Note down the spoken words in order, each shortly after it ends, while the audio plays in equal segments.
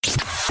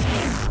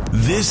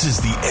This is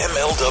the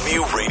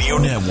MLW Radio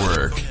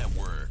Network.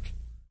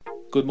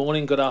 Good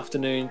morning, good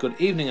afternoon, good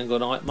evening, and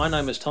good night. My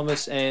name is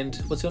Thomas, and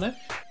what's your name?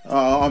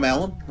 I'm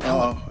Alan.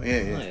 Alan. Oh,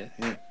 yeah.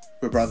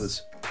 We're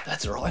brothers.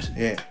 That's right.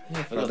 Yeah.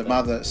 Forgot that.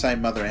 Mother,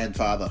 same mother and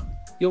father.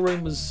 Your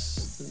room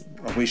was...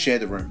 Oh, we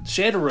shared the room.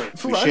 Shared a room.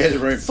 We shared the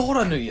room. Thought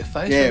I knew your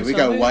face. Yeah, we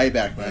go way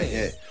back, mate.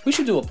 Yeah. We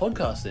should do a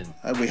podcast then.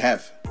 We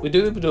have. We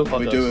do a podcast.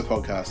 We do a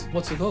podcast.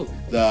 What's it called?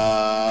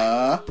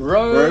 The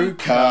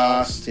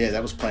Brocast. Yeah,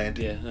 that was planned.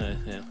 Yeah,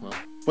 well.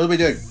 What do we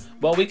do?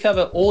 Well, we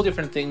cover all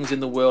different things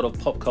in the world of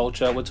pop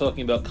culture. We're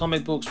talking about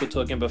comic books, we're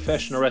talking about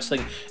professional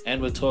wrestling,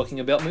 and we're talking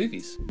about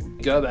movies.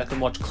 Go back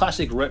and watch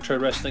classic retro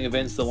wrestling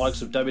events, the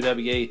likes of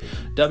WWE,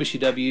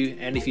 WCW,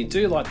 and if you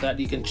do like that,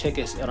 you can check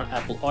us out on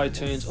Apple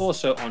iTunes,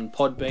 also on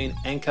Podbean,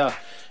 Anchor,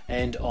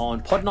 and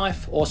on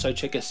Podknife. Also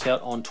check us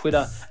out on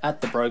Twitter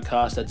at The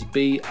Brocast. That's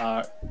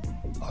BROKAST.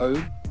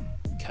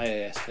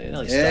 They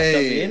nearly stuffed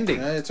up the ending.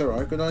 No, it's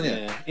alright, good on you.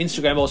 Yeah.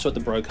 Instagram also at The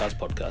Brocast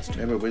Podcast.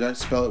 Remember, we don't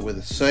spell it with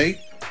a C,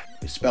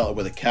 we spell it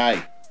with a K.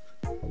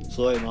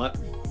 Sorry, mate.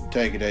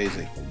 Take it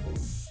easy.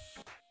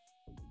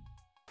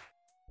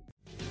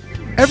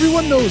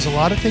 Everyone knows a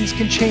lot of things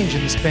can change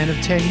in the span of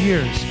 10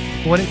 years.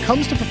 But when it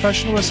comes to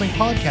professional wrestling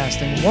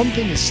podcasting, one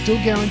thing is still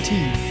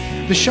guaranteed.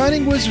 The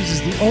Shining Wizards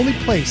is the only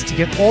place to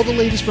get all the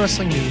latest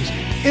wrestling news,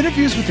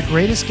 interviews with the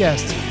greatest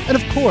guests, and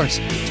of course,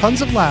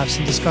 tons of laughs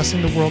in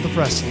discussing the world of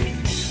wrestling.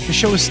 The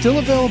show is still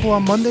available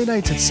on Monday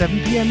nights at 7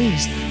 p.m.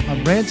 East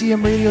on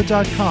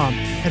rantemradio.com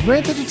and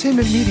Rant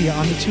Entertainment Media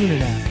on the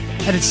TuneIn app.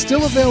 And it's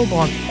still available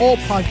on all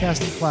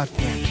podcasting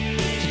platforms.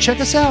 To check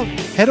us out,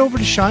 head over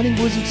to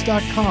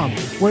shiningwizards.com,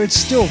 where it's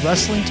still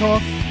wrestling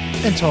talk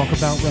and talk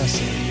about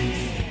wrestling.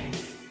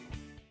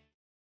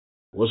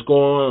 What's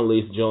going on,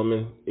 ladies and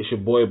gentlemen? It's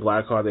your boy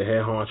Blackheart, the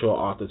head honcho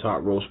off the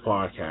Top Roast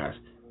podcast.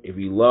 If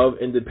you love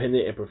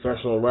independent and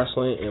professional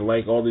wrestling and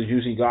like all the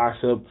juicy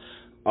gossip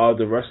of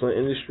the wrestling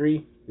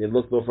industry, then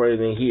look no further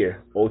than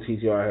here,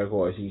 OTTR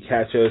headquarters. You can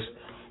catch us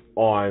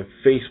on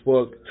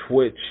Facebook,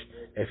 Twitch,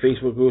 and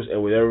Facebook groups,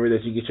 and whatever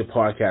that you get your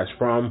podcast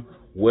from,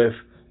 with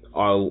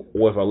our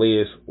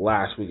latest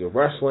Last Week of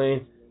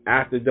Wrestling,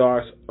 After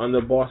Darks,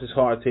 Underboss's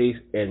Hard Taste,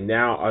 and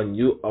now our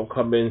new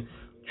upcoming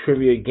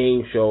trivia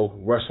game show,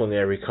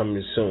 Wrestlinary,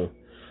 coming soon.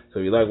 So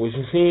if you like what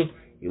you see,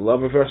 you love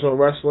professional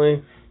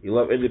wrestling, you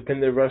love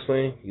independent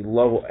wrestling, you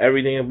love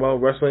everything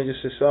about wrestling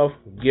just yourself,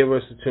 give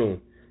us a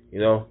tune. You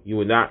know, you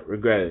would not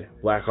regret it.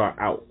 Blackheart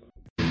out.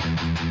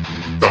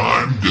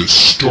 Time to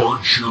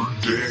start your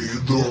day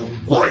the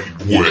right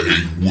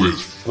way with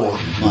front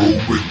row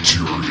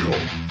material.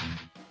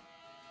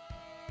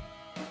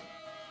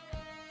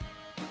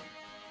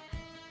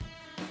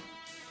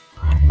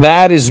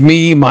 That is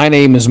me. My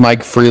name is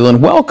Mike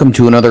Freeland. Welcome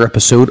to another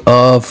episode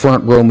of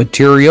Front Row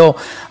Material.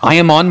 I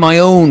am on my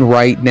own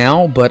right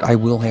now, but I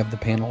will have the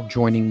panel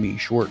joining me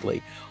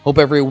shortly. Hope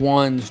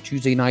everyone's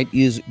Tuesday night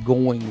is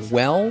going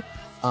well.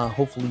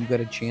 Hopefully you got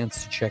a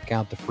chance to check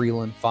out the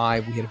Freeland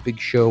 5. We had a big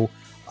show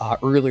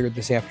earlier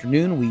this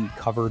afternoon. We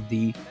covered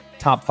the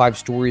top 5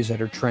 stories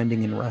that are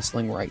trending in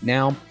wrestling right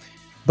now.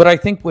 But I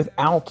think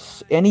without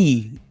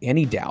any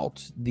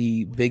doubt,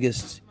 the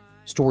biggest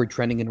story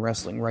trending in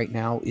wrestling right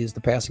now is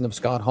the passing of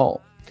Scott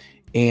Hall.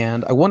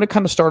 And I want to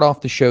kind of start off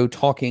the show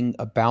talking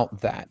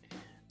about that,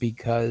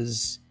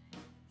 because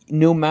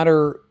no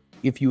matter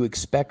if you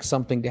expect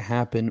something to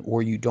happen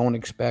or you don't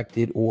expect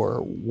it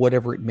or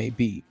whatever it may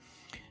be,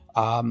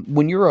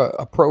 when you're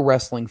a pro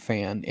wrestling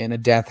fan and a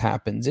death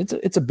happens,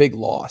 it's a big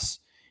loss.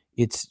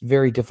 It's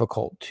very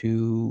difficult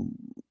to,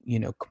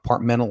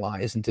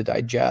 compartmentalize and to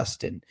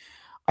digest. And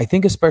I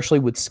think especially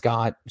with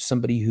Scott,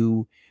 somebody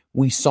who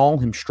we saw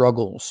him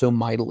struggle so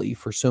mightily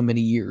for so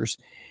many years,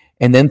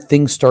 and then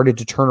things started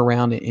to turn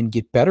around and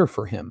get better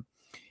for him.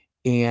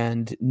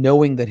 And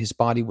knowing that his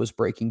body was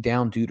breaking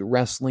down due to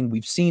wrestling,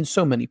 we've seen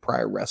so many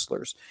prior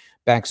wrestlers,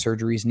 back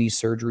surgeries, knee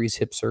surgeries,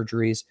 hip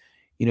surgeries,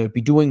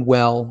 be doing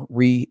well,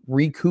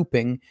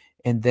 recouping,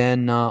 and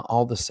then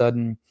all of a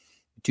sudden,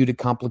 due to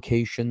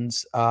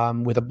complications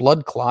with a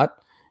blood clot,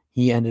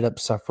 he ended up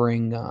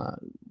suffering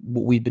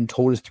what we've been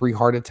told is 3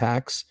 heart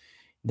attacks.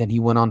 Then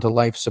he went on to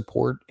life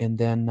support, and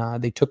then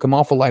they took him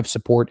off of life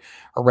support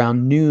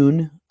around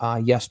noon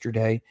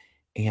yesterday,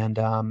 and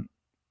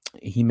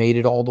he made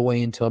it all the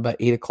way until about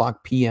 8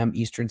 o'clock p.m.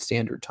 Eastern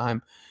Standard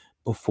Time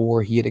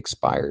before he had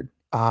expired.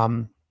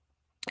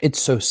 It's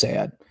so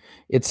sad.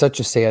 It's such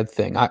a sad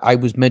thing. I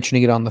was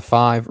mentioning it on the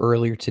 5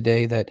 earlier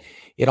today that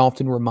it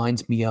often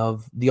reminds me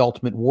of The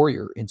Ultimate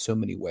Warrior in so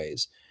many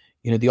ways.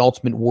 The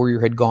Ultimate Warrior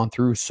had gone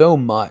through so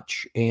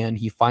much, and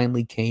he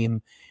finally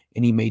came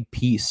and he made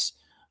peace,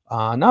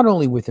 not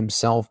only with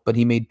himself, but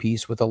he made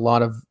peace with a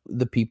lot of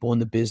the people in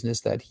the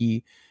business that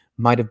he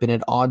might have been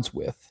at odds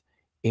with.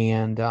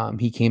 And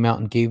he came out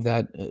and gave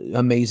that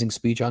amazing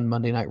speech on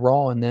Monday Night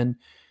Raw. And then,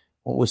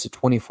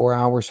 24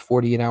 hours,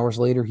 48 hours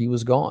later, he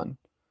was gone.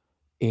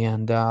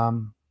 And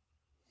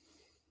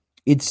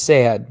it's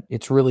sad.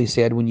 It's really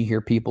sad when you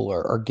hear people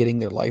are getting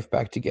their life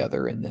back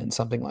together and then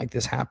something like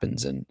this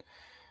happens. And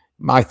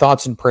my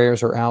thoughts and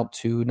prayers are out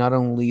to not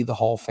only the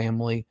Hall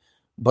family,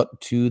 but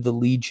to the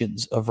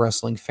legions of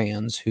wrestling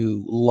fans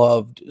who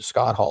loved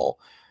Scott Hall.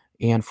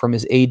 And from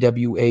his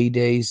AWA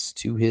days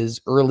to his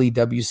early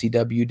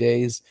WCW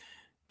days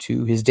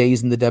to his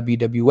days in the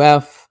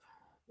WWF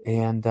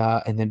and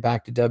then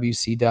back to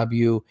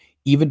WCW,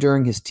 even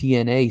during his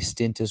TNA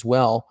stint as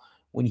well,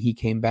 when he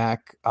came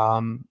back,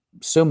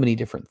 so many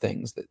different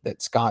things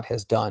that Scott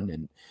has done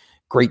and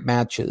great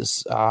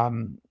matches.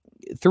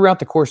 Throughout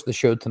the course of the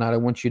show tonight, I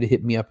want you to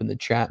hit me up in the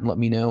chat and let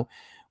me know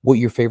what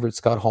your favorite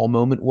Scott Hall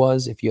moment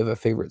was. If you have a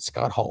favorite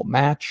Scott Hall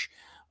match,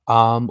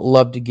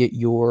 love to get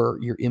your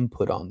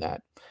input on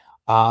that.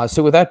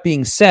 So with that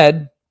being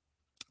said,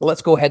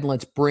 let's go ahead and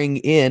let's bring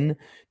in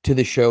to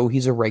the show.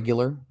 He's a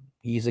regular.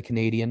 He's a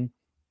Canadian.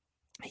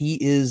 He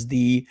is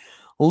the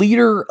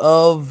leader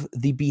of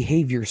the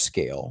behavior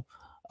scale.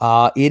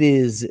 It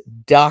is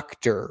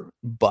Dr.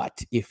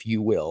 Butt, if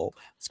you will.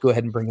 Let's go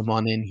ahead and bring him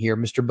on in here.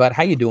 Mr. Butt,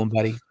 how you doing,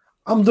 buddy?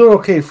 I'm doing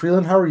okay,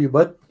 Freeland. How are you,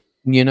 bud?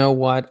 You know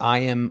what? I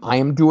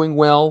am doing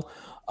well.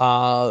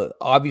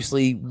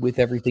 Obviously, with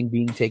everything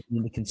being taken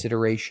into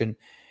consideration,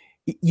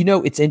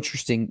 it's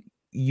interesting.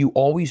 You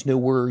always know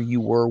where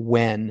you were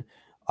when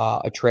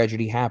a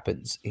tragedy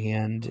happens.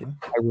 And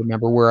I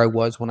remember where I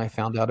was when I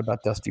found out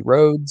about Dusty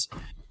Rhodes.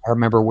 I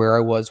remember where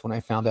I was when I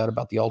found out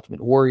about the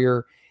Ultimate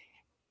Warrior.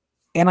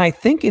 And I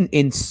think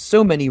in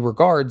so many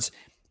regards,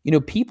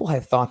 people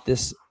have thought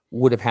this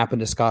would have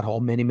happened to Scott Hall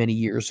many, many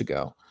years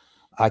ago.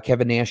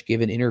 Kevin Nash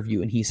gave an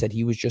interview and he said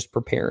he was just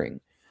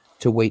preparing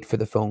to wait for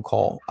the phone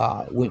call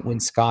when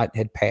Scott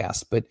had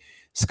passed. But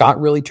Scott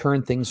really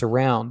turned things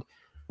around.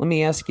 Let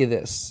me ask you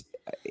this.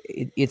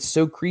 It's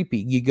so creepy.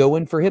 You go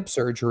in for hip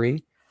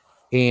surgery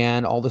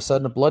and all of a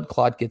sudden a blood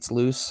clot gets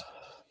loose,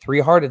 3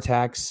 heart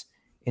attacks,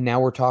 and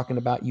now we're talking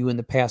about you in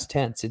the past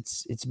tense.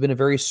 It's been a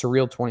very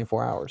surreal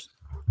 24 hours.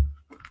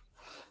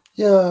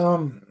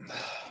 Yeah,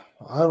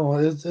 I don't know.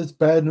 It's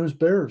bad news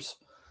bears.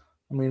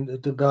 I mean,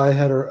 the guy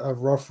had a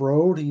rough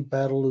road. He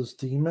battled his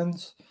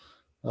demons.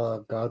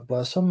 God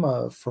bless him.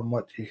 From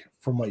what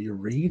you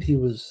read, he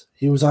was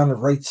on the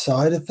right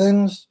side of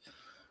things.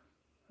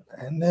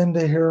 And then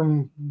to hear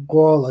him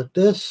go out like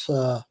this,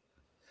 it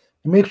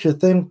makes you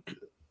think,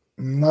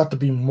 not to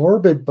be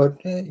morbid, but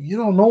you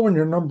don't know when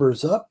your number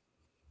is up.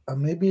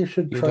 Maybe you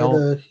should try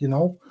to,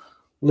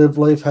 live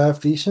life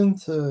half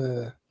decent.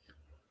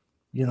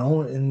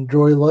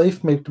 Enjoy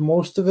life, make the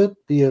most of it,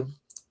 be a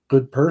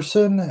good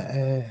person,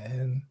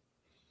 and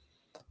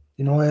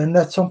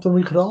that's something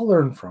we could all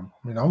learn from.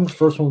 I mean, I'm the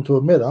first one to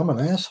admit I'm an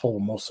asshole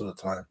most of the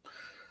time,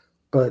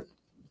 but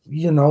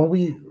we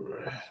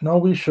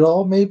should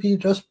all maybe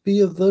just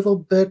be a little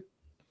bit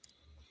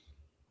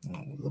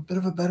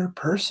of a better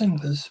person,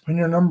 because when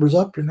your number's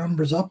up,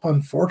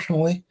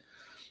 unfortunately.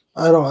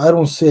 I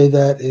don't say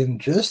that in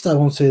jest. I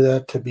don't say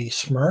that to be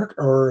smart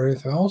or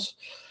anything else.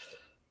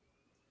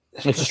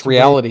 It's just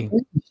reality.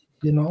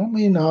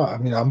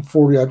 I'm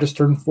 40. I just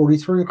turned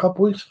 43 a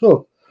couple weeks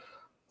ago.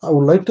 I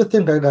would like to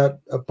think I got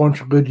a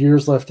bunch of good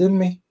years left in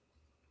me.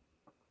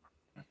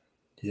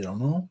 You don't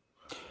know.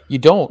 You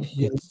don't.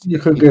 You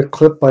could get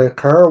clipped by a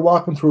car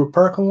walking through a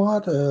parking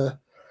lot.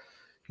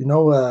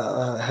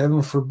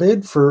 Heaven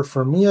forbid,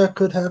 for me, I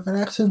could have an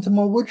accident in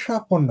my wood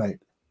shop one night.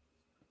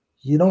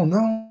 You don't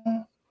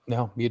know.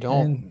 No, you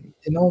don't.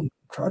 And,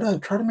 try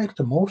to make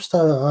the most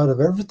out of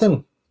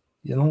everything.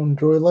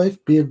 Enjoy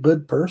life, be a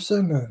good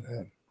person,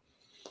 and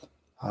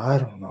I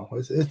don't know.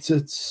 It's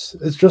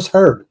just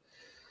hard.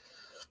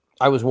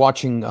 I was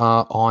watching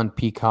on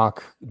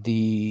Peacock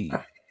the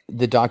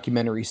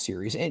documentary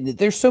series, and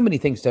there's so many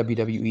things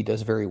WWE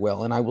does very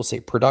well, and I will say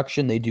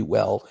production, they do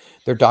well.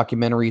 Their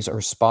documentaries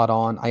are spot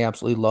on. I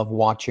absolutely love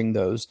watching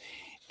those.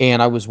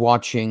 And I was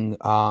watching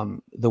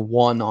the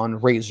one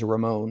on Razor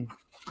Ramon,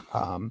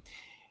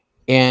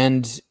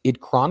 and it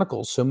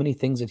chronicles so many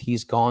things that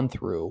he's gone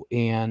through.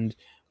 And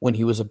when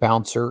he was a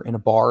bouncer in a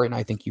bar, and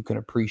I think you can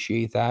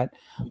appreciate that.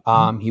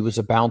 He was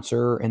a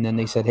bouncer, and then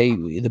they said, hey,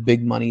 the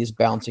big money is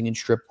bouncing in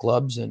strip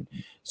clubs. And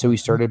so he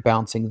started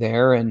bouncing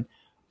there, and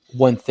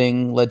one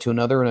thing led to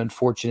another, an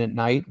unfortunate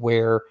night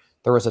where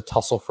there was a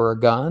tussle for a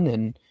gun,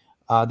 and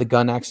the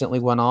gun accidentally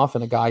went off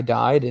and a guy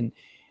died. And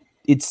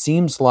it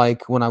seems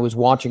like when I was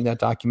watching that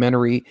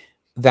documentary,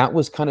 that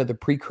was kind of the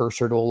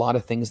precursor to a lot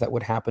of things that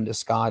would happen to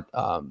Scott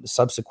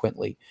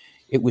subsequently.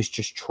 It was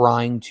just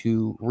trying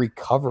to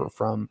recover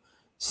from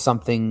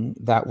something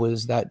that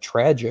was that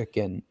tragic.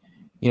 And,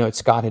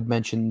 Scott had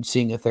mentioned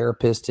seeing a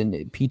therapist, and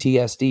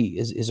PTSD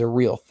is a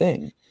real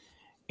thing.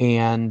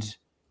 And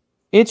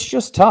it's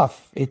just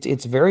tough.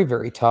 It's very,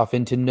 very tough.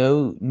 And to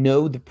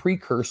know the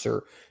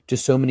precursor to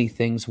so many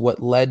things,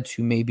 what led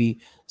to maybe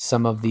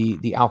some of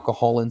the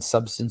alcohol and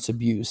substance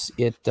abuse,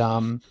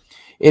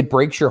 it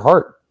breaks your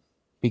heart,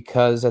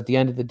 because at the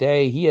end of the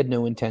day, he had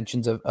no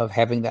intentions of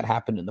having that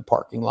happen in the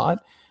parking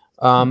lot.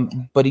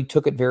 But he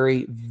took it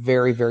very,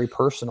 very, very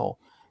personal.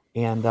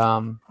 And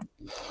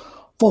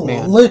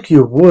like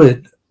you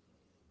would,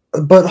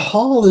 but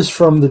Hall is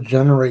from the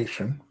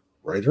generation,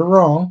 right or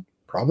wrong,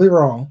 probably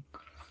wrong.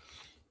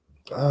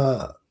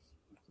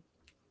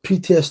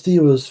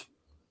 PTSD was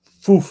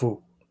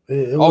foo-foo.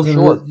 It Oh, wasn't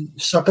sure.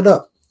 suck it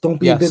up. Don't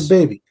be a Yes. big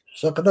baby.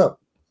 Suck it up.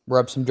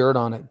 Rub some dirt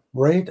on it.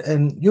 Right?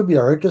 And you'll be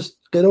all right. Just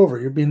get over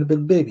it. You're being a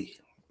big baby.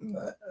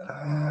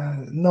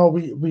 No,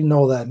 we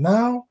know that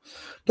now.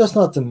 That's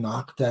not to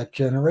knock that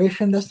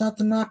generation. That's not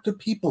to knock the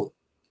people.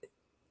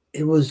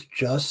 It was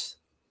just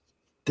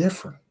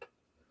different.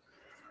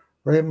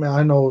 Right, man.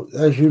 I know,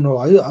 as you know,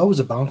 I was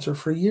a bouncer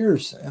for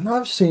years, and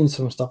I've seen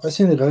some stuff. I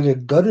seen a guy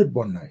get gutted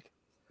one night,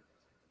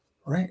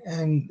 right,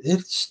 and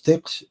it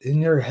sticks in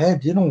your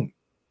head. You don't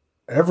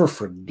ever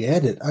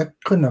forget it. I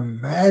couldn't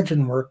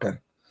imagine working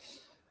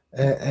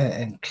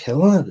and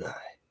killing a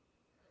guy.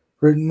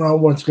 Right now,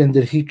 once again,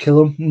 did he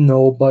kill him?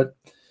 No, but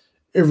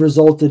it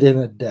resulted in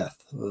a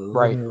death.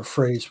 Right. Let me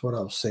rephrase what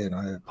I was saying.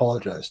 I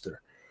apologize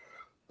there,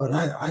 but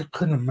I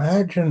couldn't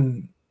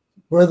imagine.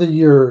 Whether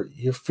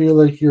you feel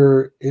like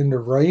you're in the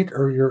right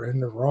or you're in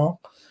the wrong,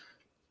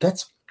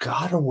 that's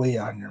got to weigh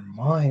on your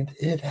mind.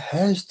 It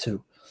has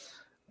to.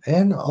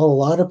 And a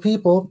lot of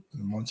people,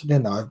 once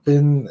again, I've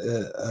been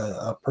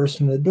a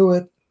person to do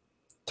it,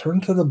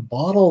 turn to the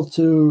bottle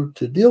to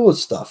deal with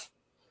stuff,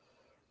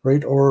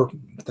 right? Or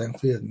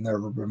thankfully it's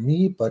never been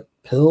me, but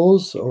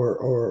pills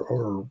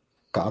or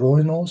God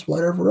only knows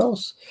whatever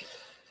else.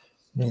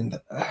 I mean,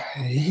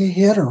 he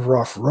had a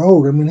rough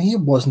road. I mean, he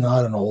was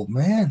not an old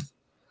man.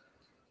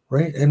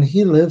 Right, and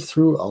he lived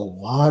through a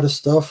lot of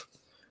stuff,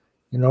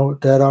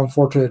 that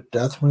unfortunate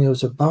death when he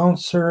was a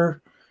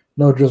bouncer,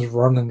 just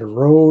running the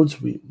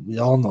roads. We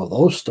all know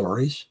those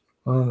stories.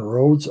 Running the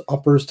roads,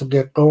 uppers to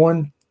get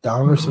going,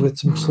 downers to get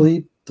some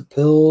sleep, the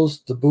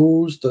pills, the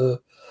booze,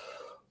 the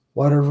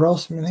whatever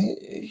else. I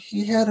mean,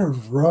 he had a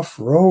rough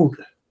road.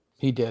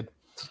 He did.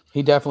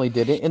 He definitely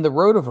did. In the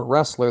road of a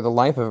wrestler, the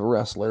life of a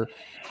wrestler,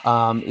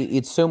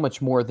 it's so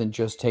much more than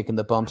just taking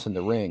the bumps in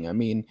the ring. I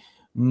mean,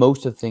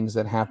 most of the things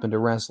that happen to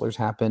wrestlers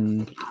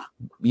happen,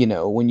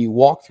 when you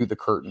walk through the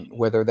curtain,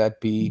 whether that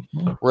be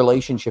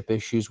relationship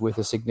issues with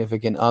a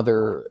significant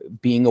other,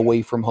 being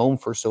away from home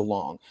for so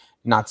long,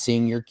 not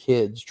seeing your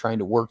kids, trying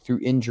to work through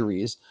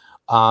injuries,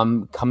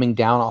 coming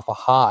down off a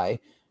high.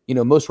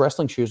 Most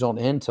wrestling shows don't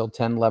end until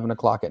 10, 11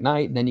 o'clock at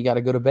night, and then you got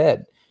to go to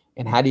bed.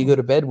 And how do you go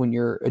to bed when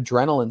your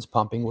adrenaline's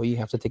pumping? Well, you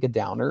have to take a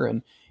downer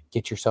and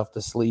get yourself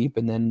to sleep,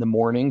 and then in the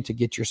morning to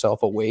get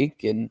yourself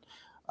awake, and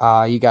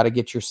you got to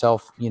get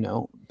yourself,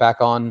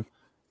 back on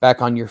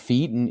your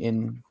feet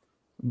and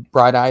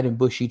bright-eyed and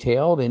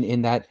bushy-tailed, and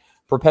in that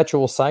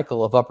perpetual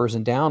cycle of uppers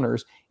and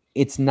downers.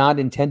 It's not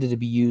intended to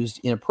be used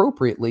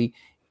inappropriately.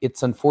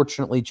 It's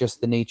unfortunately just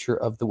the nature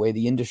of the way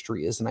the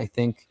industry is, and I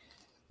think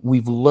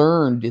we've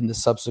learned in the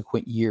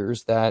subsequent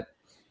years that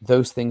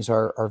those things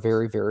are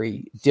very,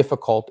 very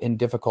difficult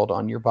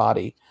on your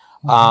body.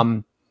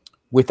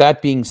 With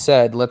that being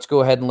said, let's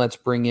go ahead and let's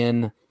bring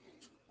in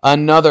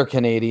another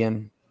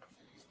Canadian.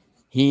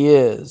 He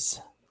is,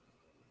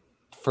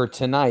 for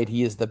tonight,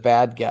 he is the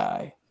bad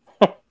guy.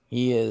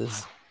 He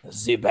is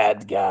the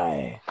bad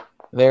guy.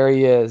 There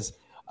he is.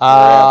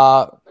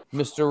 Mr.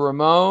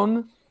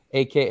 Ramon,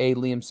 a.k.a.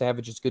 Liam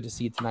Savage. It's good to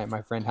see you tonight,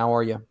 my friend. How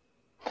are you?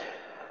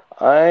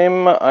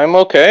 I'm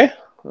okay.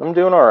 I'm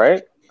doing all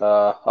right.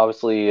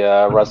 Obviously,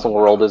 wrestling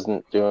world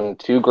isn't doing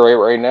too great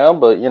right now,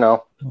 but,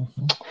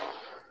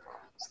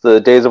 it's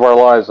the days of our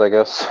lives, I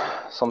guess.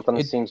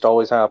 Something seems to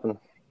always happen.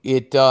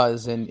 It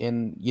does,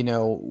 and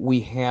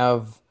we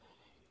have,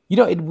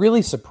 it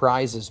really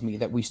surprises me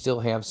that we still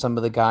have some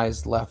of the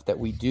guys left that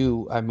we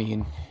do. I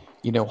mean,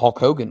 Hulk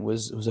Hogan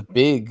was a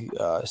big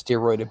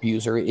steroid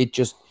abuser.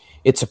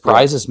 It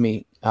surprises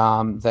me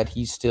that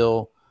he's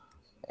still,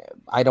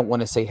 I don't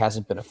want to say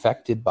hasn't been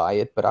affected by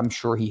it, but I'm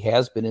sure he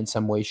has been in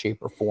some way, shape,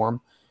 or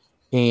form.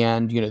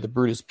 And the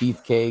Brutus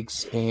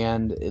Beefcakes,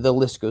 and the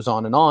list goes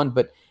on and on.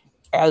 But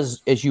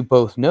as you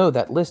both know,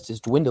 that list is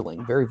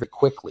dwindling very, very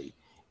quickly.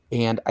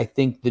 And I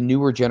think the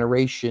newer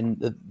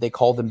generation, they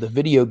call them the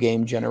video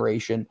game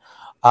generation,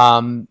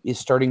 is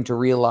starting to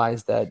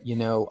realize that,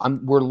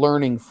 we're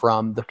learning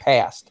from the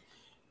past.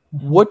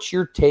 What's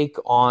your take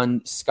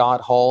on Scott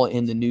Hall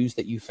in the news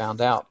that you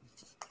found out?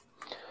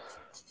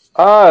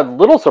 A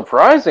little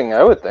surprising,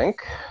 I would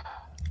think.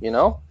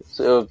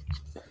 So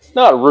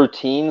not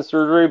routine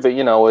surgery, but,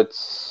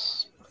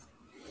 it's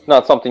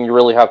not something you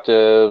really have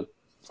to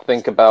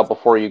think about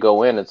before you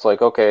go in. It's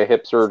like, okay,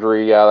 hip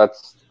surgery, yeah,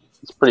 it's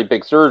pretty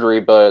big surgery,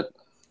 but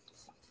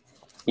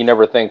you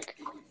never think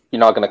you're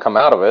not going to come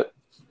out of it.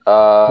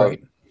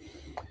 Right.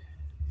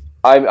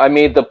 I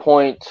made the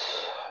point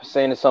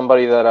saying to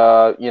somebody that,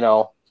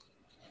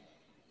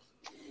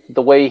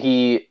 the way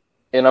he,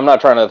 and I'm not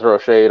trying to throw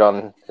shade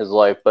on his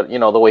life, but,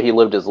 the way he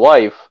lived his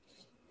life,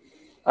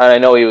 and I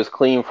know he was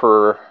clean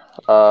for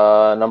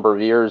a number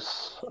of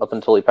years up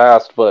until he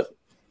passed, but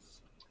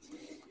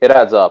it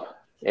adds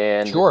up.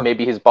 And sure.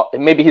 maybe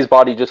his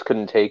body just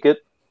couldn't take it.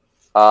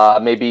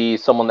 Maybe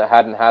someone that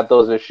hadn't had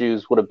those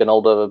issues would have been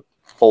able to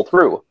pull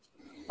through.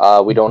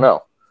 We don't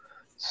know.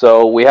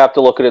 So we have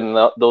to look at it in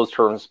those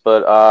terms.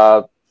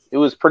 But it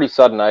was pretty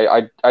sudden.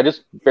 I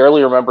just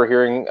barely remember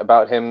hearing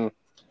about him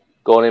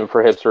going in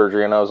for hip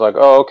surgery. And I was like,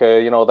 oh,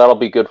 okay, that'll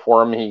be good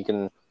for him. He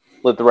can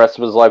let the rest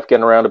of his life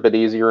get around a bit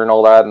easier and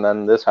all that, and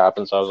then this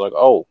happened. So I was like,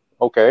 oh,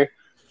 okay.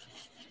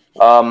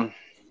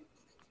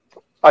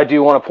 I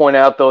do want to point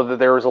out, though, that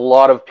there was a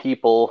lot of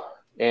people,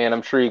 and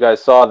I'm sure you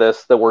guys saw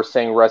this, that were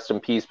saying rest in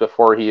peace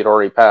before he had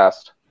already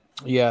passed.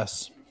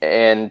 Yes.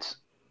 And,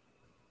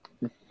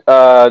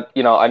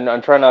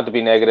 I'm trying not to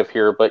be negative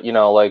here, but,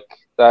 like,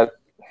 that,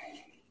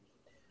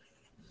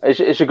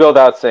 it should go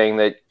without saying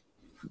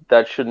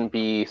that shouldn't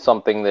be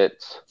something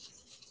that's,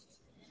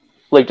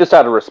 like, just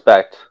out of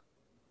respect,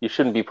 you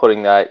shouldn't be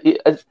putting that.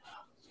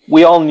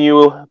 We all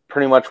knew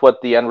pretty much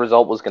what the end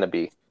result was going to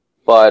be.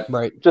 But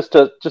right. just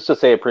to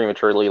say it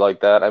prematurely like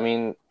that, I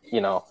mean,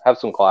 have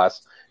some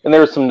class. And there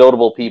were some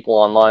notable people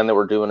online that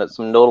were doing it,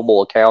 some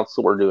notable accounts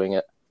that were doing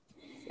it.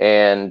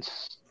 And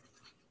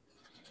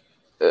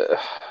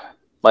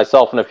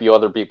myself and a few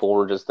other people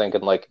were just thinking,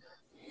 like,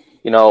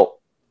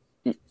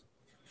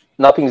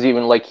 nothing's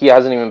even, like, he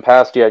hasn't even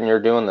passed yet and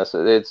you're doing this.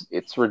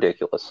 It's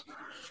ridiculous.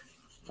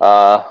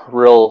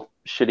 Real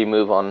shitty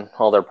move on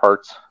all their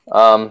parts.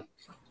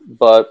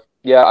 But,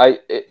 yeah,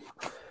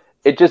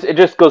 It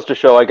just goes to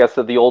show, I guess,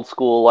 that the old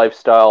school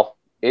lifestyle,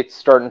 it's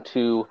starting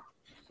to,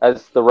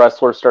 as the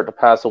wrestlers start to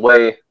pass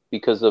away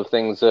because of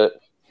things that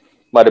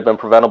might have been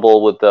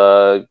preventable with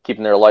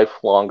keeping their life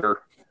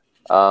longer,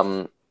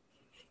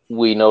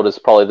 we notice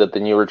probably that the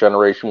newer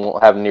generation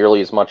won't have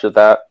nearly as much of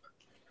that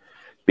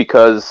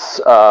because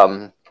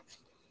the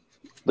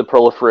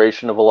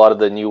proliferation of a lot of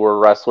the newer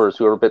wrestlers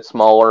who are a bit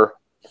smaller,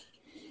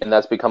 and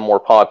that's become more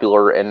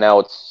popular, and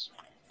now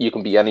you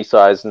can be any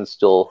size and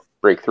still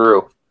break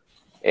through.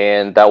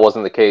 And that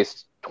wasn't the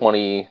case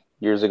 20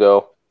 years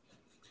ago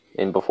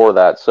and before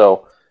that.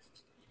 So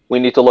we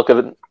need to look at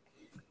it.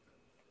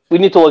 We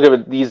need to look at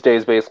it these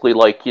days, basically,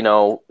 like,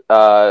 the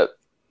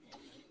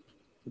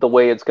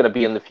way it's going to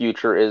be in the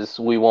future is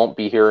we won't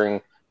be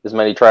hearing as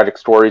many tragic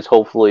stories,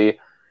 hopefully.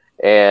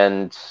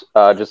 And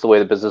just the way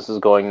the business is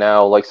going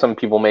now, like, some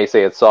people may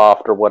say it's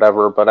soft or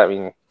whatever, but I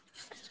mean,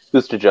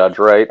 who's to judge,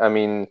 right? I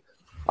mean,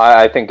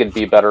 I think it'd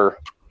be better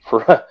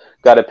for a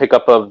guy to pick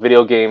up a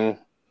video game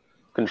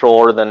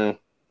controller than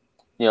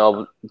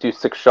do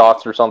 6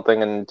 shots or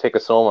something and take a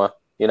soma.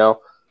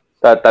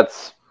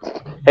 That's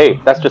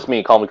just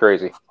me, call me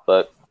crazy,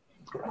 but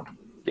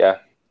yeah.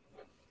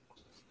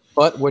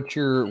 But what's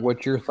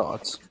your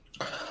thoughts?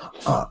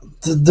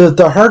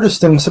 The hardest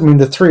things, I mean,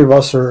 the three of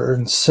us are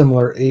in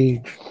similar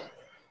age.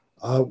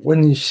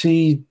 When you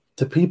see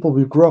the people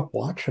we grew up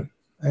watching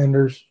and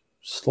they're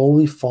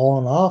slowly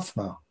falling off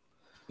now.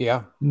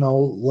 Yeah.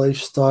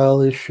 Lifestyle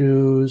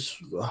issues,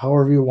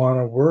 however you want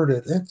to word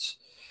it.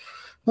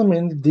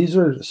 These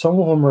are, some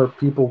of them are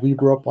people we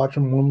grew up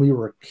watching when we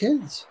were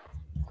kids.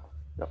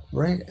 Yep.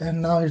 Right? And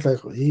now he's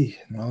like,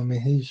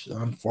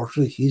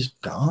 unfortunately, he's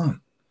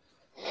gone.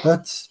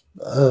 That's,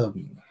 I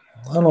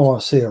don't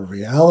want to say a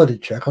reality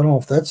check. I don't know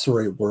if that's the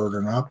right word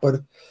or not,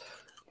 but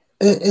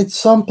it's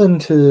something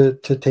to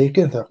take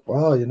in that,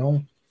 wow,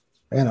 man,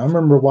 I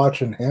remember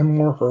watching him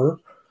or her,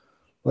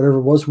 whatever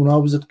it was, when I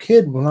was a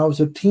kid, when I was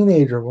a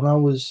teenager, when I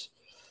was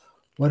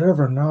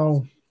whatever.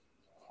 Now,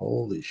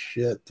 holy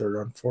shit,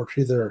 they've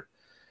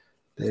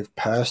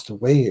passed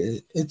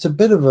away. It's a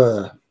bit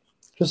of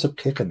just a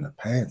kick in the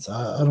pants.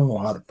 I don't know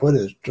how to put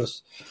it.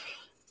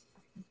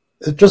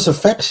 It just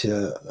affects you.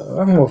 I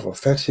don't know if it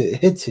affects you.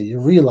 It hits you. You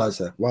realize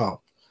that,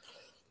 wow.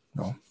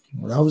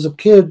 When I was a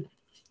kid,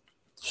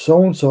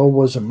 so-and-so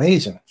was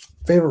amazing.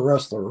 Favorite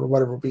wrestler or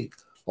whatever it be.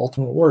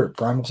 Ultimate Warrior,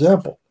 prime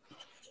example.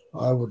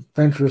 I would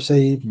venture to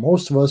say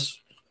most of us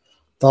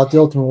thought the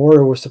Ultimate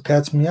Warrior was the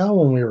cat's meow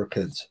when we were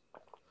kids.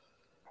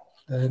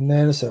 And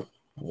then I said,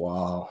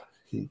 wow,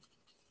 he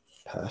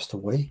passed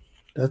away.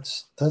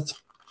 That's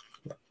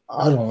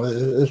I don't know.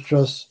 It's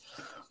just,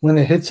 when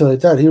it hits you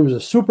like that, he was a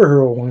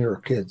superhero when we were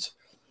kids.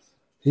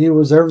 He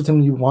was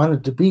everything you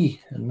wanted to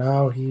be, and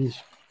now he's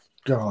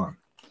gone.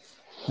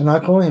 And I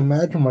can only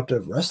imagine what the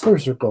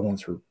wrestlers are going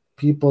through.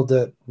 People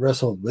that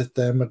wrestled with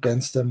them,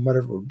 against them,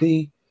 whatever it would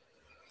be.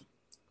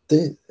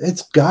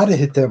 It's got to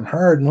hit them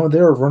hard. They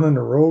were running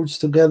the roads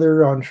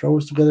together, on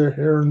shows together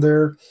here and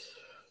there,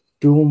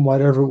 doing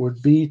whatever it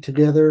would be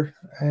together.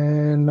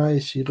 And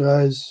nice, you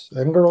guys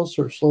and girls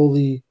are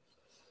slowly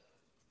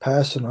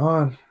passing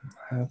on.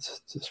 It's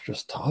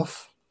just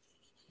tough.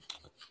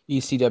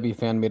 ECW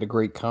fan made a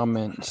great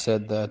comment,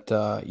 said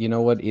that, you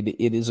know what, it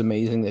is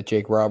amazing that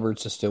Jake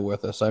Roberts is still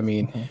with us. I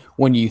mean,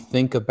 when you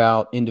think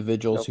about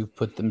individuals who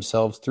put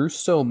themselves through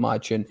so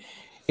much, and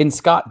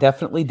Scott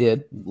definitely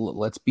did,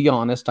 let's be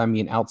honest. I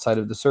mean, outside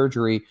of the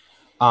surgery,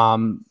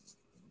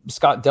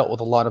 Scott dealt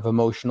with a lot of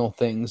emotional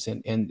things.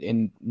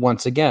 And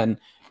once again,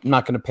 I'm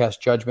not going to pass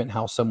judgment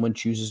how someone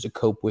chooses to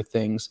cope with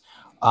things,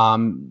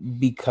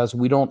 because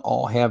we don't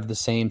all have the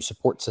same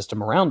support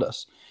system around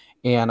us.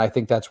 And I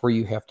think that's where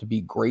you have to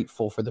be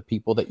grateful for the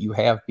people that you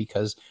have,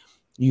 because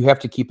you have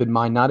to keep in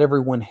mind, not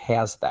everyone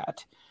has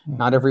that.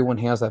 Not everyone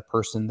has that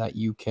person that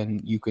you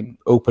can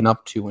open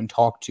up to and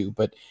talk to.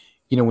 But,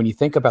 when you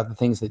think about the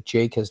things that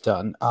Jake has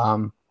done,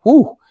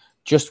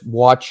 just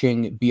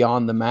watching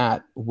Beyond the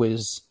Mat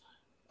was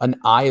an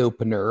eye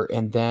opener.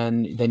 And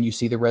then you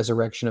see the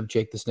resurrection of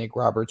Jake the Snake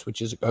Roberts,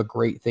 which is a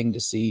great thing to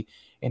see,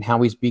 and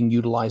how he's being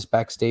utilized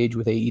backstage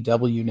with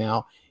AEW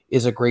now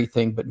is a great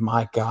thing. But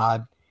my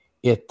God,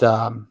 it's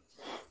a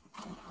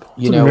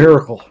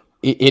miracle.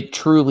 It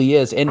truly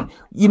is. And,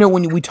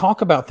 when we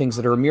talk about things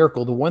that are a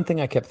miracle, the one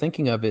thing I kept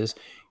thinking of is,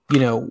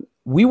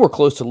 we were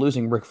close to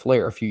losing Ric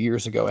Flair a few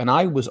years ago. And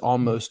I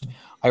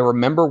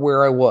remember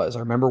where I was. I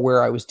remember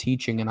where I was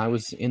teaching, and I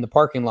was in the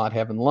parking lot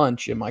having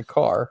lunch in my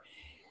car.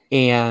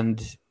 And,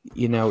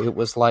 it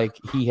was like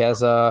he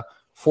has a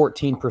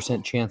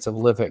 14% chance of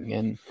living,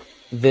 and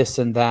this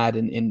and that.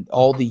 And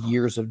all the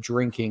years of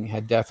drinking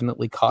had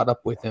definitely caught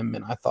up with him.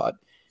 And I thought,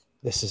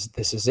 this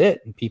is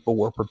it. And people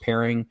were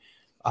preparing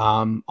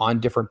on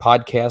different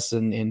podcasts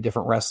and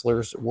different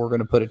wrestlers were going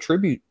to put a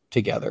tribute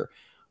together.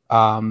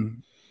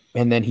 And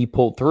then he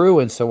pulled through.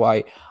 And so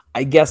I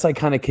guess I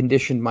kind of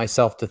conditioned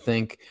myself to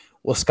think,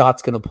 well,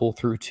 Scott's going to pull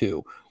through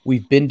too.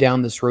 We've been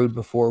down this road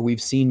before.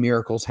 We've seen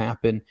miracles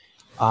happen.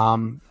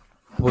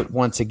 But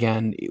once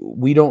again,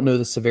 we don't know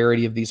the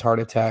severity of these heart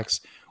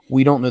attacks.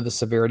 We don't know the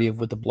severity of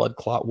what the blood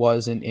clot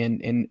was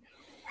and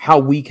how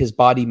weak his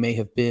body may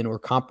have been or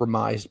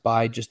compromised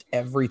by just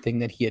everything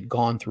that he had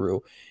gone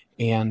through.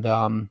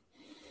 And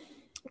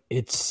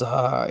it's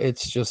a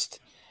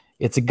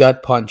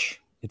gut punch.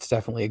 It's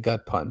definitely a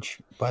gut punch.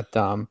 But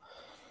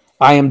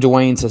I Am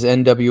Dwayne says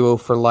NWO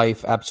for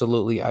life.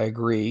 Absolutely, I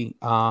agree.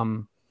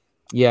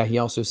 Yeah, he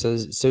also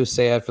says, so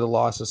sad for the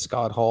loss of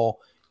Scott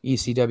Hall.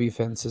 ECW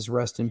fan says,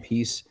 rest in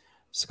peace,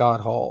 Scott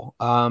Hall.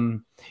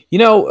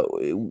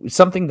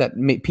 Something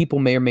that people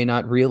may or may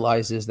not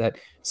realize is that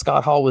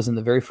Scott Hall was in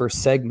the very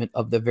first segment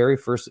of the very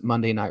first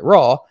Monday Night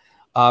Raw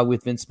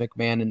with Vince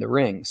McMahon in the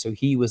ring. So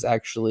he was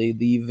actually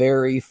the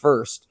very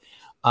first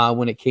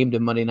when it came to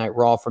Monday Night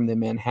Raw from the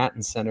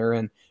Manhattan Center.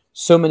 And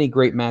so many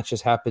great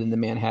matches happened in the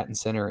Manhattan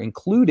Center,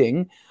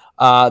 including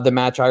the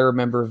match I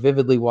remember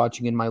vividly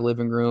watching in my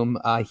living room.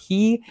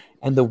 He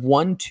and the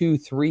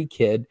 1-2-3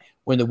 Kid,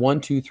 when the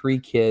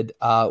 1-2-3 Kid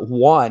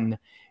won.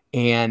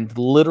 And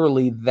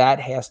literally that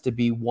has to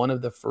be one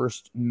of the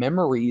first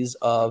memories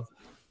of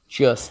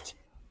just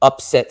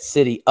upset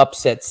city.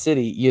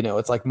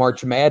 It's like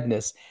March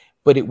Madness,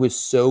 but it was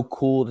so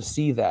cool to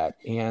see that.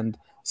 And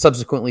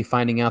subsequently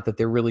finding out that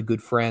they're really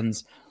good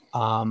friends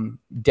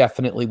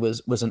definitely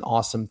was an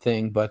awesome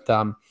thing. But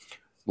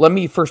let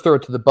me first throw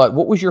it to the butt.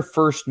 What was your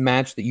first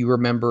match that you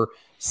remember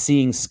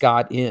seeing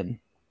Scott in?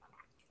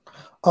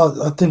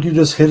 I think you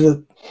just hit it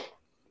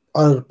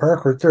out of the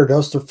park right there. That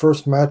was the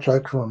first match I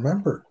can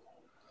remember.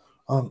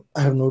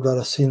 I have no doubt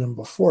I've seen him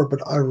before,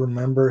 but I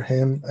remember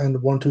him and the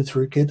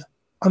 1-2-3 Kid.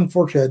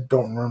 Unfortunately, I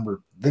don't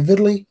remember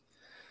vividly,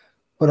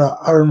 but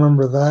I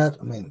remember that.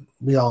 I mean,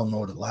 we all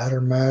know the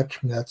ladder match.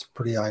 I mean, that's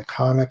pretty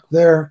iconic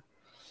there.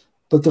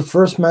 But the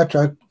first match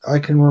I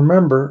can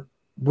remember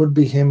would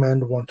be him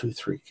and the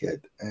 1-2-3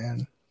 Kid.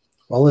 And,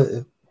 well,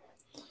 it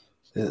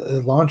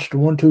launched the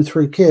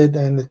 1-2-3 Kid,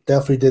 and it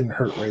definitely didn't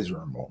hurt Razor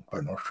Ramon by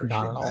no stretch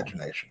of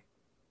imagination.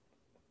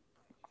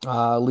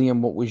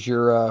 Liam, what was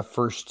your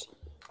first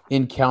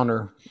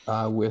encounter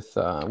with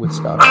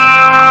Scott?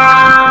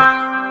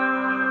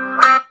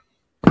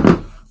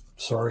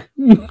 Sorry.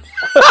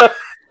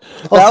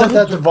 I'll set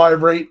that to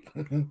vibrate.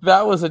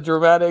 That was a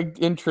dramatic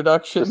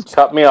introduction. Just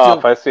cut me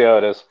off. I see how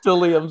it is. To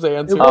Liam's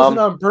answer. It wasn't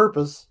on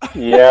purpose.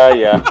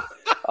 Yeah.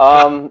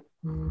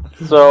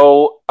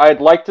 So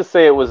I'd like to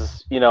say it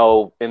was, in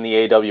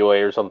the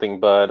AWA or something,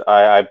 but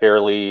I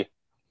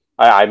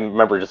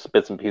remember just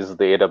bits and pieces of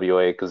the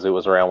AWA because it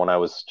was around when I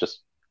was just,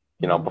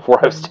 before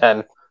I was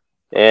 10.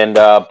 And,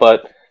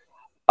 but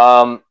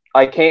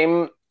I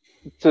came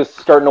to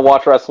starting to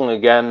watch wrestling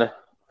again,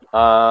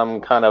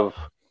 kind of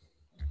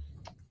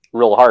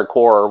real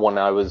hardcore when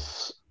it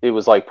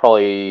was like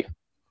probably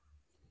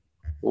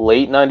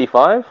late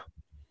 95.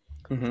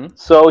 Mm-hmm.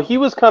 So he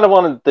was kind of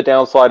on the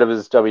downside of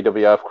his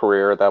WWF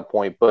career at that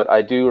point, but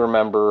I do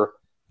remember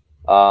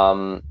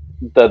the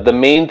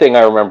main thing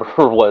I remember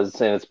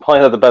was, and it's probably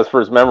not the best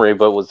first memory,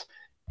 but was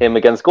him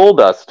against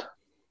Goldust.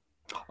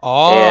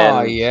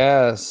 Oh,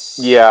 yes.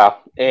 Yeah,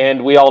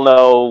 and we all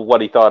know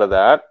what he thought of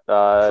that.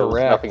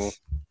 Correct.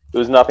 It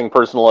was nothing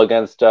personal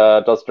against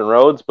Dustin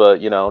Rhodes, but,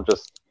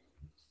 just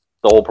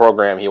the whole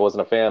program he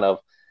wasn't a fan of.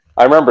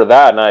 I remember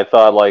that, and I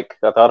thought,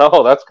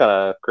 oh, that's kind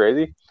of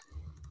crazy.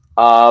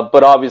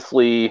 But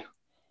obviously,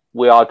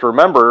 we ought to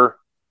remember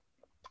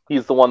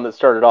he's the one that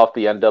started off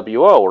the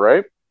NWO,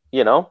 right?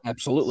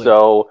 Absolutely.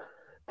 So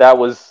that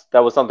was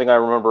something I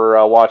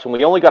remember watching.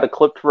 We only got a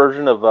clipped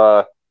version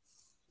of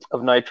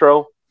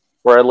Nitro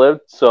where I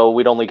lived, so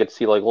we'd only get to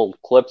see like little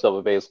clips of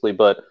it basically.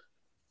 But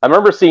I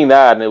remember seeing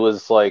that, and it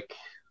was like,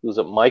 was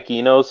it Mike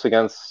Enos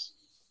against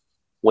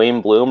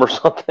Wayne Bloom or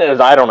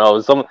something? I don't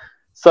know,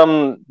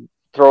 some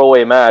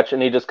throwaway match,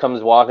 and he just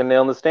comes walking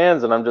down the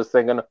stands, and I'm just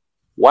thinking,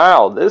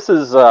 wow, this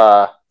is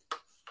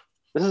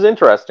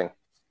interesting.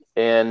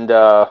 And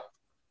that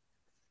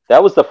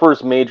was the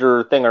first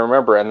major thing I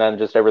remember, and then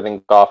just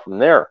everything off from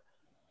there.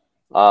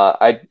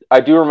 I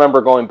do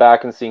remember going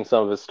back and seeing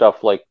some of his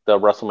stuff, like the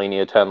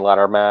WrestleMania 10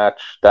 ladder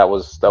match. That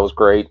was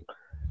great.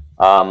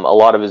 A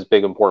lot of his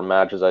big important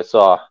matches I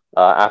saw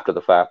after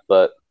the fact,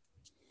 but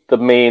the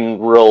main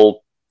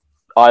real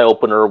eye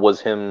opener was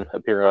him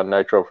appearing on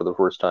Nitro for the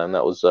first time.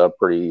 That was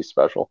pretty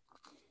special.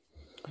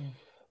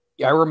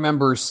 I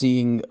remember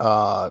seeing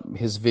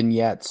his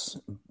vignettes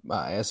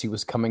as he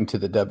was coming to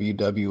the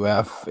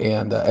WWF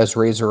and as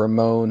Razor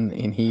Ramon,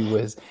 and he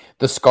was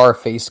the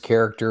Scarface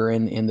character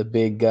in the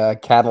big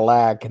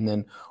Cadillac, and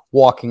then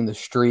walking the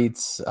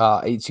streets.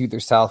 It's either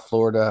South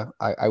Florida.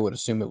 I would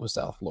assume it was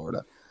South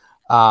Florida.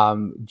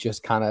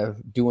 Just kind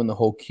of doing the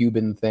whole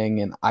Cuban thing,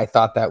 and I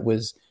thought that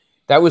was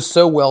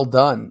so well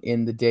done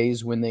in the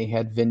days when they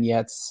had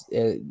vignettes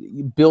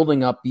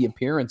building up the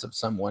appearance of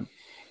someone.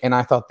 And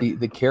I thought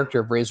the character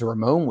of Razor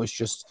Ramon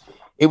was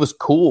it was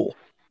cool.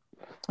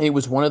 It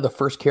was one of the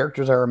first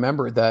characters I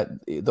remember that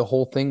the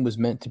whole thing was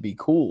meant to be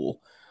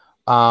cool.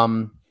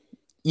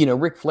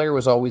 Ric Flair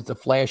was always the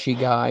flashy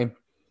guy,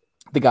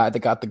 the guy that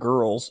got the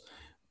girls,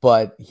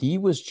 but he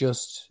was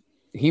just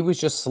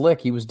slick.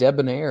 He was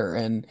debonair.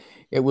 And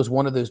it was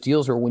one of those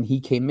deals where when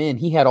he came in,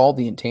 he had all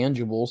the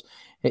intangibles.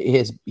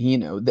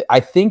 I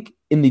think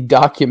in the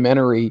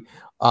documentary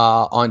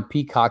on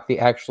Peacock, they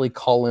actually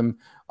call him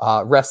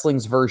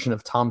wrestling's version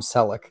of Tom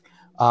Selleck,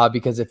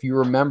 because if you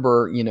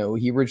remember,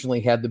 he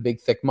originally had the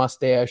big thick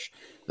mustache,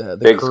 the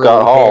big curly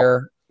Scott hair.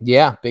 Hall.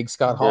 Yeah, big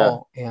Scott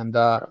Hall, and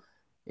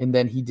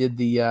then he did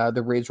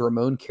the Razor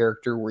Ramon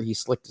character where he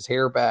slicked his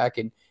hair back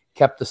and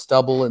kept the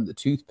stubble and the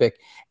toothpick,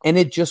 and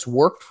it just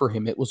worked for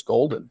him. It was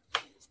golden.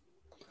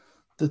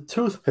 The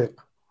toothpick.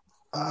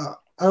 I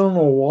don't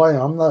know why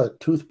I'm not a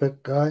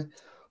toothpick guy,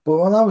 but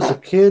when I was a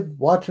kid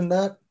watching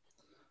that,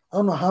 I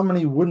don't know how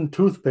many wooden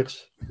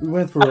toothpicks we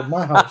went through at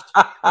my house.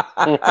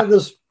 I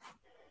just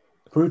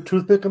put a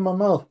toothpick in my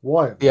mouth.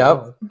 Why?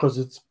 Yeah. Because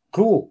it's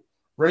cool.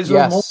 Razor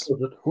Ramon.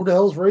 Who the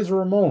hell's Razor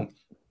Ramon?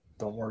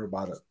 Don't worry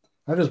about it.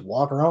 I just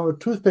walk around with a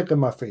toothpick in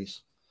my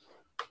face.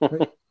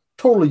 Right?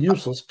 Totally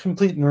useless.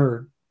 Complete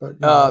nerd. But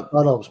I thought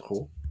that was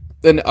cool.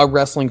 Then a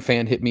wrestling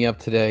fan hit me up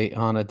today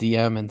on a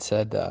DM and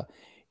said,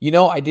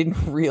 I didn't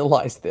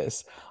realize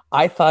this.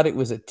 I thought it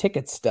was a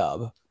ticket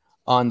stub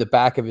on the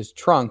back of his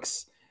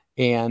trunks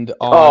and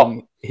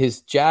on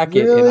his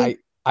jacket, really? and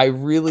I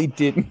really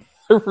didn't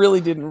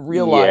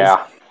realize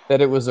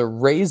that it was a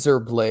razor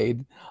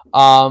blade.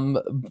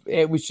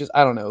 It was just,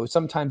 I don't know.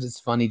 Sometimes it's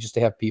funny just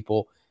to have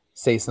people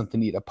say something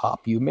to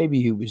pop you.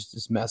 Maybe he was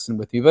just messing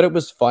with you, but it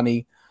was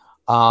funny.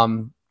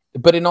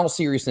 But in all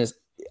seriousness,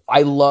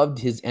 I loved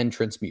his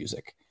entrance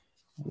music.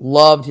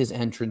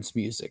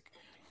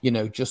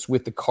 Just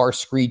with the car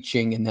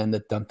screeching and then the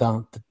dun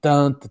dun dun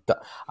dun dun. Dun.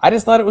 I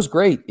just thought it was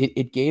great.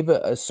 It gave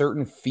a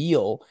certain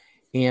feel,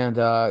 and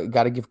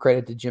got to give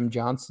credit to Jim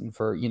Johnson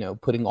for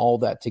putting all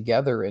that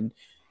together. And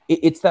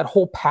it's that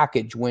whole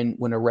package when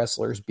a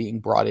wrestler is being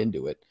brought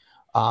into it,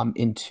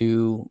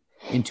 into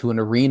an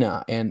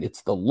arena, and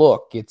it's the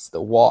look, it's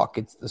the walk,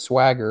 it's the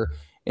swagger,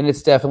 and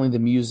it's definitely the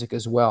music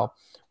as well.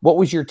 What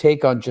was your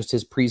take on just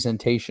his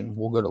presentation?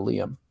 We'll go to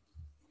Liam.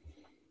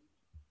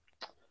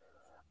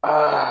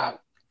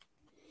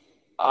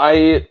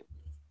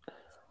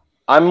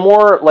 I'm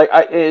more like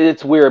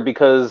it's weird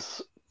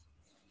because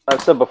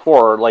I've said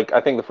before, like,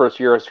 I think the first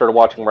year I started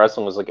watching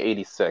wrestling was like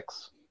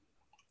 86.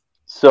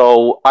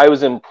 So I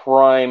was in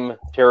prime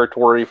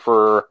territory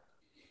for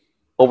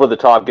over the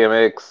top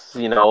gimmicks,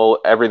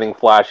 everything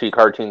flashy,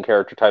 cartoon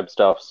character type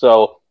stuff.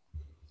 So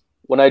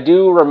when I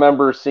do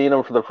remember seeing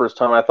him for the first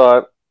time, I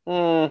thought,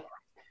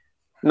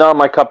 not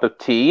my cup of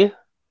tea.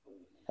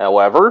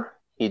 However,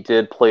 he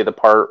did play the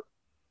part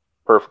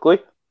perfectly.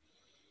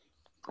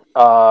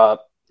 But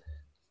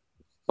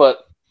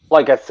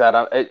like I said,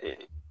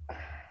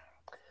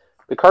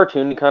 the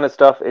cartoon kind of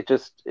stuff, it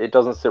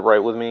doesn't sit right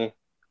with me.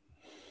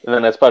 And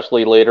then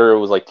especially later, it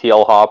was like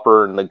TL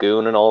Hopper and the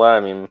Goon and all that. I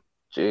mean,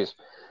 jeez,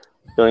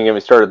 don't even get me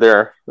started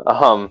there.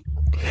 Hold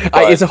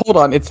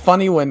on. It's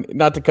funny when,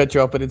 not to cut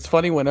you off, but it's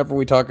funny whenever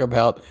we talk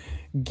about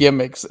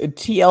gimmicks.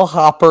 TL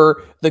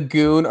Hopper, the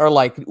Goon are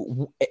like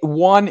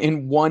 1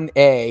 and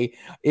 1A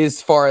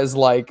as far as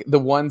like the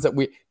ones that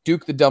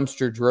Duke the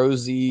Dumpster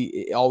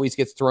Drozy always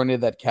gets thrown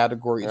into that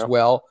category as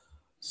well.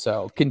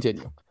 So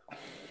continue.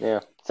 Yeah.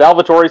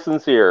 Salvatore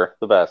Sincere,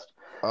 the best.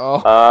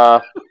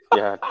 Oh.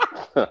 Yeah.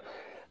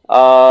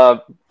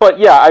 But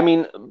yeah, I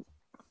mean,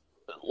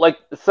 like,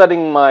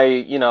 setting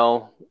my,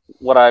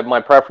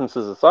 my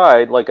preferences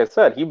aside, like I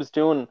said, he was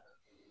doing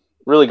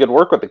really good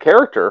work with the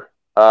character.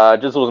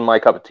 Just wasn't my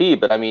cup of tea,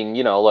 but I mean,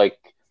 like,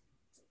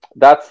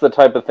 that's the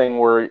type of thing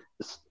where,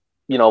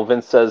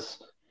 Vince says,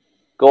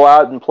 go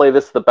out and play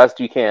this the best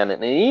you can.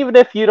 And even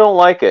if you don't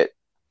like it,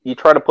 you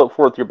try to put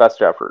forth your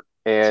best effort.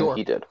 And Sure.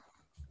 He did.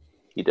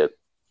 He did.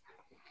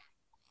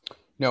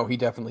 No, he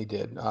definitely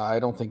did. I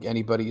don't think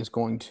anybody is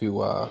going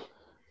to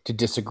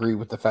disagree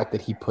with the fact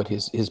that he put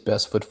his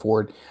best foot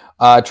forward.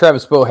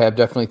 Travis Bohab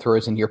definitely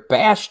throws in here.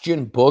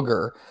 Bastion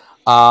Booger.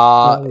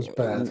 That was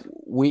bad.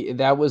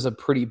 That was a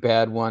pretty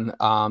bad one.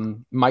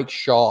 Mike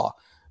Shaw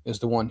is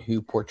the one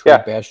who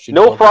portrayed Bastion.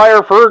 No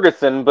Friar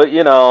Ferguson, but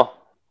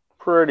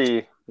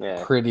pretty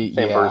Pretty,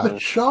 same yeah. person.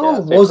 But Shaw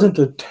same wasn't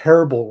a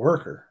terrible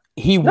worker.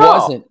 He No.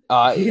 wasn't. He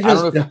I don't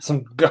just know if got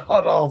some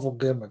god awful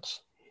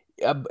gimmicks.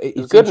 He's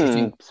it's good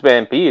interesting. in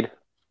Stampede.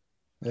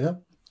 Yeah,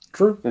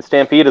 true. And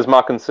Stampede is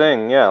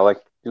Moccasin. Yeah, like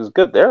he was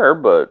good there,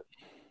 but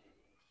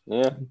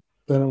yeah.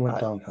 Then it went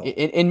downhill.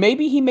 And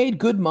maybe he made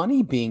good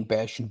money being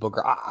Bastion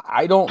Booger.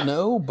 I don't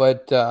know,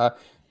 but once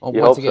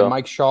hope again, so.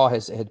 Mike Shaw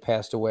had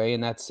passed away,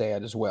 and that's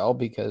sad as well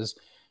because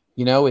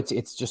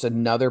it's just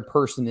another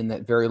person in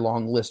that very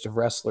long list of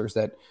wrestlers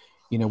that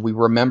we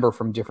remember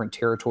from different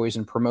territories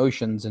and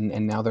promotions,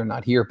 and now they're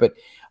not here. But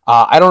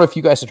I don't know if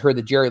you guys had heard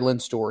the Jerry Lynn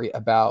story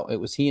about it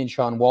was he and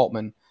Sean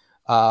Waltman.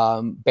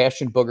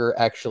 Bastion Booger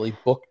actually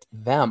booked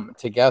them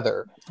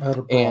together,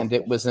 and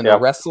it was in a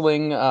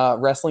wrestling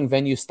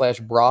venue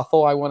 /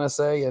 brothel, I want to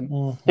say,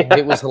 and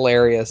it was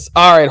hilarious.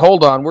 All right,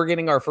 hold on, we're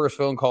getting our first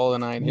phone call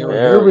tonight.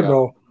 Here we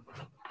go.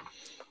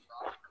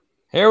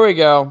 Here we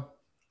go.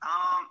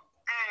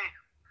 Hey,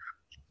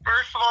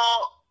 first of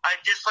all,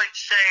 I'd just like to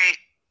say,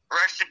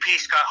 rest in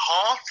peace, Scott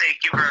Hall.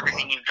 Thank you for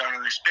everything you've done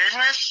in this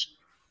business.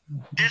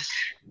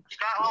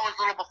 Scott Hall was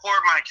a little before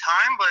my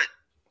time, but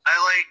I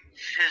liked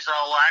his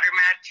ladder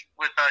match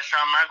with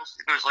Shawn Michaels.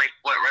 It was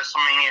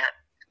WrestleMania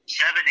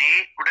 7,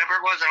 8, whatever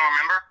it was. I don't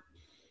remember.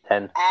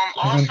 10.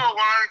 Also,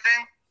 one other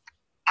thing.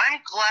 I'm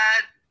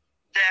glad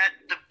that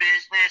the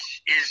business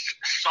is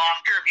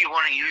softer, if you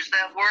want to use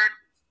that word.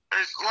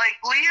 Because, like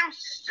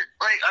Razor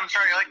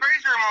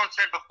Ramon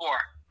said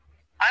before,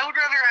 I would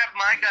rather have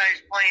my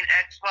guys playing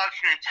Xbox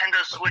or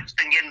Nintendo Switch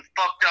than getting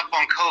fucked up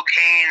on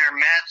cocaine or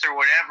meth or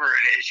whatever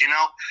it is,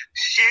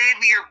 Save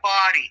your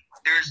body.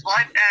 There's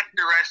life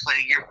after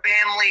wrestling. Your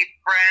family,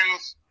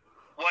 friends,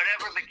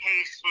 whatever the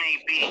case may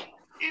be.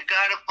 You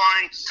gotta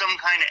find some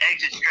kind of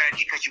exit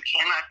strategy because you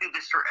cannot do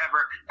this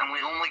forever, and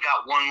we only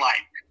got one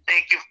life.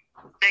 Thank you.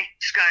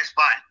 Thanks, guys.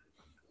 Bye.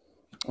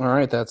 All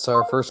right, that's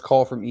our first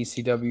call from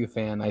ECW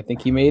fan. I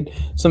think he made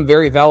some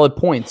very valid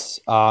points.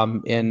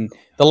 And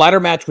the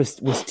ladder match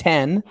was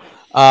 10.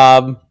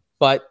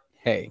 But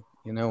hey,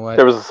 you know what?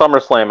 There was a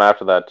SummerSlam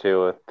after that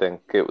too. I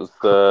think it was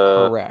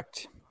the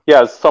correct. Yeah,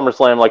 it was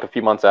SummerSlam like a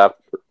few months after.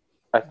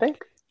 I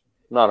think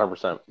not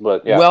 100%,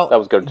 but yeah, that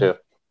was good too.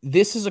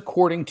 This is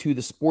according to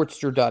the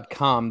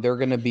Sportster.com.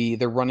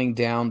 They're running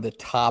down the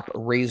top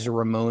Razor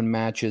Ramon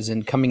matches,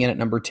 and coming in at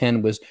number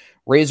 10 was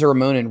Razor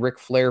Ramon and Ric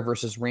Flair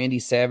versus Randy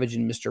Savage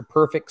and Mr.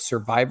 Perfect,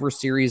 Survivor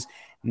Series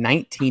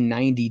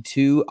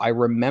 1992. I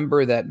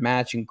remember that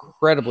match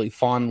incredibly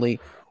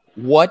fondly.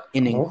 What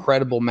an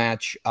incredible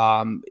match.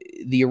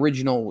 The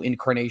original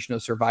incarnation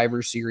of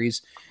Survivor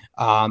Series.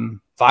 5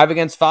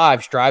 against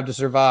 5, strive to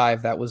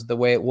survive. That was the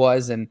way it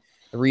was, and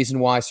the reason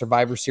why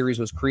Survivor Series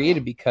was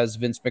created because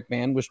Vince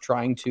McMahon was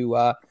trying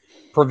to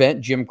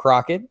prevent Jim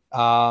Crockett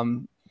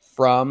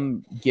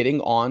from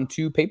getting on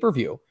to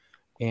pay-per-view.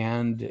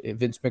 And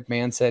Vince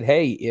McMahon said,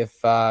 hey,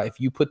 if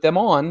you put them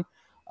on,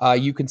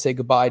 you can say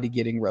goodbye to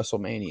getting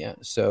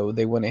WrestleMania. So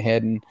they went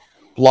ahead and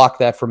blocked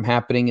that from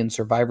happening, and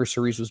Survivor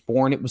Series was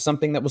born. It was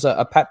something that was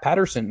a Pat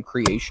Patterson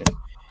creation.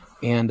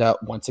 And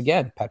once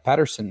again, Pat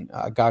Patterson,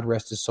 God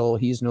rest his soul,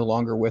 he's no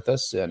longer with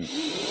us, and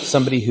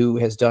somebody who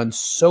has done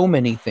so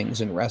many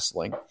things in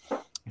wrestling.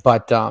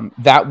 But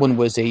that one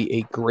was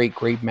a great,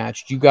 great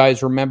match. Do you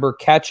guys remember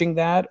catching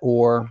that?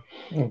 Or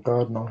oh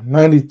God, no.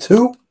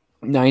 92.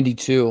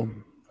 92.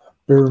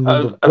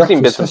 I've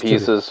seen bits and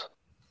pieces.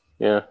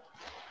 Yeah.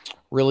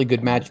 Really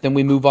good match. Then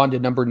we move on to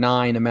number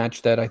 9, a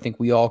match that I think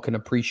we all can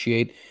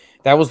appreciate.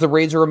 That was the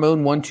Razor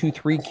Ramon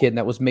 1-2-3 Kid.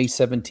 That was May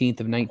 17th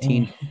of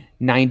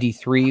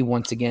 1993.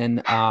 Once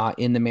again,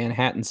 in the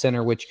Manhattan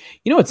Center, which,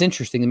 it's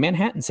interesting. The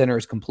Manhattan Center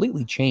has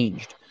completely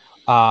changed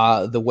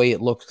the way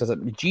it looks because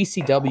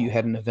GCW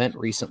had an event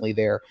recently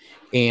there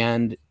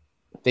and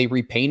they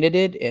repainted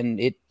it and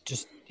it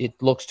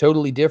looks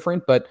totally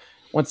different. But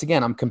once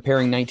again, I'm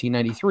comparing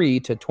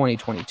 1993 to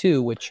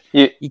 2022, which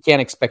you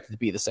can't expect it to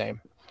be the same.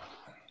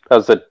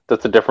 That's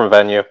a different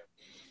venue.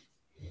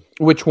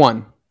 Which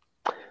one?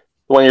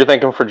 The one you're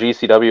thinking for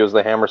GCW is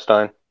the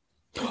Hammerstein.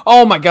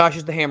 Oh my gosh,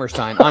 it's the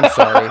Hammerstein.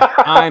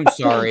 I'm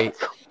sorry.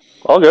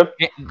 All good.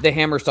 The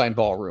Hammerstein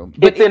Ballroom.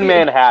 But it's in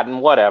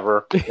Manhattan,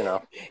 whatever,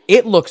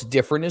 It looks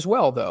different as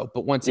well, though.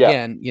 But once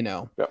again,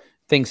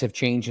 things have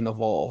changed and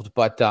evolved.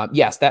 But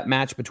yes, that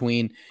match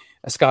between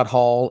Scott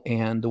Hall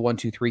and the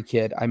 1-2-3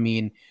 Kid, I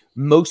mean,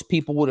 most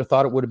people would have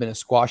thought it would have been a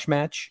squash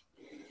match,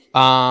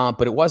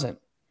 but it wasn't.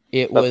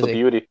 That's the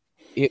beauty.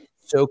 It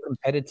was so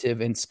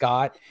competitive, and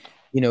Scott,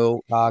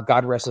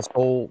 God rest his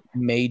soul,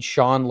 made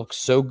Sean look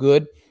so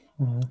good.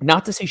 Mm-hmm.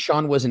 Not to say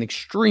Sean wasn't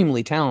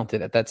extremely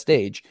talented at that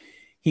stage.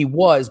 He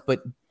was,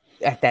 but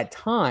at that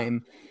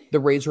time, the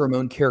Razor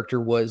Ramon character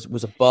was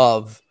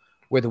above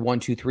where the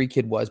 1-2-3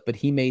 Kid was, but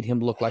he made him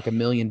look like $1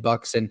 million.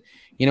 And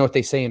you know what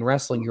they say in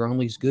wrestling, you're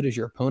only as good as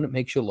your opponent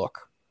makes you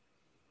look.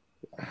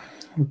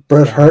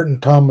 Bret Hart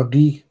and Tom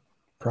McGee.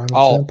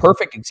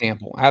 Perfect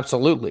example.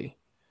 Absolutely.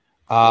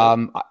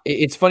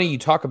 It's funny you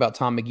talk about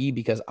Tom McGee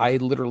because I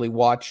literally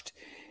watched,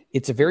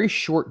 it's a very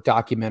short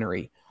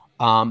documentary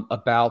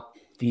about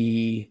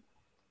the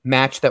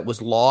match that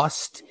was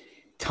lost.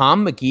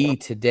 Tom McGee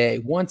today,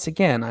 once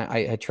again,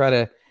 I try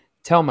to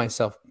tell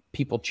myself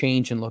people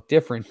change and look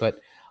different, but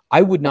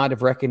I would not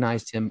have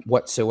recognized him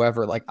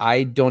whatsoever. Like,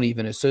 I don't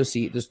even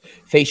associate this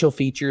facial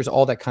features,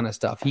 all that kind of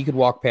stuff. He could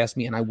walk past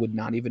me and I would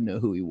not even know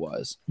who he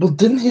was. Well,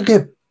 didn't he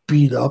get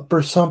beat up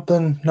or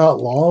something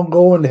not long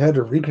ago and they had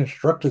to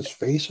reconstruct his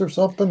face or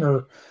something?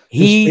 Or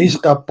his face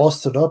got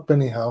busted up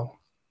anyhow?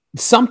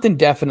 Something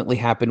definitely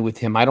happened with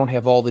him. I don't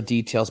have all the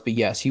details, but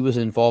yes, he was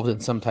involved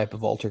in some type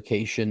of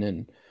altercation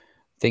and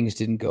things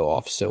didn't go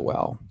off so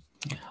well.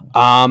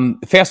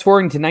 Fast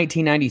forwarding to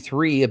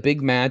 1993, a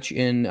big match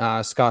in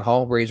Scott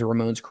Hall, Razor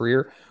Ramon's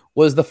career,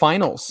 was the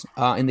finals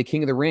in the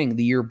King of the Ring,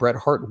 the year Bret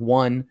Hart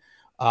won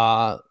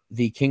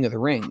the King of the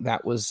Ring.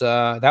 That was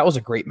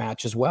a great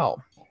match as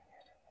well.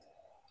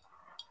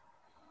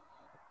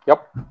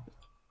 Yep.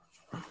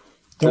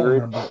 Don't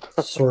remember.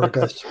 Sorry,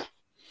 guys.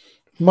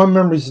 My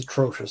memory's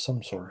atrocious.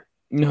 I'm sorry.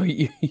 No,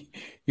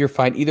 you're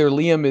fine. Either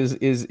Liam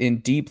is in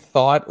deep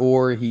thought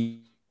or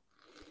he.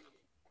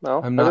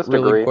 No, I'm not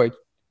really quite.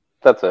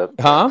 That's it.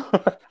 Huh?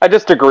 I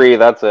just agree.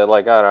 That's it.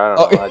 Like, I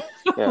don't know.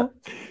 Yeah.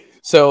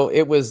 So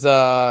it was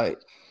the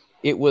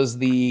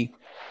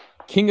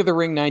King of the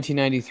Ring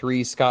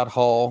 1993, Scott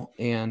Hall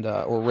and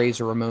or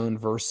Razor Ramon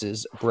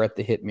versus Bret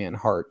the Hitman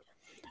Hart.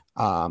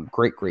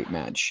 Great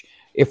match.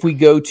 If we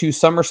go to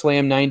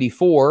SummerSlam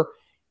 94,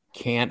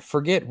 can't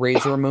forget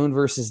Razor Ramon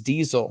versus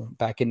Diesel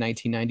back in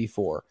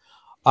 1994.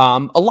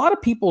 A lot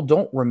of people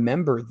don't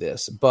remember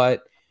this,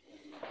 but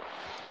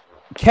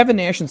Kevin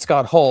Nash and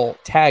Scott Hall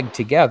tagged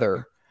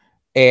together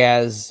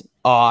as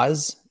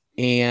Oz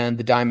and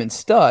the Diamond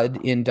Stud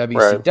in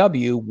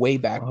WCW way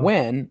back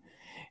when.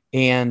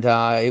 And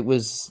it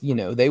was,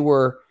 they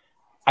were,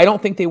 I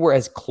don't think they were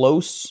as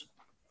close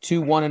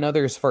to one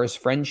another as far as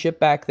friendship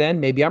back then.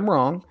 Maybe I'm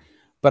wrong,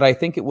 but I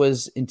think it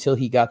was until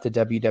he got to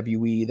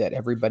WWE that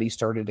everybody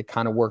started to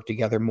kind of work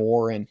together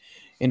more and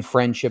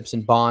friendships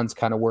and bonds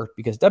kind of worked,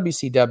 because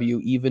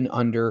WCW, even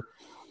under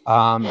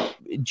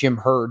Jim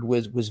Herd,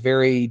 was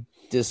very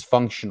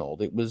dysfunctional.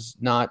 It was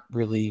not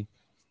really,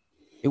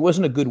 it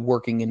wasn't a good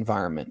working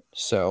environment.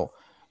 So,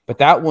 but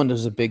that one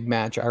was a big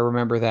match. I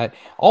remember that.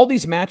 All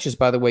these matches,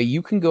 by the way,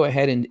 you can go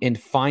ahead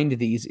and find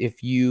these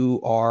if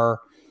you are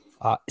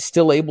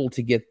still able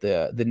to get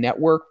the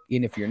network.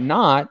 And if you're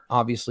not,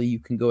 obviously you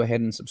can go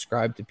ahead and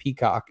subscribe to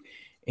Peacock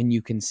and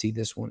you can see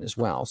this one as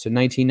well. So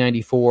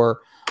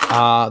 1994,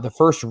 the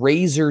first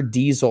Razor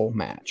Diesel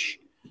match.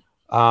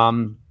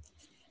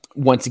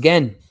 Once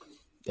again,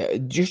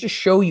 just to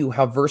show you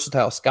how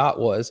versatile Scott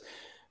was,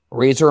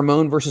 Razor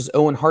Ramon versus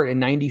Owen Hart in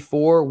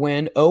 94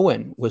 when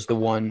Owen was the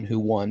one who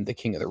won the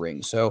King of the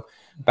Ring. So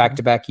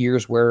back-to-back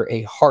years where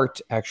a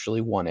Hart actually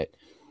won it.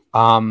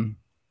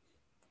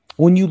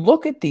 When you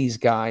look at these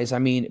guys, I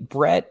mean,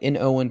 Bret and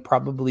Owen,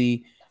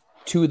 probably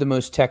two of the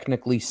most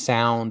technically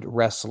sound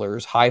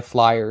wrestlers, high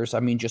flyers. I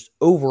mean, just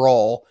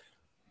overall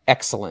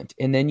excellent.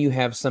 And then you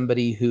have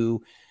somebody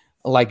who,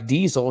 like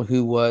Diesel,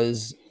 who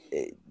was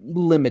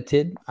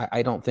limited.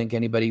 I don't think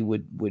anybody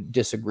would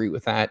disagree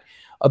with that.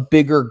 A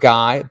bigger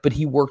guy, but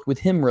he worked with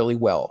him really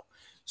well.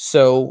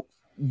 So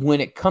when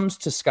it comes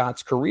to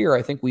Scott's career,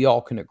 I think we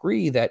all can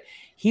agree that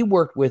he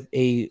worked with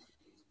a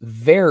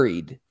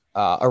varied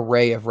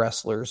array of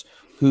wrestlers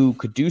who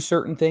could do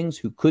certain things,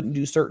 who couldn't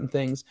do certain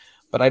things.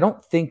 But I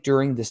don't think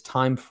during this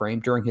time frame,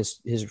 during his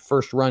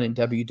first run in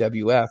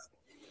WWF,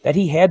 that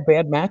he had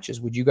bad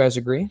matches. Would you guys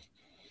agree?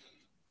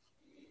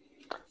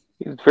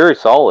 He's very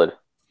solid.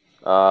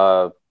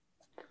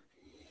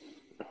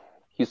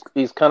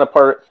 He's kind of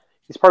part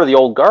of the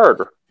old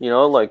guard,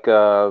 like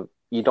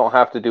you don't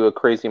have to do a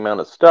crazy amount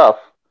of stuff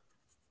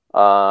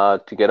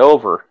to get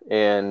over,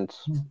 and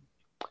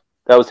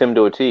that was him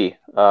to a T.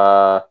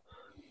 A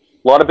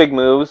lot of big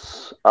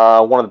moves.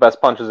 One of the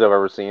best punches I've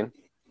ever seen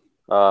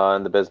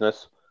in the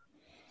business.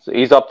 So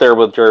he's up there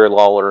with Jerry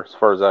Lawler as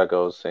far as that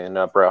goes, and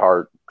Bret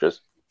Hart,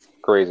 just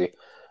crazy.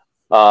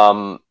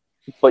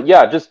 But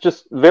yeah,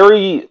 just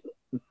very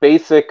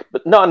basic,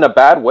 but not in a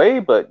bad way,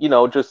 but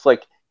just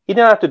like he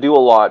didn't have to do a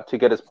lot to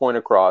get his point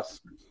across,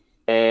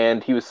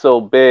 and he was so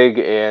big,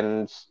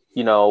 and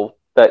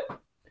that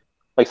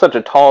like such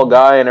a tall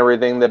guy and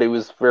everything, that he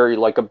was very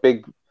like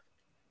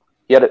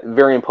he had a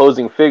very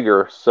imposing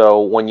figure.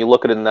 So when you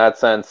look at it in that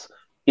sense,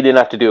 he didn't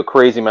have to do a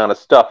crazy amount of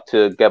stuff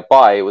to get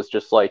by. It was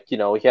just like, he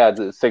had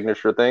his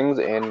signature things,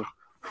 and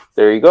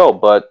there you go.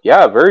 But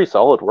yeah, very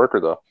solid worker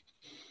though.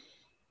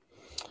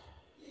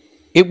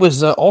 It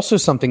was also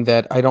something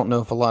that I don't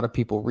know if a lot of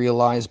people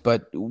realize,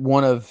 but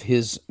one of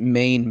his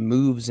main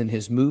moves in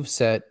his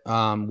moveset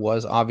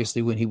was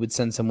obviously when he would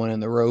send someone in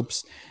the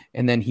ropes,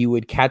 and then he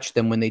would catch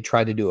them when they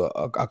tried to do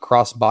a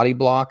cross body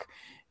block,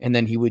 and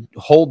then he would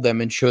hold them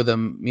and show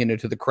them,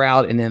 to the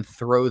crowd, and then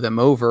throw them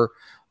over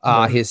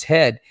his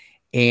head.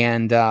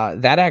 And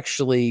that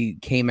actually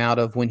came out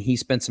of when he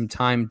spent some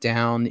time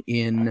down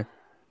in,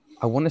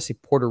 I want to say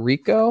Puerto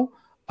Rico,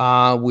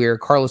 where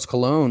Carlos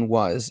Colon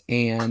was,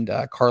 and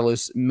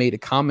Carlos made a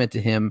comment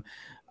to him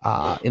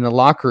in the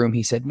locker room.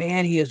 He said,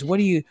 "Man," what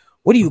are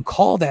what do you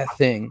call that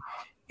thing?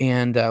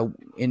 And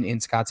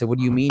Scott said, what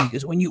do you mean? He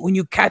goes, when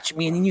you catch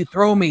me and then you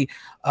throw me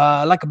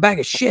like a bag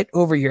of shit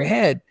over your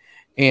head.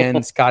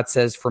 And Scott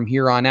says, from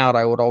here on out,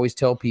 I would always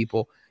tell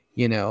people,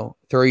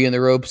 throw you in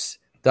the ropes,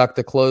 duck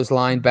the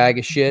clothesline, bag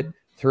of shit,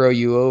 throw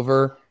you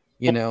over,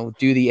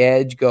 do the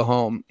edge, go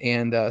home.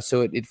 And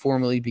so it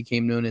formally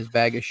became known as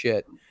bag of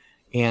shit.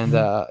 And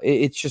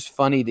it's just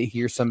funny to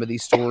hear some of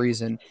these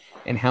stories and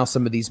how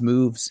some of these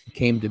moves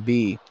came to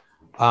be.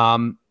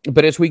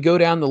 But as we go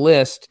down the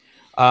list,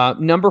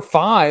 number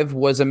 5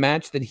 was a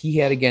match that he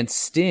had against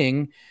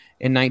Sting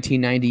in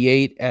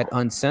 1998 at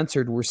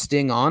Uncensored, where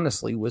Sting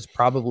honestly was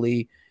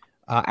probably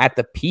at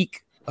the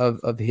peak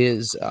of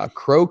his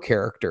Crow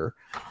character.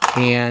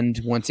 And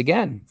once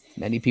again,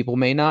 many people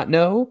may not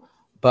know,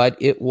 but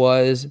it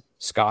was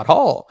Scott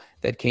Hall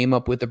that came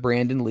up with the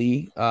Brandon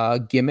Lee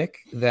gimmick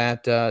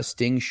that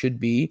Sting should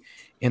be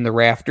in the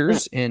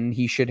rafters, and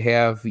he should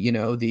have,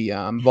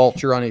 the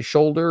vulture on his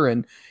shoulder,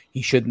 and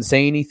he shouldn't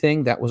say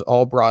anything. That was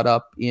all brought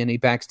up in a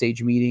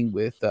backstage meeting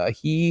with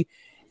he,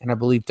 and I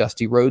believe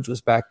Dusty Rhodes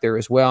was back there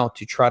as well,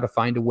 to try to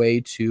find a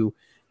way to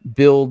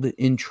build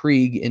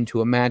intrigue into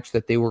a match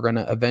that they were going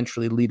to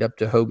eventually lead up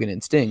to Hogan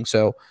and Sting.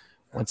 So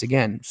once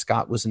again,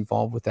 Scott was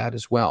involved with that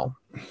as well.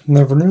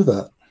 Never knew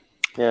that.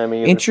 Yeah, I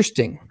mean,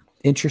 interesting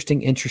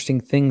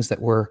things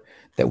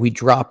that we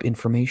drop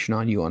information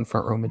on you on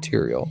Front Row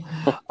Material.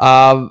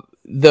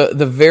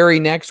 The very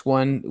next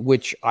one,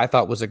 which I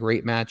thought was a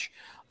great match,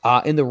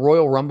 in the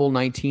Royal Rumble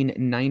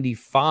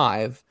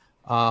 1995.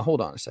 Hold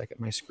on a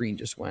second, my screen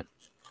just went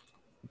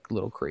a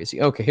little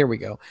crazy. Okay, here we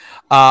go.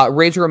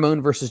 Razor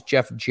Ramon versus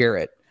Jeff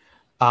Jarrett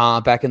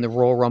back in the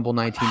Royal Rumble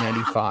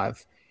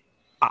 1995.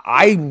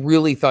 I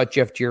really thought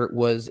Jeff Jarrett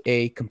was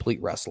a complete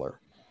wrestler.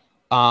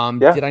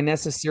 Did I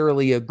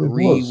necessarily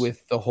agree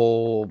with the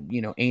whole,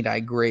 ain't I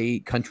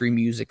great, country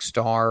music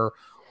star,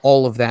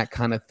 all of that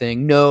kind of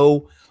thing?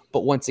 No,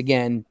 but once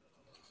again,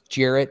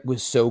 Jarrett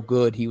was so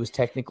good. He was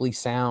technically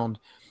sound.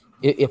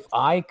 If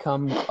I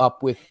come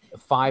up with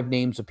 5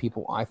 names of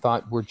people I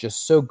thought were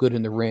just so good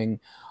in the ring,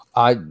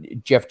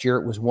 Jeff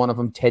Jarrett was one of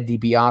them. Ted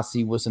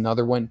DiBiase was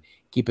another one.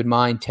 Keep in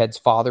mind, Ted's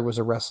father was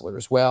a wrestler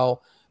as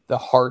well. The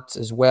Harts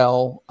as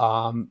well.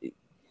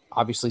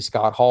 Obviously,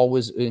 Scott Hall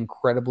was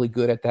incredibly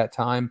good at that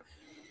time,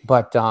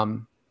 but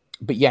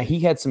yeah,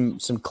 he had some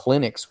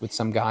clinics with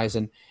some guys,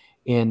 and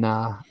in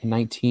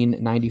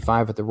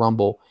 1995 at the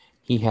Rumble,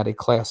 he had a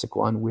classic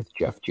one with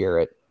Jeff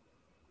Jarrett.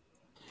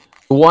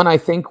 The one I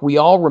think we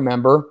all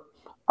remember.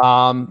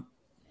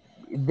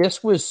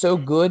 This was so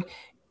good.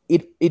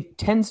 It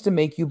tends to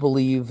make you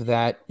believe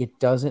that it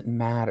doesn't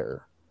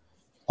matter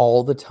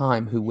all the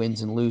time who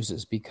wins and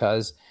loses,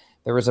 because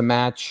there was a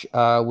match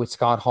with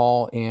Scott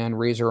Hall and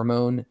Razor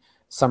Ramon,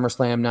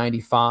 SummerSlam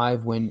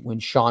 95, when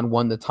Shawn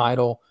won the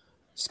title.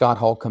 Scott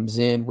Hall comes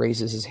in,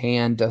 raises his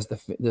hand, does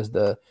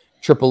the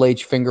Triple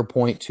H finger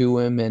point to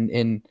him,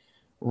 and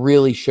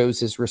really shows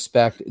his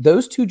respect.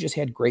 Those two just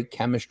had great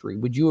chemistry.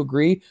 Would you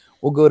agree?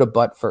 We'll go to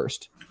Butt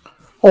first.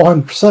 Oh,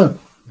 100%.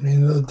 I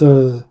mean,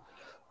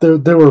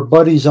 they were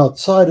buddies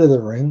outside of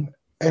the ring,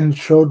 and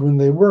showed when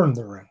they were in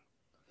the ring.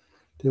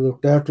 They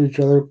looked after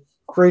each other.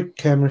 Great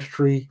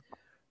chemistry.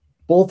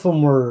 Both of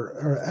them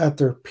were at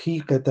their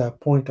peak at that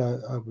point, I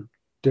would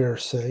dare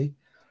say.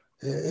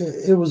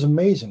 It was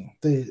amazing.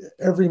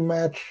 Every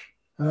match,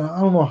 I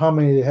don't know how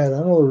many they had. I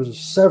know there was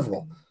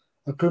several.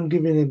 I couldn't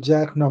give you an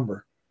exact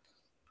number.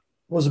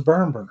 It was a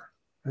barn burner.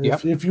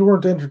 Yep. If you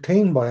weren't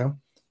entertained by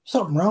them,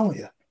 something wrong with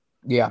you.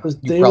 Yeah. Because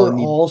they were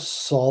all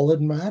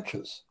solid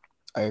matches.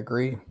 I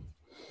agree.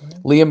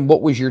 Liam,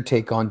 what was your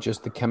take on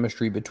just the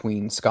chemistry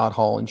between Scott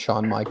Hall and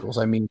Shawn Michaels?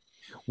 I mean,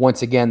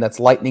 once again, that's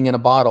lightning in a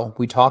bottle.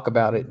 We talk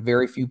about it.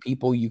 Very few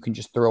people you can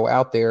just throw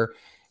out there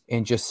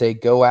and just say,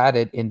 go at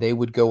it, and they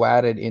would go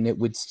at it, and it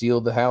would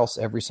steal the house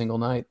every single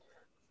night.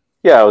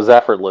 Yeah, it was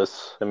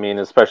effortless. I mean,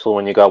 especially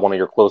when you got one of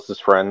your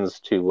closest friends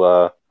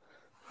to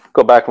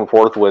go back and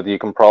forth with, you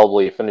can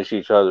probably finish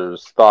each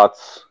other's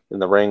thoughts in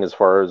the ring as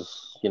far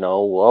as,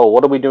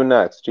 what do we do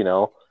next,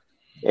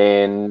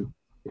 And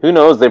who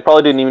knows, they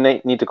probably didn't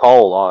even need to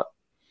call a lot.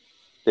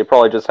 They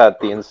probably just had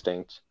the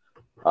instinct.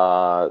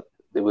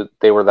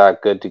 They were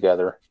that good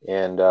together.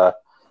 And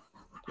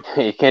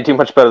you can't do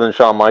much better than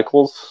Shawn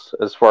Michaels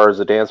as far as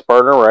a dance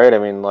partner, right? I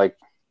mean, like,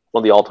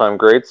 one of the all-time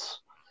greats.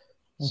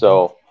 Mm-hmm.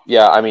 So,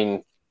 yeah, I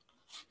mean,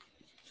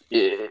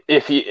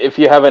 if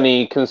you have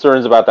any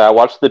concerns about that,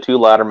 watch the 2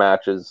 ladder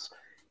matches.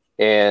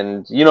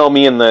 And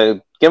me in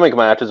the gimmick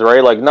matches,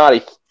 right? Like, not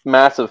a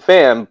massive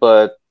fan,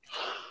 but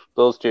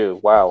those 2,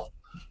 wow.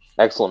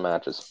 Excellent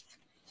matches.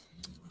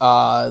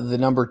 The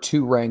number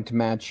 2 ranked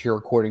match here,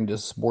 according to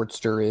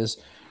Sportster, is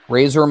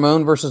Razor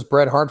Ramon versus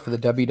Bret Hart for the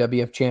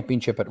WWF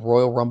Championship at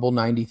Royal Rumble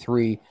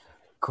 93.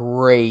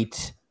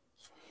 Great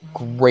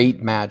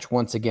match.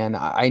 Once again,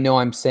 I know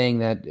I'm saying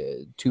that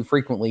too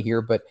frequently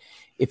here, but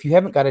if you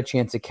haven't got a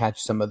chance to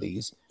catch some of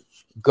these,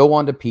 go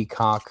on to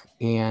Peacock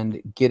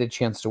and get a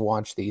chance to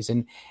watch these.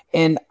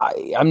 And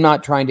I'm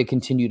not trying to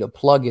continue to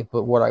plug it,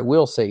 but what I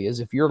will say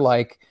is if you're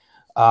like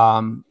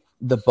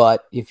the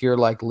butt, if you're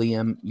like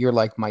Liam, you're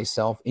like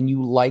myself, and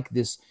you like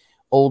this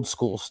old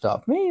school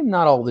stuff, maybe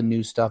not all the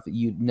new stuff that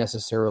you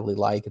necessarily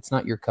like, it's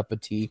not your cup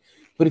of tea,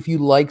 but if you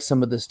like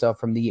some of the stuff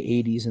from the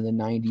 80s and the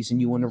 90s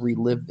and you want to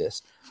relive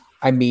this,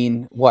 I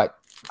mean, what?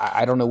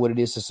 I don't know what it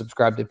is to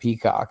subscribe to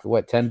Peacock.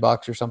 What,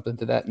 $10 or something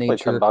to that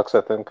nature? Like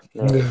 $10, I think.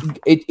 Yeah.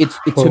 It's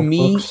to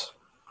me,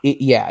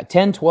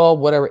 10, 12,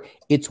 whatever.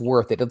 It's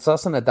worth it. It's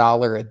less than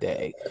 $1 a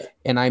day.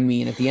 And I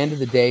mean, at the end of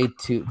the day,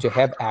 to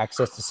have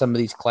access to some of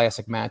these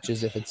classic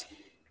matches, if it's,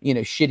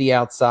 shitty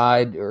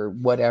outside or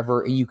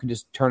whatever, and you can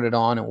just turn it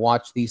on and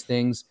watch these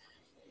things.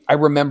 I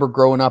remember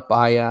growing up,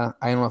 I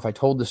don't know if I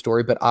told the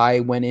story, but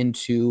I went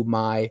into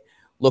my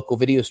local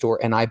video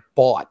store and I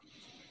bought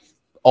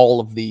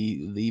all of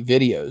the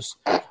videos.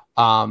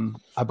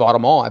 I bought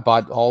them all. I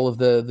bought all of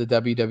the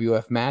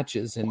WWF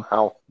matches, and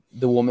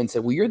the woman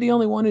said, "Well, you're the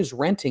only one who's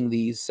renting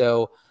these,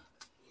 so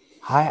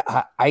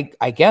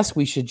I guess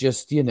we should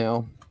just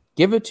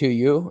give it to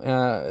you.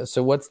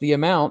 So what's the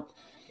amount?"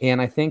 And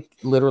I think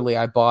literally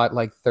I bought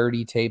like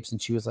 30 tapes,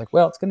 and she was like,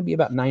 "Well, it's going to be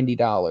about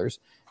 $90."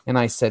 And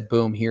I said,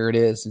 "Boom, here it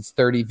is. It's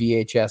 30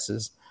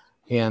 VHSs."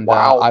 And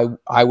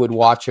I would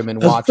watch them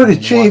and watch them.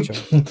 That's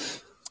pretty cheap.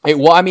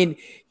 Well, I mean,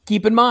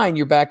 keep in mind,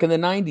 you're back in the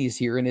 90s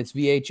here, and it's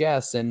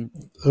VHS, and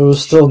it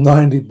was still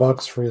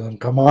 $90, Freeland.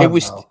 Come on, it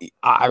was.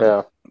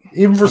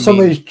 Even for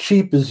somebody as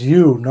cheap as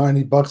you,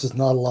 $90 is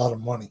not a lot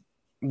of money.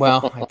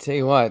 Well, I tell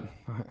you what.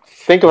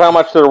 Think of how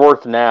much they're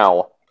worth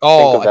now.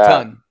 Oh, a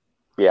ton.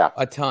 Yeah,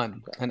 a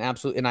ton, and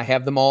absolutely, and I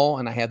have them all,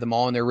 and I had them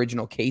all in their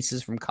original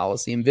cases from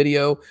Coliseum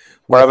Video.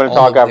 We're having a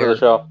talk after the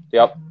show.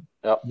 Yep.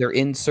 Their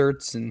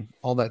inserts and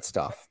all that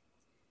stuff.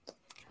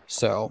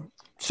 So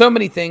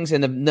many things,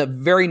 and the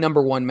very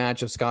number one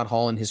match of Scott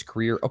Hall in his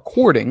career,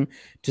 according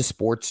to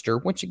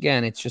Sportster, which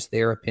again, it's just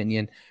their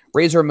opinion.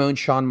 Razor Ramon,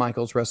 Shawn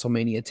Michaels,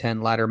 WrestleMania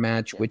 10 ladder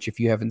match, which if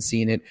you haven't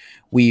seen it,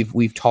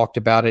 we've talked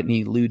about it, and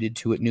he alluded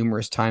to it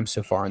numerous times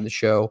so far in the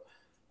show.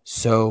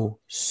 So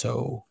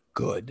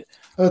good.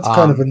 That's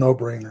kind of a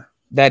no-brainer.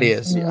 That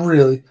is.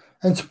 Really.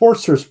 And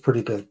Sportster's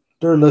pretty good.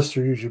 Their lists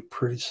are usually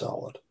pretty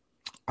solid.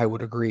 I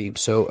would agree.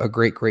 So a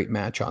great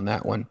match on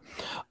that one.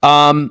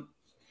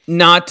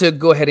 Not to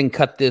go ahead and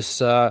cut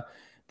this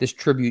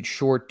tribute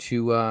short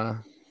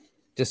to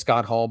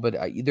Scott Hall, but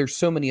there's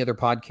so many other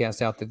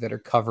podcasts out there that are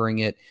covering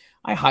it.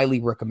 I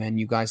highly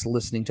recommend you guys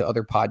listening to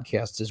other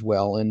podcasts as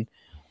well. And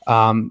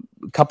a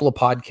couple of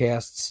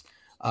podcasts,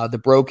 the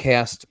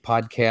Broadcast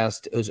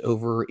podcast is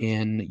over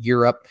in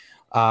Europe.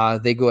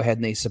 They go ahead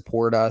and they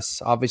support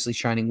us. Obviously,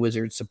 Shining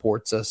Wizard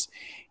supports us.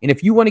 And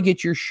if you want to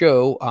get your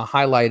show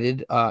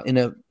highlighted in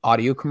an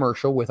audio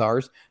commercial with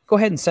ours, go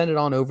ahead and send it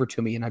on over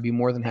to me, and I'd be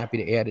more than happy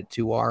to add it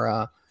to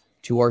our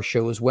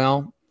show as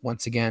well.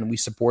 Once again, we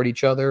support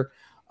each other.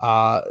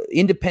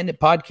 Independent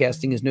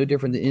podcasting is no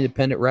different than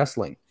independent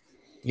wrestling.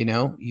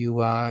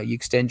 You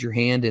extend your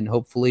hand, and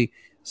hopefully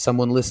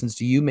someone listens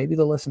to you. Maybe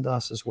they'll listen to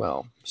us as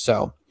well.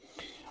 So,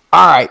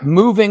 all right,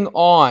 moving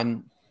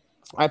on.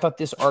 I thought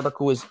this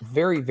article was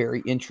very,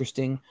 very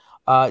interesting.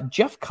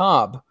 Jeff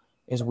Cobb,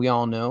 as we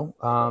all know,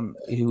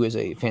 who is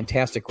a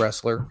fantastic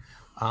wrestler,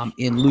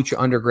 in Lucha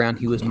Underground,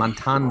 he was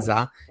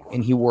Matanza,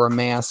 and he wore a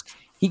mask.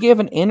 He gave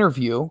an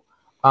interview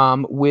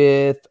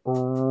with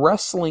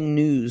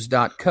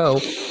WrestlingNews.co,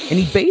 and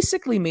he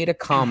basically made a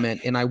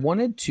comment, and I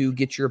wanted to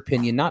get your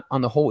opinion, not on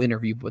the whole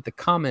interview, but the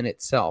comment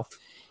itself.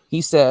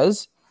 He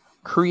says,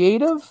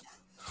 creative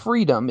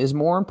freedom is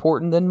more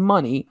important than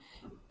money,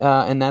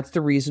 and that's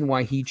the reason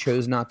why he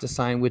chose not to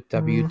sign with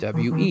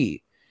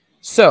WWE.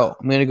 So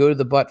I'm going to go to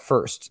the butt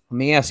first. Let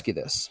me ask you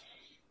this.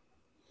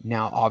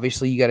 Now,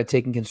 obviously, you got to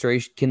take in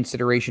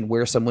consideration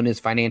where someone is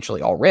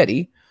financially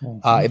already.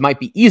 It might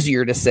be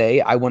easier to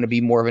say, I want to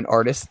be more of an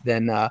artist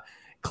than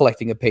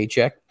collecting a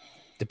paycheck.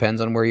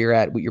 Depends on where you're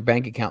at, what your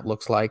bank account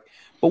looks like.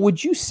 But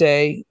would you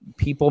say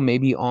people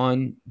maybe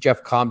on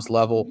Jeff Cobb's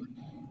level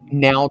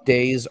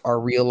nowadays are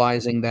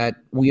realizing that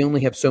we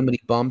only have so many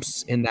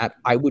bumps, and that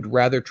I would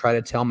rather try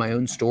to tell my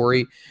own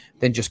story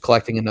than just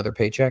collecting another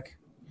paycheck?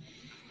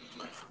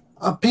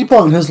 People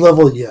on his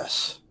level,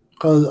 yes.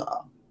 Because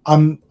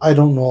I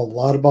don't know a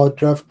lot about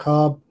Jeff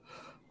Cobb.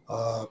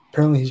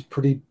 Apparently he's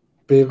pretty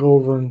big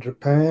over in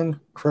Japan.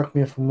 Correct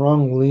me if I'm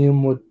wrong.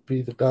 Liam would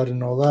be the guy to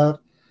know that.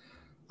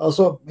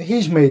 So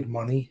he's made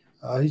money.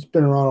 He's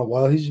been around a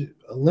while. He's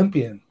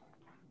Olympian,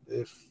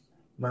 if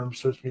memory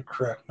serves me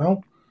correct.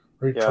 No?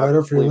 Or he tried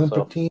out for the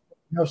Olympic team.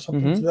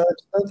 Something to that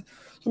extent.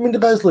 I mean, the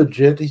guy's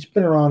legit. He's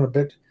been around a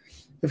bit.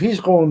 If he's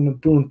going and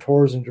doing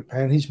tours in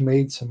Japan, he's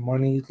made some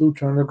money.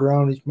 Lucha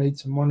Underground, he's made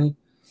some money.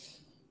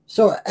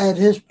 So at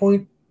his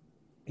point,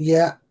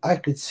 yeah, I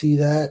could see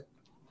that.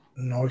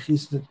 No,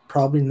 he's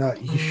probably not.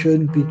 He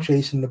shouldn't be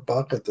chasing the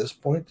buck at this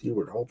point. You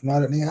would hope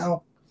not,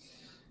 anyhow.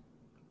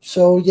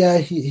 So yeah,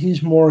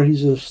 he's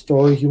a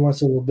story. He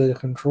wants a little bit of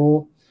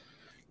control.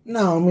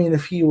 No, I mean,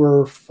 if he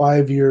were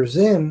 5 years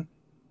in,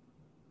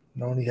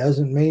 and he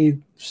hasn't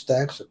made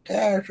stacks of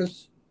cash,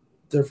 it's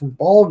a different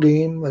ball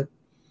game. Like,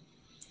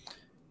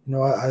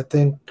 I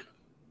think,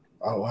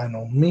 I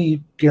know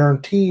me,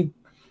 guaranteed,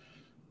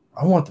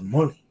 I want the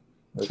money.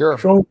 Sure.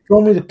 Show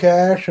me the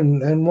cash,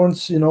 and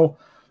once,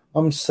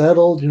 I'm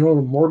settled, the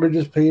mortgage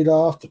is paid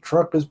off, the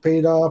truck is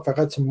paid off, I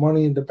got some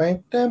money in the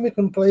bank, then we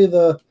can play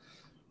the,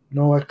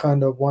 I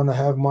kind of want to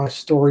have my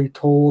story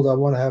told, I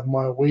want to have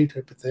my way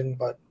type of thing.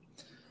 But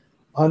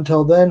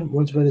until then,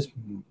 once again, it's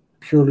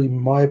purely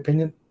my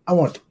opinion, I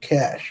want the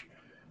cash.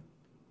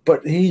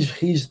 But he's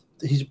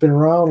been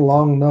around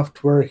long enough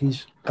to where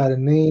he's got a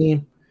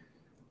name,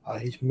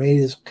 he's made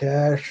his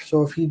cash.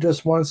 So if he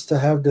just wants to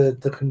have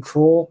the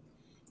control,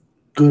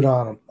 good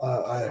on him.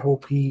 I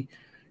hope he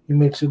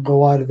makes a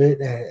go out of it,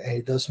 and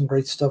he does some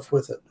great stuff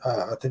with it.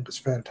 I think it's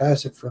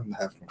fantastic for him to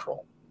have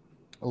control.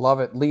 Love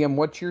it. Liam,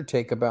 what's your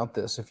take about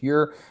this? If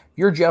you're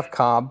Jeff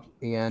Cobb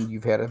and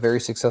you've had a very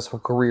successful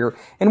career,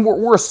 and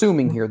we're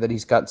assuming here that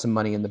he's got some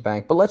money in the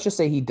bank, but let's just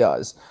say he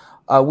does.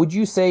 Would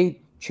you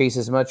say chase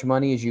as much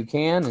money as you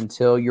can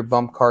until your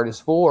bump card is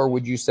full, or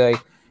would you say,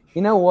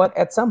 you know what,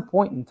 at some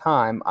point in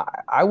time,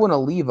 I want to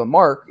leave a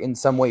mark in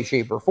some way,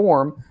 shape, or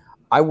form.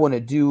 I want to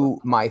do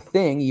my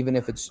thing, even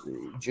if it's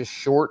just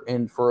short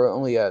and for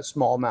only a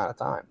small amount of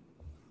time?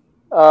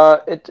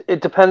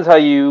 It depends how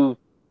you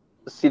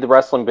see the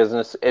wrestling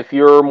business. If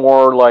you're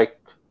more like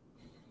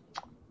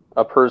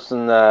a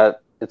person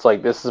that it's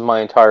like, this is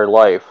my entire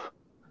life,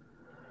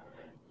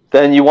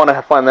 then you want to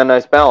find that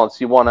nice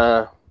balance. You want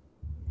to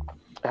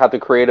have the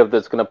creative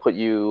that's going to put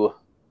you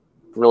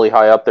really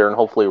high up there and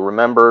hopefully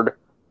remembered,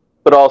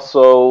 but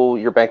also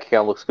your bank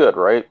account looks good,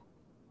 right?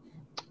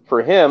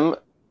 For him,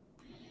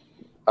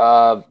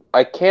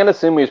 I can't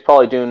assume he's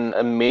probably doing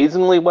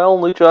amazingly well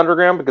in Lucha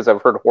Underground because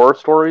I've heard horror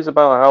stories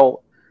about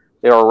how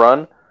they are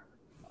run.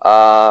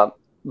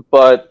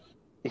 But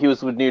he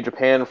was with New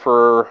Japan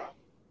for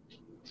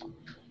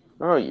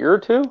a year or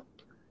two,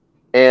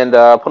 and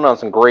putting on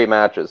some great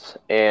matches.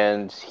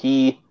 And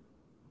he,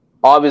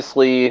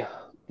 obviously,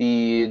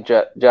 the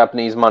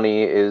Japanese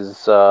money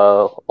is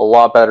a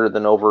lot better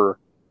than over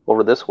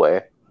this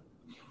way.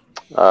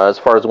 As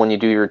far as when you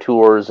do your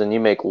tours and you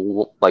make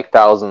like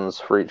thousands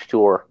for each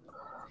tour.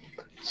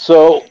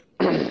 So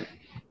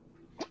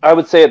I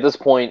would say at this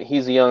point,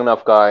 he's a young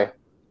enough guy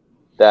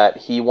that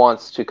he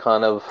wants to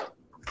kind of,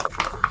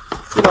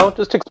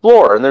 just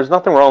explore. And there's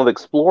nothing wrong with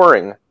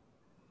exploring,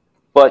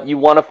 but you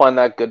want to find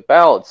that good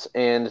balance.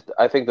 And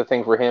I think the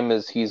thing for him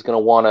is he's going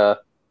to want to,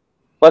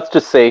 let's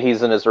just say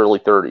he's in his early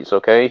 30s,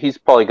 okay? He's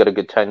probably got a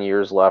good 10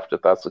 years left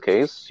if that's the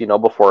case,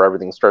 before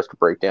everything starts to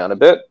break down a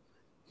bit.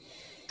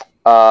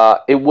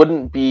 It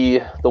wouldn't be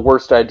the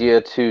worst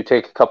idea to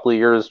take a couple of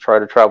years, try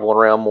to travel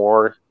around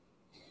more,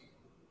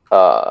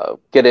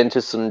 get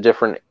into some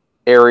different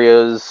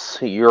areas,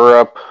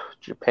 Europe,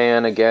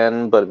 Japan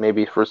again, but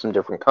maybe for some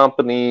different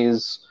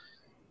companies,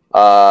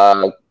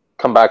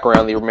 come back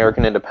around the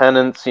American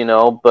independence,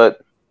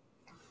 but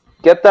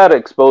get that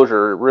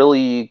exposure,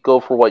 really go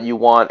for what you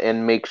want,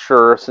 and make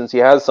sure, since he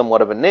has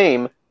somewhat of a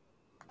name,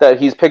 that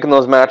he's picking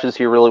those matches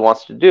he really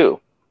wants to do.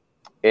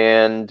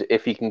 And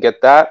if he can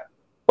get that,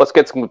 let's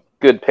get some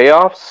good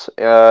payoffs.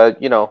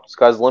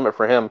 Sky's the limit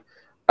for him.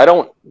 I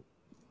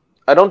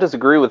don't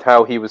disagree with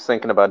how he was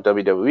thinking about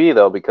WWE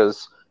though,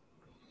 because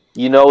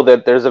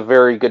that there's a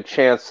very good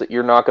chance that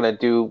you're not going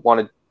to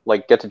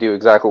get to do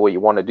exactly what you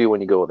want to do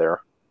when you go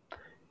there,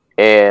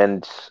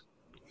 and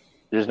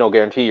there's no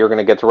guarantee you're going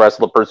to get to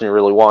wrestle the person you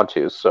really want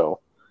to.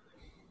 So,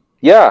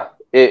 yeah,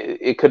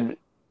 it could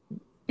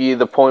be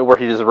the point where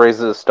he just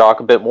raises his stock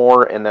a bit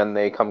more, and then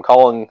they come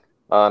calling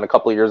in a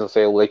couple of years and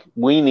say, like,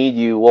 we need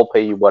you, we'll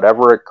pay you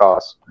whatever it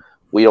costs.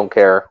 We don't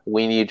care.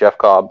 We need Jeff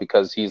Cobb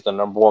because he's the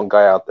number one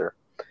guy out there.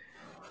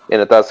 And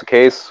if that's the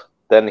case,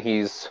 then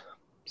he's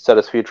set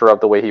his future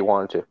up the way he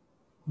wanted to.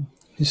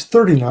 He's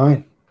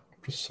 39,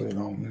 just so you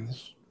know.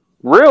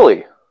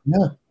 Really?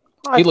 Yeah.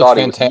 I thought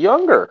he was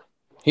younger.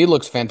 He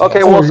looks fantastic.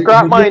 Okay, well,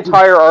 scrap my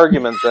entire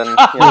argument then.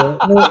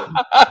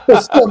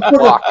 But still,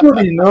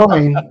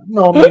 39.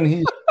 No, I mean,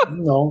 he's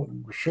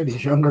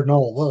younger than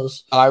all of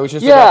us. I was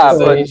just about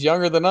to say he's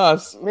younger than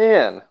us.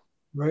 Man.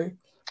 Right?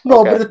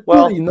 No, but at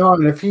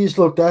 39, if he's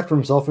looked after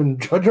himself, and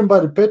judging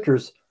by the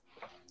pictures,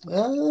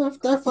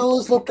 if that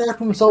fella's looked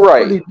after himself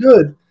pretty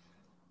good,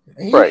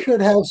 he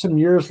should have some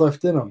years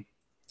left in him.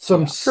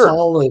 Some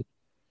solid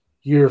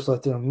years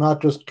left in him,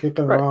 not just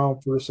kicking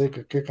around for the sake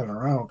of kicking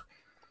around.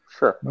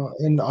 Sure. No,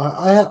 and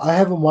I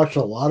haven't watched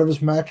a lot of his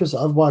matches.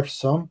 I've watched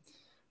some,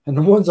 and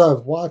the ones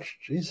I've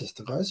watched, Jesus,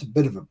 the guy's a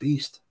bit of a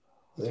beast.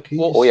 Like, he's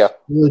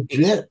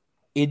legit.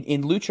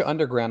 In Lucha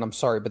Underground, I'm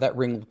sorry, but that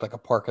ring looked like a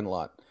parking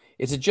lot.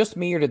 Is it just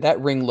me, or did that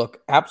ring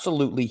look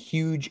absolutely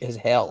huge as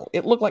hell?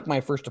 It looked like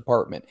my first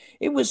apartment.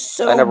 It was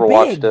so big. I never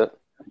watched it.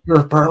 Your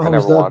apartment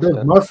was that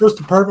big. My first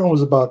apartment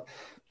was about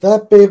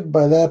that big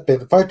by that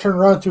big. If I turned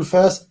around too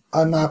fast,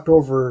 I knocked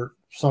over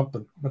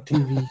something, my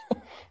TV.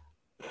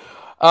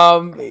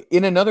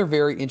 In another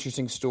very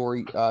interesting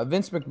story,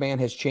 Vince McMahon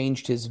has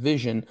changed his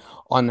vision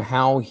on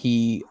how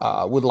he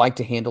would like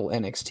to handle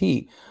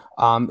NXT.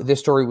 This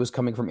story was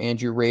coming from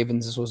Andrew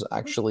Ravens. This was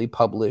actually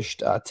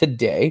published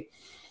today.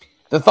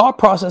 The thought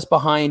process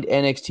behind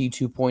NXT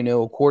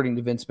 2.0, according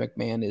to Vince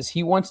McMahon, is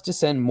he wants to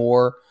send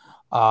more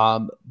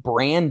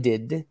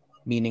branded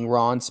meaning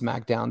Raw and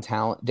SmackDown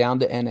talent, down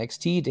to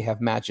NXT to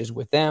have matches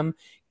with them,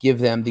 give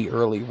them the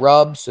early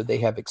rub so they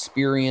have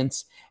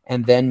experience,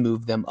 and then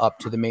move them up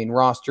to the main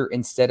roster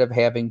instead of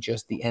having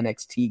just the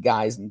NXT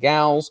guys and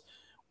gals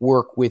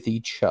work with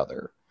each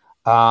other.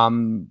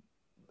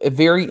 A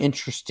very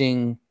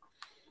interesting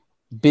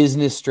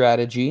business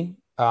strategy.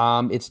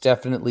 It's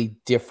definitely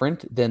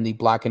different than the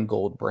Black and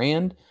Gold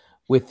brand.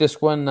 With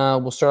this one,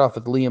 we'll start off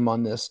with Liam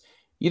on this.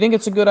 You think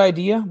it's a good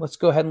idea? Let's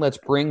go ahead and let's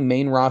bring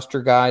main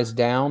roster guys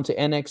down to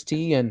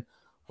NXT and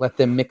let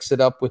them mix it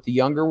up with the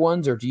younger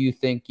ones? Or do you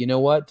think, you know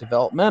what,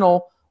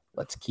 developmental,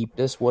 let's keep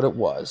this what it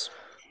was?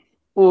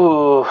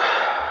 Ooh,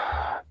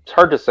 it's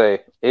hard to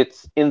say.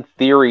 It's, in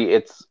theory,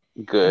 it's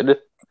good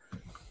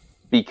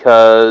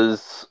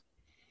because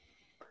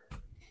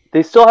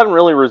they still haven't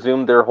really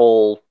resumed their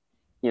whole,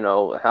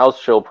 house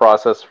show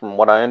process from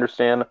what I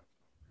understand.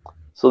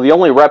 So the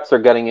only reps they're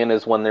getting in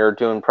is when they're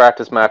doing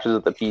practice matches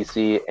at the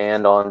PC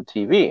and on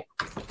TV.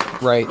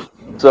 Right.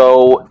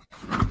 So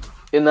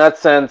in that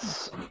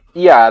sense,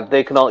 yeah,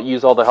 they can all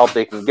use all the help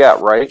they can get,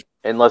 right?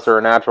 Unless they're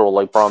a natural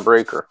like Braun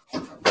Breaker,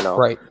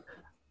 Right.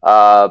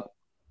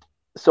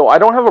 So I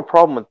don't have a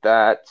problem with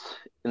that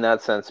in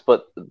that sense,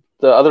 but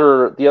the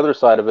other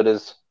side of it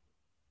is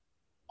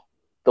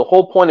the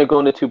whole point of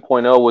going to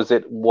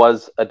 2.0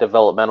 was a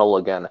developmental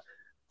again.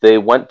 They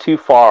went too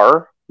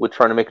far with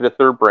trying to make it a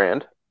third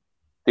brand.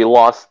 They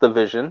lost the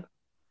vision,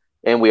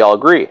 and we all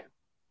agree.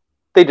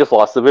 They just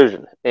lost the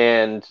vision.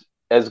 And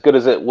as good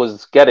as it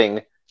was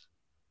getting,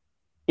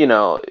 it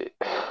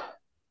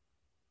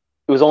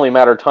was only a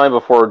matter of time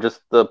before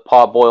just the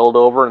pot boiled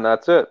over, and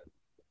that's it.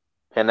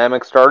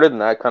 Pandemic started,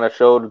 and that kind of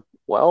showed,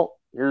 well,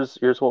 here's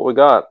what we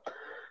got.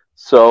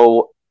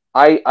 So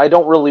I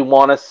don't really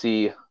want to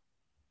see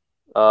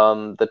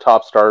the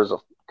top stars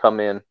come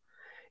in.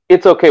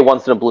 It's okay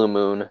once in a blue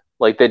moon,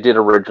 like they did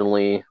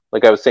originally.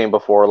 Like I was saying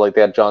before, like they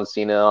had John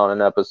Cena on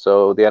an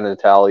episode, they had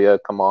Natalya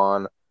come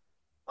on,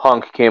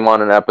 Punk came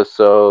on an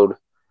episode.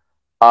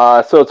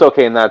 So it's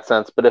okay in that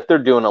sense. But if they're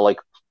doing it like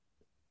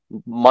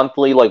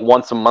monthly, like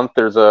once a month,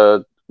 there's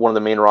one of the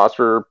main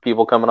roster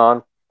people coming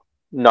on,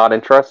 not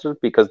interested,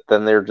 because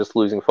then they're just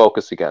losing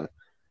focus again.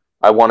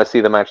 I want to see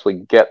them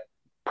actually get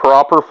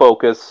proper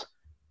focus,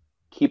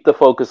 keep the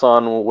focus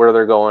on where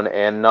they're going,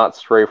 and not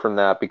stray from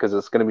that, because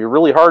it's going to be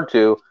really hard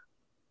to.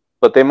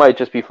 But they might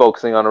just be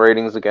focusing on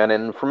ratings again.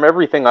 And from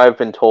everything I've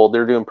been told,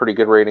 they're doing pretty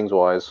good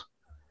ratings-wise.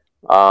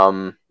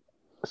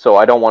 So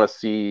I don't want to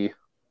see,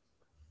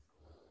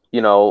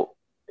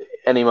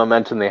 any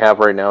momentum they have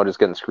right now just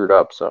getting screwed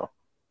up. So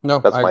no,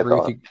 that's I my agree.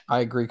 thought. I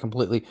agree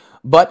completely.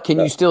 But can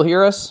you still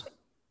hear us?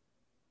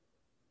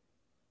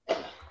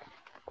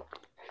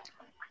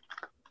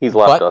 He's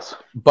left us.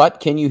 But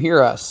can you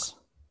hear us?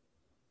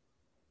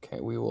 Okay,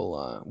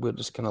 we'll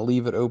just kind of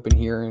leave it open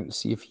here and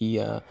see if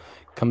he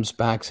comes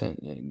back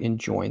and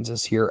joins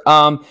us here.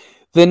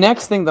 The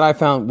next thing that I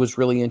found was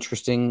really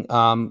interesting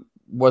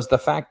was the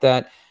fact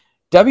that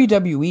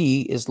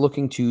WWE is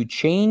looking to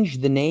change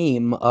the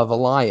name of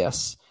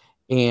Elias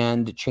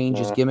and change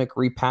his gimmick,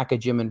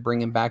 repackage him, and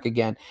bring him back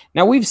again.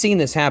 Now, we've seen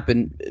this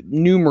happen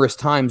numerous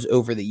times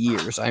over the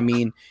years. I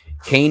mean,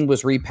 Kane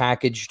was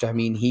repackaged. I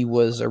mean, he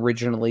was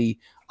originally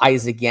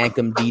Isaac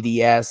Yankem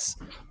DDS.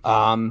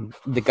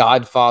 The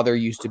Godfather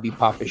used to be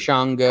Papa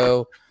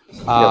Shango.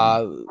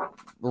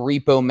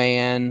 Repo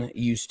Man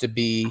used to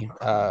be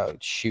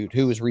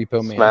who was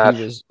Repo Man? Smash.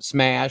 He was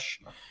Smash.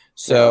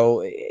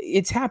 So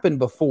it's happened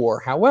before.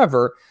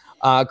 However,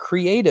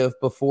 Creative,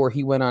 before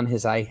he went on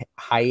his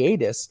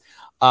hiatus,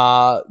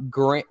 got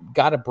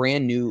a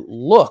brand new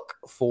look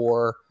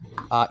for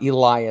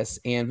Elias,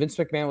 and Vince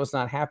McMahon was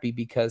not happy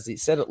because he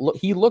said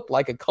he looked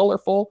like a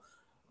colorful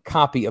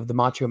copy of the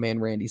Macho Man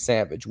Randy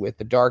Savage with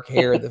the dark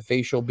hair, the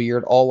facial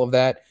beard, all of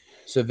that.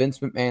 So Vince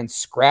McMahon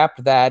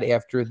scrapped that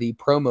after the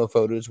promo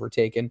photos were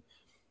taken.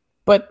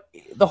 But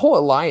the whole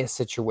Elias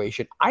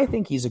situation, I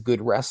think he's a good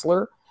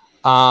wrestler.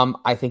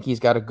 I think he's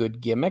got a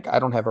good gimmick. I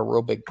don't have a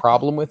real big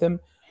problem with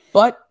him.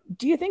 But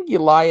do you think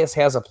Elias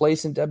has a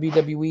place in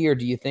WWE, or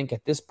do you think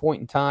at this point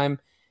in time,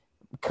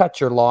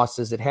 cut your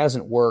losses? It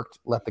hasn't worked.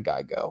 Let the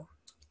guy go.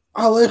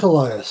 I like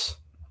Elias.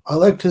 I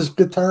liked his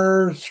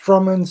guitar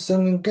strumming,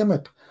 singing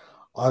gimmick.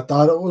 I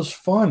thought it was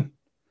fun.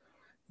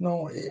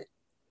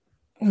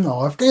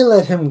 If they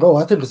let him go,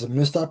 I think it's a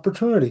missed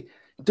opportunity.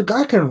 The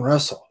guy can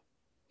wrestle.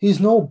 He's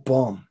no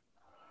bum.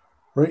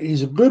 Right?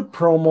 He's a good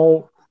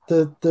promo.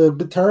 The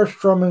guitar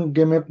strumming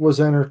gimmick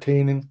was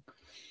entertaining.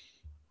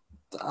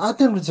 I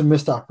think it's a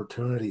missed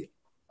opportunity.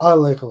 I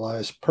like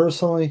Elias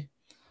personally.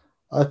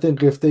 I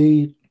think if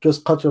they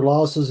just cut their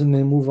losses and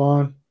they move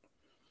on,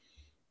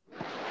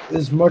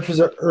 as much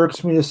as it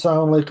irks me to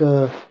sound like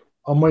a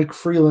Mike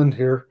Freeland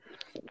here,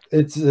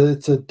 it's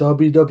a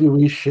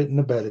WWE shit in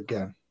the bed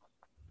again.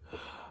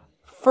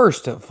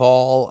 First of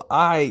all,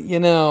 my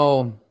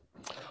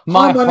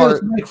name heart.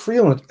 is Mike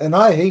Freeland, and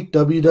I hate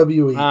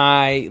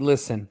WWE.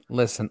 Listen.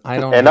 I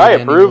don't. And I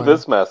approve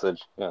this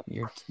message. Yeah.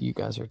 You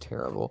guys are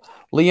terrible.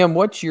 Liam,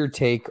 what's your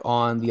take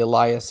on the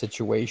Elias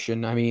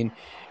situation? I mean,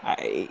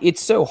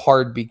 it's so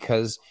hard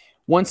because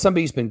once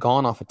somebody's been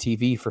gone off of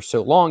TV for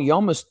so long, you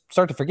almost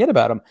start to forget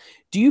about him.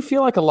 Do you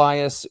feel like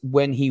Elias,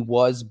 when he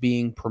was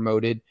being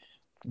promoted,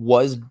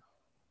 was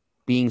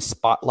being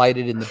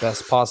spotlighted in the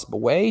best possible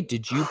way?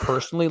 Did you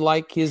personally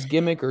like his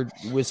gimmick, or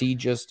was he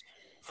just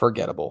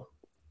forgettable?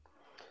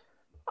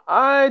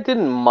 I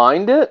didn't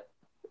mind it.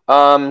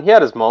 He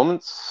had his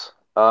moments.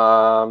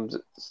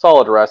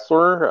 Solid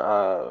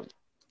wrestler.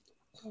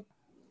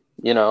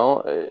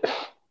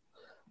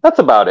 That's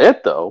about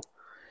it, though.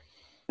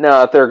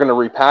 Now, if they're going to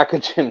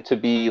repackage him to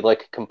be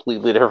like a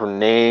completely different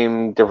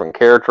name, different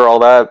character, all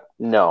that,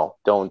 no,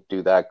 don't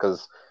do that,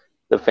 because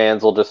the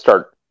fans will just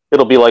start.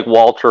 It'll be like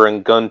Walter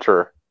and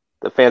Gunter.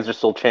 The fans are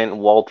still chanting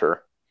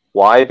Walter.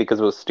 Why? Because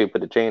it was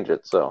stupid to change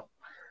it. So,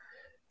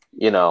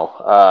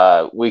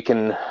 we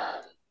can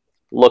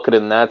look at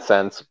it in that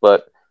sense,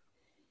 but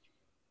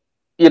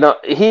he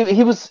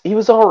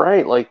was all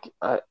right. Like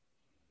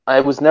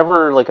I was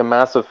never like a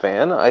massive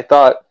fan. I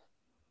thought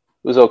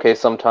it was okay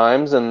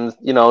sometimes, and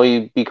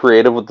he'd be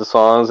creative with the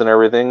songs and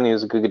everything. And he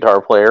was a good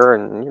guitar player,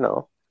 and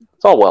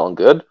it's all well and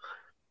good.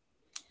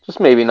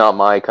 Just maybe not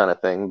my kind of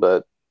thing,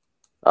 but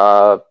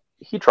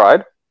he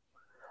tried.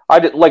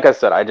 Like I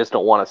said, I just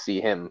don't want to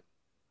see him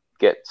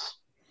get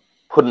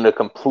put in a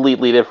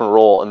completely different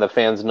role, and the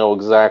fans know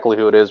exactly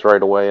who it is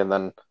right away, and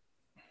then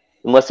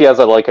unless he has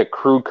a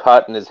crew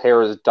cut and his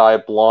hair is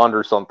dyed blonde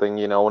or something,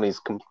 and he's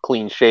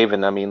clean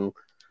shaven. I mean,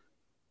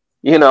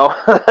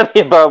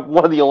 about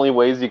one of the only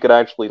ways you could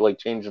actually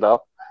change it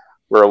up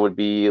where it would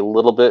be a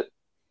little bit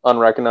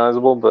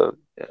unrecognizable, but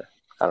yeah,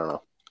 I don't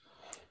know.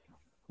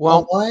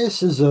 Well,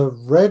 Elias is a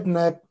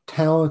redneck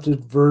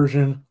talented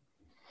version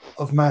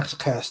of Max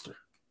Caster.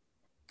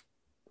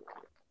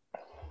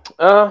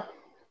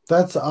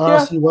 That's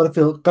honestly what I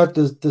feel. Got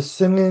the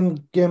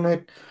singing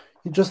gimmick.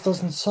 He just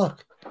doesn't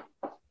suck.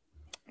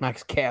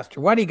 Max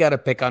Caster. Why do you got to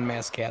pick on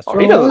Max Caster? Oh,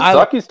 he doesn't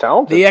suck. He's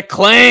talented. The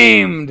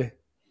Acclaimed.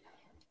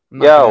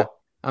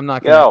 I'm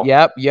not gonna.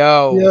 Yep.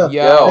 Yo.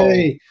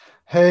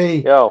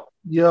 Hey.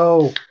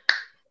 Yo.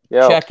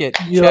 Check it.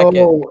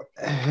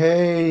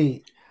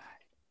 Hey.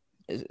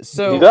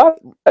 So you got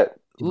it.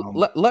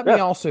 Let me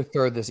also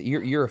throw this.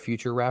 You're a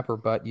future rapper,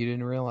 but you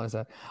didn't realize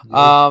that.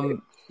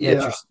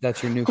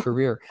 That's your new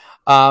career.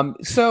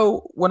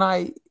 So when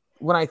I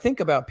think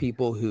about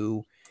people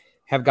who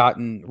have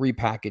gotten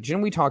repackaged,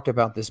 and we talked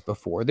about this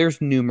before, there's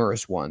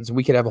numerous ones.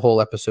 We could have a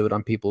whole episode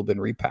on people who've been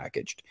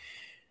repackaged.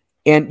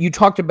 And you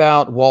talked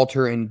about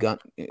Walter and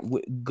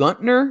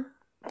Gunter.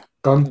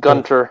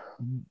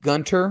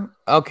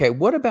 Okay,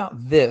 what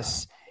about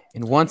this?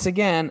 And once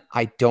again,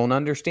 I don't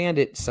understand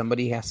it.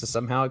 Somebody has to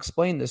somehow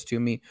explain this to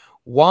me.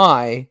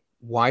 Why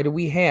do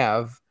we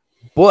have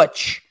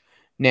Butch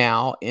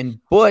now? And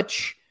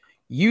Butch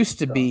used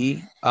to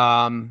be,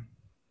 oh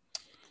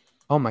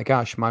my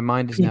gosh, my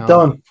mind is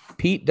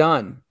Pete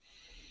Dunne.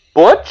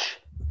 Butch?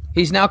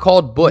 He's now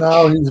called Butch.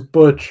 Now he's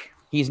Butch.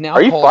 He's now.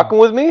 Are you fucking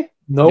with me?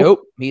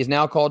 Nope. He is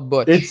now called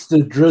Butch. It's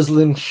the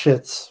drizzling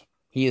shits.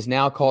 He is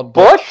now called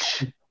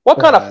Butch. What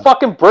kind of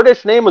fucking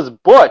British name is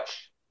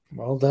Butch?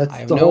 Well,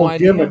 that's the whole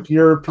gimmick.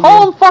 European.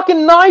 Call him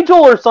fucking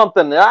Nigel or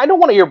something. I don't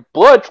want to hear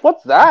Butch.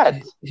 What's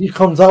that? He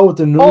comes out with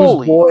the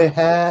newsboy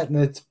hat, and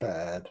it's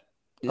bad.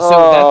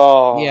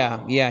 So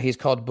that's he's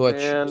called Butch.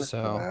 Man.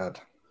 So bad.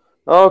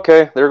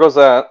 Okay, there goes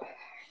that.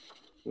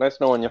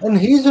 Nice knowing you. And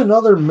he's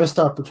another missed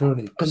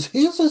opportunity because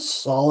he's a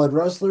solid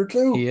wrestler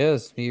too. He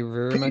is. He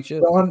very much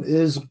is. Dunne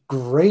is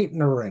great in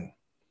the ring.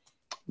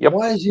 Yep.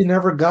 Why has he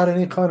never got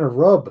any kind of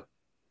rub?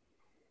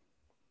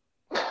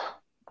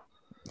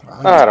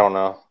 I don't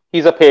know.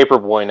 He's a paper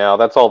boy now.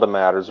 That's all that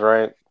matters,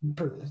 right?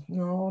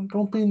 No,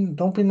 don't be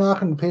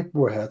knocking the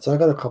paperboy hats. I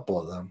got a couple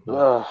of them.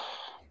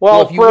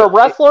 Well, for a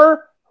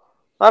wrestler,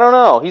 I don't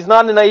know. He's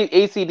not in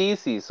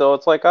AC/DC, so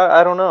it's like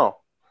I don't know.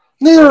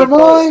 Neither am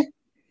I.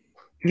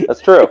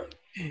 That's true.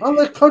 I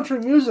like country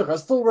music. I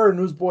still wear a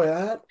newsboy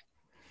hat.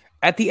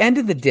 At the end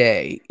of the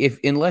day,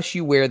 unless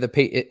you wear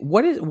the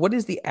what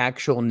is the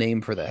actual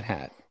name for that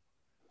hat?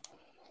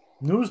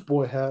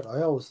 Newsboy hat.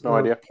 I always no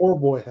idea. Poor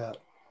boy hat.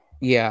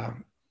 Yeah.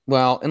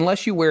 Well,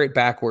 unless you wear it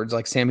backwards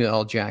like Samuel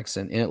L.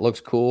 Jackson and it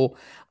looks cool,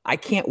 I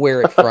can't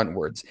wear it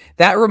frontwards.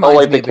 That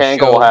reminds me of a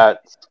show.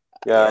 Hat.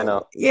 Yeah, I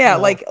know. Yeah,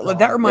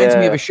 that reminds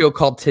me of a show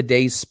called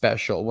Today's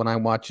Special when I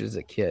watched it as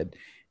a kid.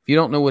 If you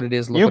don't know what it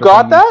is, look it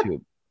up on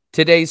YouTube.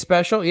 Today's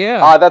Special,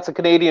 yeah. That's a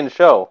Canadian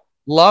show.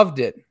 Loved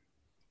it.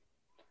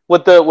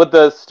 With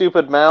the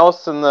stupid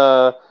mouse and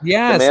the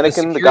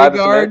mannequin, the guy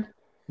guard.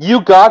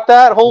 You got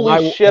that?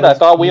 Holy shit! I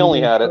thought we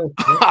only had it.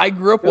 I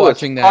grew up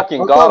watching that.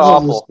 Fucking god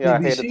awful. Yeah,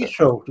 I hated it.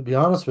 Show, to be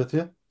honest with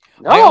you.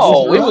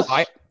 No, it was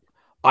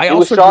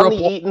shot in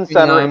the Eaton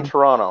Center in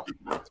Toronto.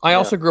 I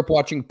also grew up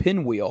watching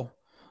Pinwheel,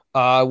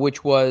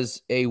 which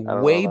was a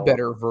way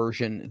better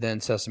version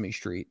than Sesame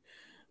Street.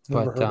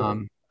 But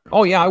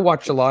I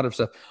watched a lot of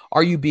stuff.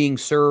 Are You Being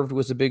Served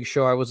was a big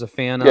show I was a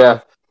fan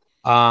of.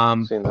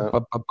 Hyacinth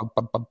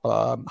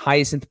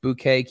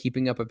Bouquet,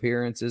 Keeping Up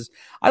Appearances.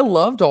 I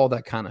loved all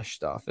that kind of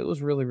stuff. It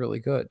was really, really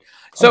good.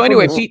 So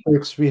anyway, Pete,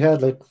 we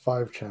had like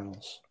 5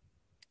 channels.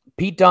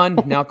 Pete Dunne,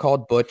 now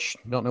called Butch.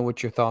 Don't know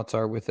what your thoughts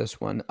are with this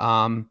one.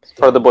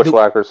 For the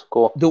Bushwhackers,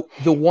 cool.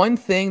 The one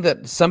thing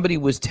that somebody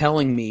was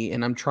telling me,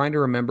 and I'm trying to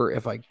remember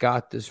if I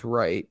got this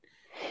right.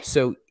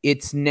 So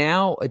it's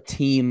now a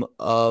team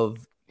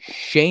of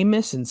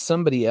Sheamus and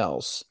somebody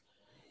else.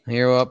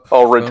 Here up.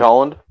 Oh, Ridge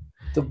Holland?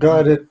 The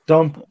guy that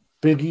dumped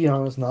Biggie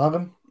on his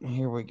noggin?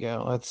 Here we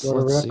go. Let's see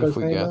Rebecca's if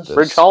we name got is? this.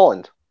 Ridge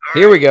Holland.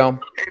 Here we go.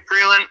 Hey,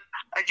 Freeland.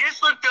 I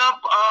just looked up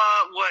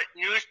what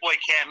Newsboy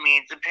Cap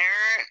means.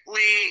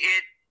 Apparently,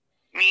 it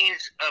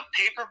means a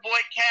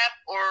paperboy cap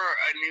or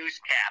a news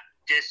cap.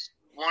 Just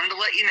wanted to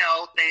let you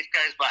know. Thanks,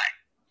 guys. Bye.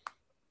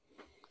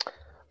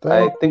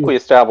 I think we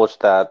established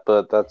that,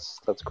 but that's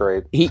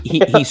great.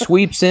 He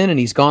sweeps in and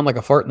he's gone like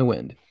a fart in the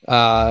wind.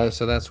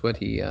 So that's what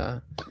he.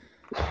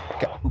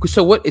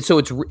 So what? So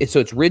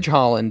it's Ridge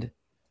Holland.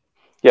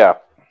 Yeah.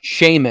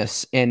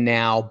 Sheamus and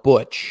now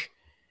Butch.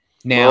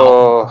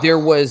 Now there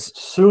was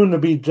soon to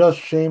be just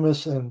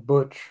Sheamus and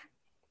Butch.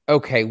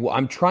 Okay, well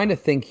I'm trying to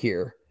think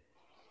here.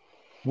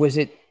 Was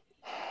it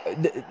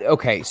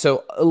okay?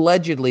 So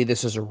allegedly,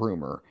 this is a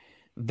rumor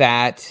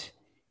that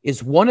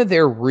is one of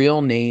their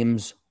real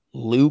names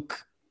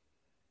Luke,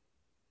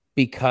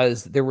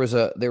 because there was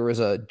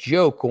a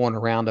joke going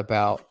around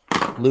about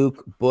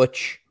Luke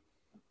Butch.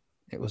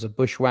 It was a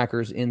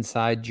Bushwhackers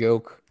inside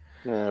joke.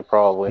 Yeah,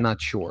 probably. I'm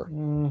not sure.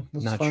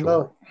 Let's not find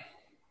sure. out.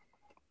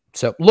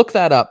 So look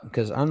that up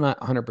because I'm not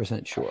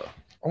 100% sure.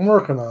 I'm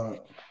working on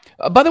it.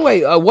 By the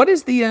way, what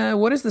is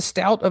the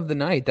stout of the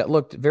night? That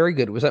looked very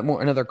good. Was that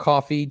more another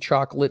coffee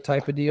chocolate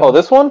type of deal? Oh,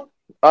 this one?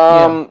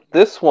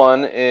 This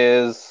one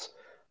is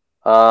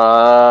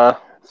let's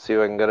see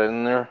if I can get it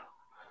in there.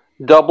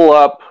 Double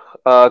up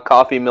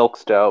coffee milk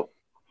stout.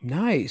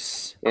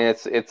 Nice. And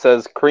it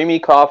says creamy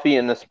coffee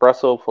and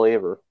espresso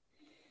flavor.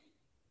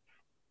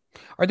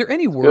 Are there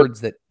any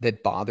words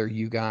that bother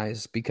you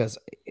guys? Because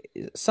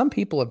some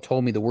people have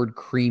told me the word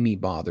creamy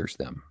bothers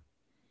them.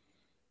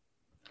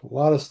 A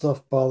lot of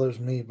stuff bothers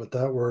me, but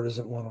that word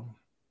isn't one of them.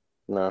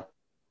 No.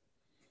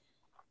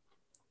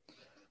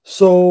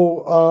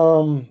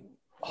 So,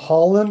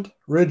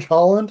 Ridge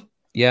Holland.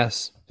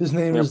 Yes. His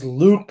name is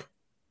Luke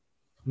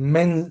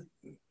Menzies.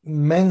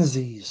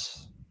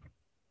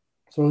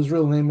 So his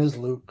real name is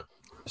Luke.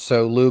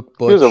 So Luke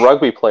Butch. He was a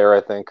rugby player,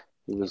 I think.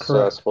 He was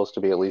supposed to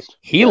be at least.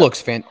 He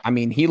looks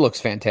he looks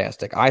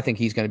fantastic. I think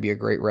he's going to be a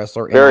great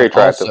wrestler. Very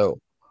attractive. Also,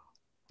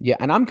 yeah,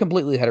 and I'm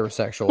completely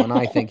heterosexual, and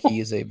I think he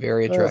is a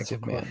very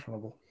attractive man.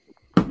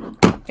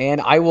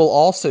 And I will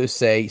also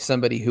say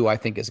somebody who I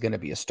think is going to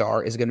be a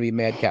star is going to be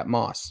Madcap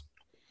Moss.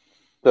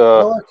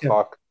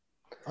 Fuck.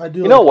 I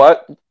do. You know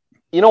what?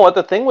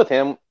 The thing with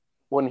him,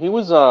 when he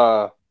was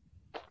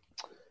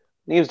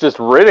just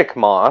Riddick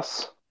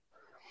Moss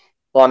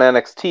on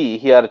NXT,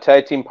 he had a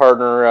tag team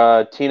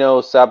partner,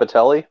 Tino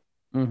Sabatelli.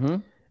 Mm-hmm.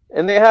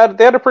 And they had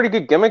a pretty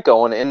good gimmick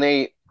going, and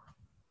it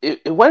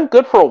went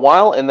good for a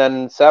while, and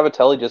then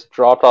Sabatelli just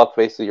dropped off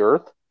the face of the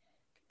earth.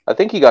 I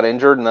think he got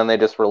injured, and then they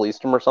just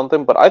released him or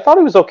something, but I thought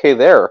he was okay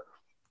there.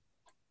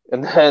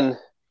 And then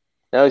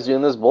now he's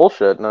doing this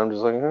bullshit, and I'm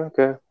just like,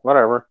 okay,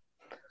 whatever.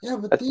 Yeah,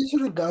 but these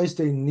are the guys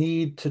they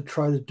need to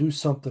try to do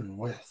something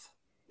with.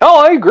 Oh,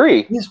 I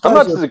agree. I'm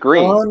not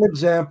disagreeing. Prime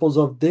examples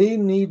of they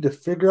need to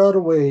figure out a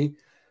way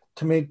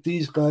to make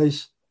these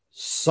guys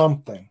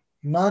something.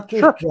 Not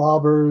just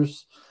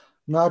jobbers,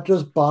 not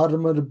just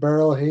bottom of the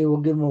barrel. Hey, we'll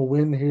give them a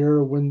win here,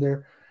 a win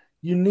there.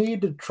 You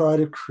need to try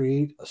to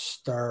create a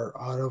star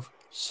out of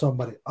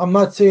somebody. I'm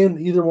not saying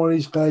either one of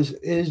these guys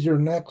is your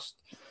next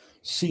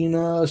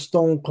Cena,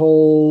 Stone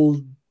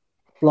Cold,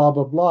 blah,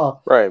 blah, blah.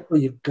 Right.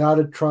 But you got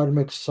to try to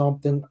make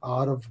something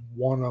out of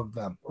one of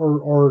them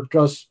or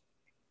just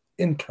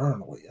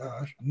internally.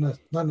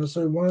 Not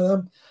necessarily one of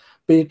them.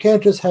 But you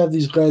can't just have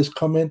these guys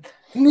come in.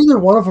 And neither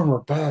one of them are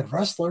bad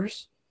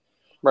wrestlers.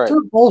 Right.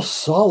 They're both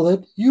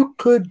solid. You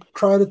could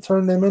try to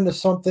turn them into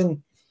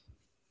something.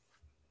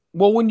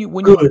 Well, when you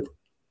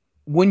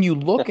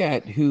look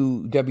at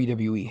who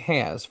WWE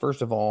has,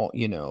 first of all,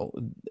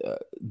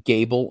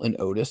 Gable and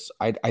Otis,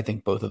 I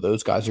think both of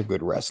those guys are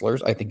good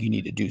wrestlers. I think you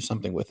need to do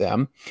something with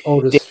them.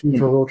 Otis,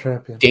 future world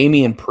champion.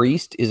 Damian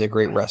Priest is a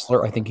great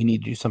wrestler. I think you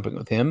need to do something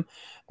with him.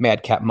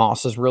 Madcap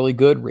Moss is really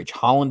good. Ridge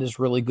Holland is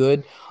really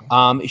good.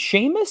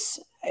 Sheamus,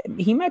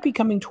 he might be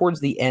coming towards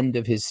the end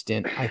of his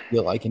stint, I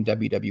feel like, in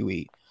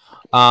WWE.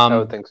 I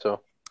would think so.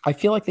 I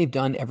feel like they've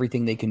done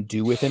everything they can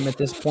do with him at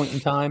this point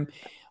in time.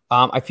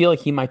 I feel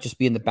like he might just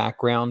be in the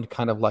background,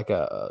 kind of like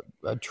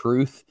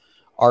R-Truth,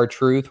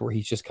 where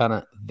he's just kind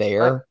of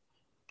there.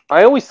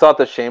 I always thought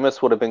that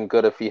Sheamus would have been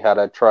good if he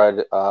had tried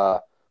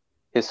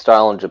his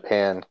style in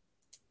Japan.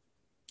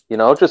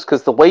 Just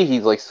because the way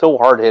he's like so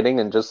hard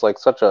hitting and just like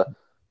such a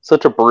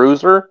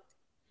bruiser.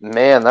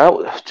 Man,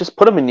 just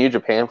put him in New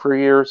Japan for a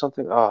year or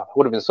something. Oh, it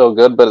would have been so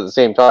good. But at the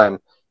same time,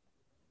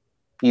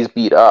 he's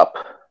beat up.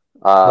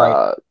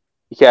 Right.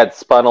 He had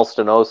spinal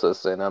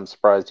stenosis, and I'm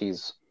surprised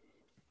he's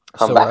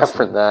come back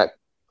from that.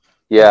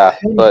 Yeah,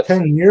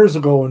 10 years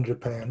ago in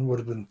Japan would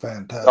have been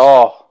fantastic.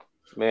 Oh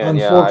man,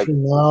 unfortunately,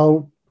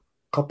 now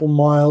a couple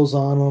miles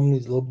on him,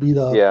 he's a little beat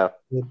up. Yeah,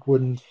 it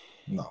wouldn't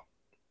No.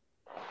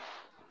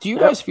 Do you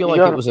guys feel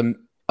like it was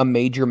a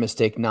major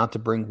mistake not to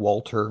bring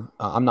Walter?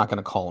 I'm not going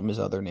to call him his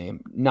other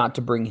name. Not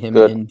to bring him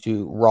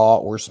into Raw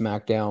or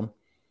SmackDown.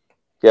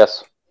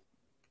 Yes.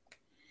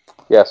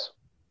 Yes.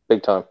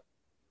 Big time.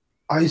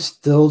 I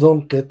still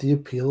don't get the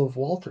appeal of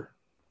Walter.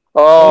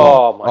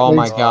 Oh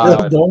my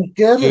God! I don't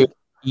get it.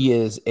 He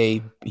is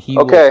he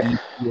Okay. will eat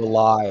you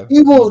alive.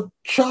 He will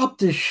chop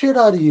the shit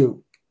out of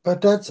you. But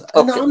that's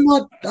and I'm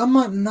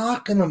not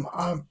knocking him.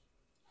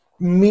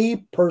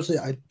 Me personally,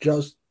 I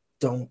just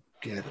don't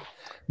get it.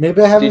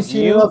 Maybe I haven't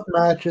seen enough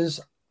matches.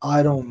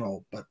 I don't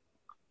know, but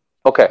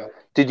okay.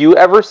 Did you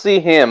ever see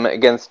him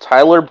against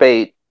Tyler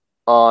Bate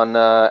on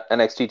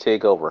NXT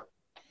Takeover?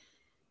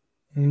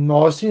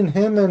 No, I've seen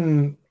him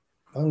and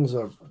I think it was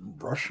a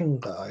Russian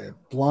guy, a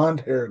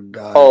blonde-haired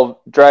guy. Oh,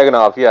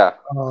 Dragunov, yeah.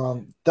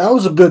 That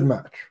was a good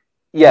match.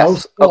 Yes. That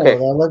was solid. Okay. I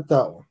like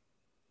that one.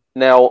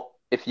 Now,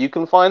 if you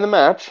can find the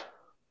match,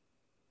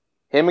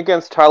 him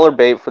against Tyler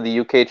Bate for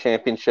the UK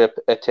Championship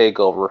at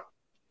Takeover,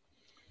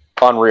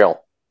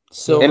 unreal.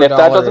 And if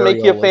that doesn't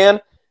make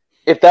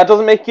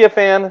you a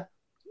fan,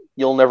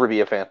 you'll never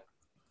be a fan.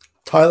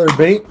 Tyler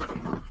Bate.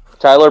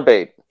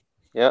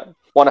 Yeah,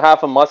 won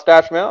half of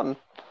Mustache Mountain.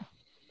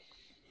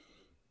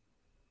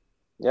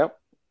 Yep.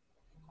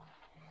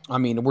 I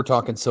mean, we're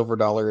talking $silver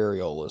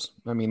areolas.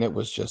 I mean, it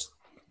was just,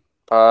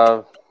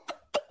 yeah,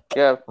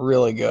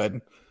 really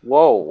good.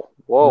 Whoa.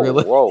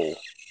 Really?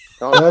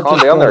 Calm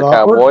down there,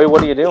 cowboy.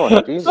 What are you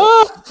doing?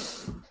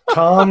 Jesus.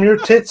 Calm your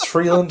tits,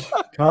 Freeland.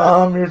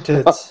 Calm your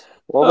tits.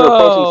 Well, they're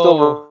posting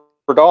silver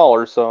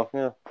dollars, so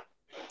yeah.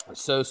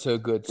 So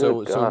good.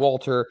 So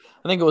Walter,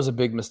 I think it was a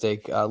big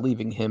mistake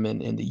leaving him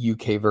in the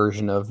UK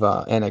version of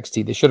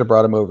NXT. They should have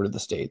brought him over to the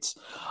States.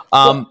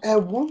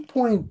 At one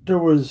point, there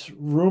was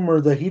rumor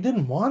that he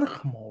didn't want to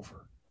come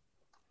over.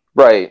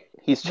 Right.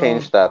 He's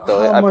changed that,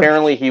 though.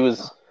 Apparently,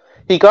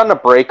 he got in a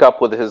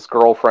breakup with his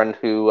girlfriend,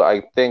 who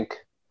I think,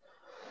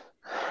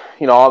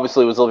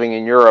 obviously was living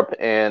in Europe,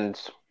 and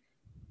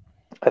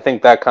I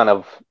think that kind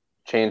of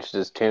changed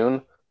his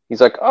tune.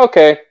 He's like,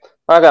 okay,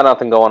 I got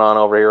nothing going on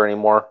over here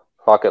anymore.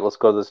 Fuck it, let's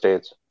go to the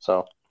States.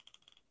 So,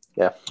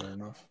 yeah. Fair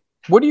enough.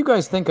 What do you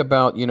guys think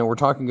about, we're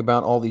talking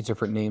about all these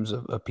different names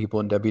of people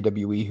in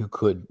WWE who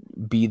could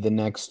be the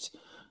next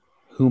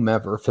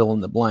whomever, fill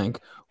in the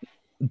blank.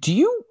 Do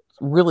you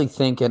really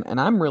think,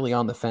 and I'm really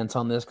on the fence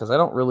on this because I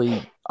don't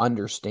really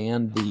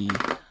understand the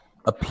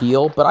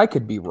appeal, but I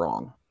could be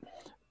wrong.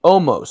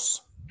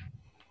 Omos.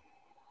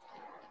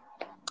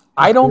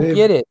 I don't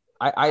get it.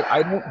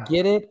 I don't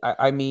get it.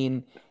 I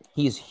mean,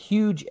 he's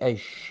huge as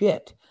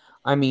shit.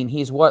 I mean,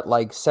 he's what,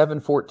 like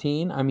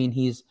 7'14"? I mean,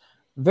 he's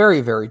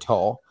very, very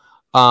tall.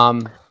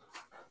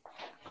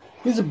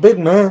 He's a big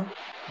man.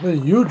 He's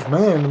a huge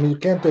man. I mean, you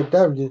can't take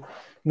that.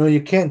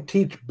 You can't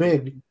teach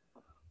big.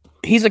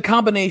 He's a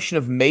combination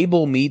of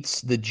Mabel meets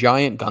the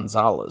giant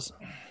Gonzalez.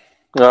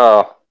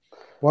 Oh.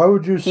 Why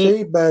would you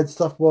say bad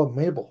stuff about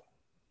Mabel?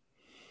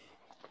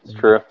 It's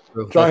true.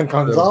 Giant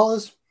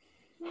Gonzalez?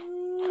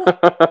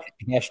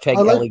 Hashtag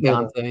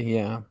Elegante,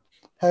 yeah.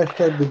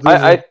 Hashtag the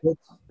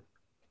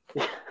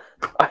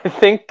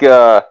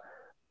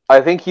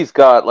I think he's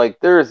got, like,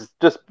 there's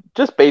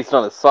just based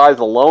on his size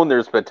alone,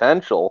 there's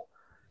potential.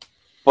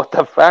 But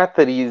the fact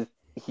that he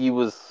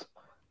was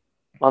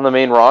on the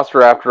main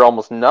roster after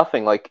almost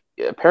nothing, like,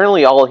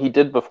 apparently all he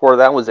did before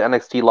that was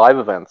NXT live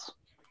events.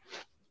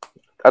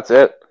 That's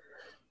it.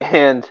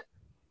 And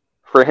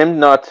for him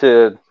not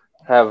to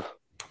have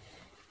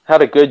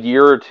had a good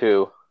year or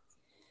two,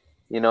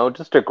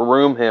 just to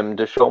groom him,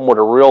 to show him what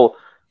a real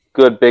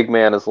good big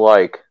man is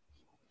like,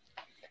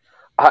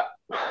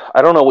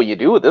 I don't know what you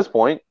do at this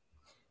point.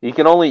 You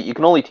can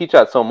only teach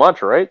that so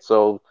much, right?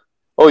 So,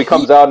 he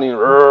comes out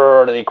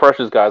and he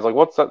crushes guys. Like,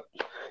 what's that?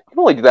 You can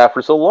only do that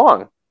for so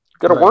long. You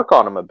got to work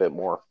on him a bit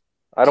more.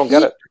 I don't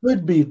get it. He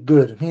could be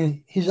good. I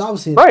mean, he's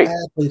obviously an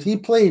athlete. He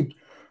played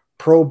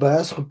pro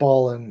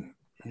basketball in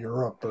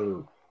Europe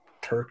or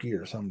Turkey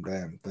or some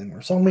damn thing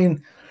or something. I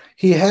mean,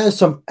 he has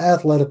some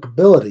athletic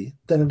ability.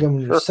 Then again,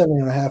 when you're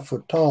 7.5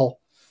 foot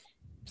tall,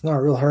 it's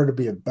not real hard to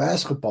be a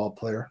basketball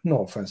player.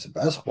 No offense to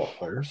basketball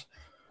players.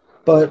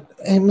 But,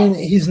 I mean,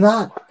 he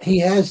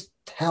has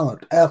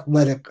talent,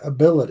 athletic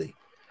ability.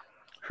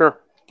 Sure.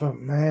 But,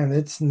 man,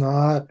 it's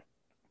not,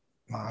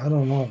 I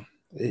don't know.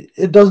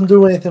 It doesn't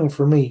do anything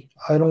for me.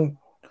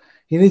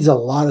 He needs a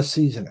lot of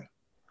seasoning.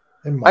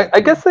 I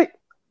guess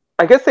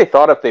they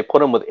thought if they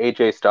put him with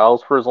AJ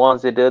Styles for as long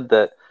as they did,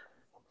 that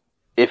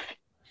if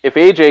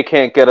AJ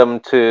can't get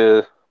him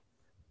to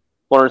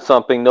learn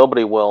something,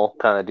 nobody will,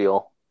 kind of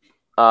deal.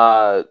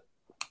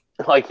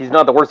 Like, he's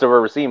not the worst I've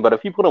ever seen, but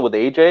if you put him with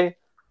AJ,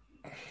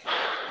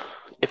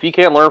 if he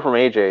can't learn from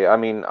AJ, I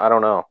mean, I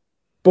don't know.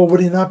 But would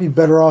he not be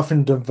better off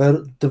in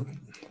developmental?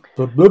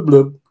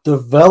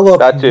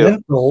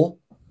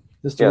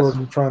 Is the word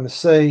I'm trying to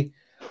say,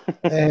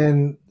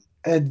 and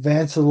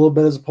advance a little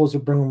bit as opposed to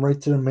bring him right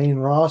to the main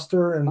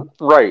roster? And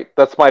right,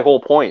 that's my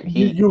whole point.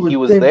 He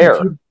was there.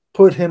 If you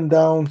put him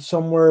down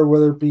somewhere,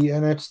 whether it be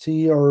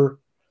NXT or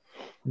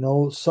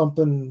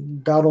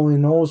something, God only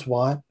knows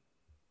what,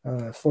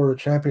 Florida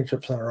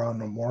Championship's not around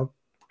no more.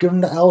 Give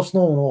him to Al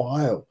Snow in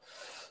Ohio.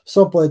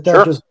 Something like that.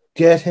 Sure. Just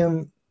get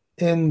him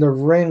in the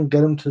ring,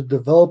 get him to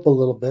develop a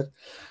little bit.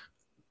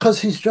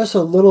 Because he's just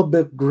a little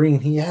bit green.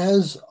 He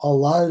has a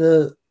lot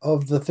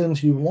of the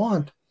things you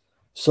want,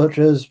 such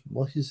as,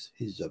 well, he's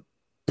a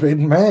big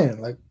man.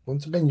 Like,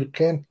 once again,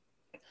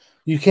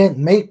 you can't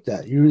make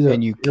that. You're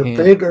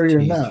big or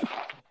you're not.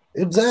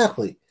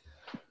 Exactly.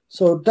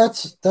 So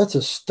that's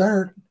a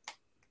start,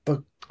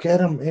 but get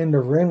him in the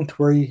ring to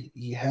where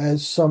he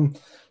has some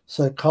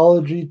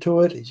psychology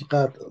to it. He's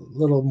got a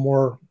little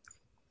more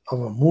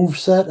of a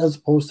moveset as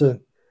opposed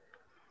to,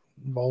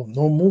 well,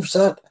 no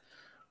moveset.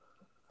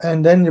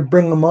 And then you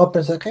bring him up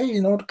and it's like, hey,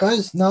 the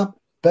guy's not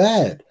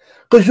bad.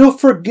 Because you'll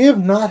forgive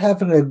not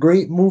having a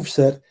great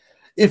moveset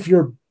if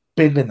you're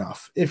big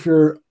enough, if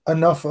you're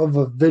enough of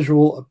a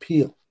visual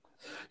appeal.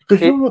 Because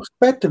you don't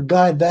expect a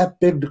guy that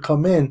big to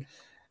come in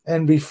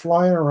and be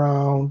flying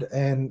around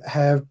and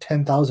have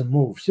 10,000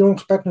 moves. You don't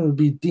expect him to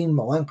be Dean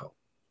Malenko.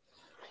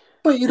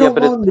 But you don't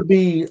want him to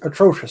be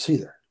atrocious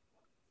either.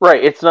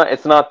 Right. It's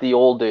not the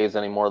old days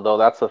anymore, though.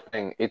 That's the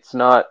thing. It's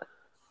not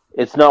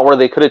where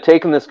they could have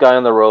taken this guy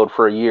on the road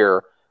for a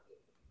year,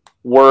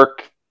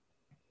 work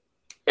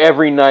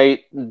every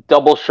night,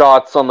 double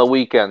shots on the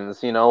weekends,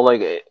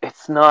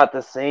 it's not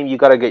the same. You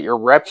got to get your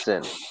reps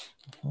in.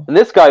 And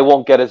this guy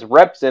won't get his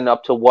reps in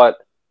up to what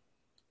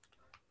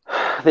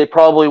they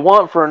probably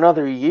want for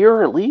another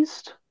year at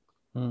least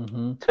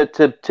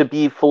to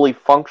be fully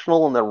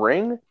functional in the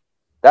ring.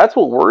 That's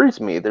what worries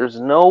me.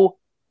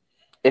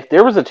 If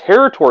there was a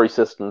territory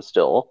system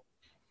still,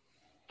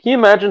 can you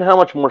imagine how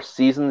much more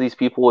seasoned these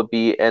people would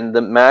be, and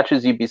the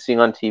matches you'd be seeing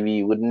on TV,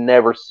 you would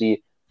never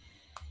see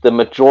the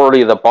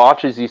majority of the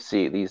botches you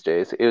see these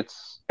days.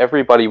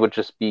 Everybody would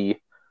just be,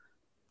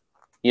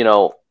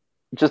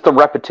 just a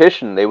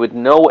repetition. They would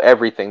know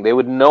everything. They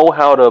would know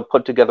how to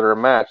put together a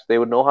match. They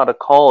would know how to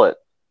call it.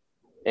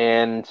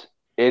 And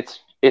it's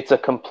a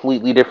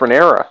completely different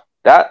era.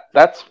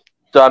 That's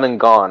done and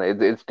gone.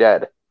 It's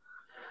dead.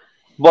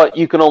 But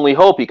you can only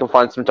hope you can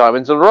find some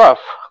diamonds in the rough.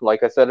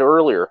 Like I said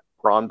earlier,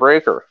 Braun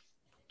Breaker.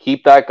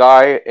 Keep that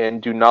guy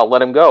and do not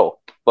let him go.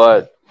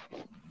 But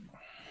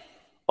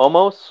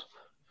Omos,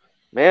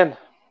 man,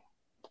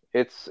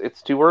 it's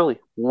too early.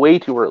 Way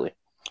too early.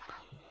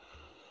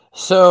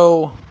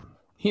 So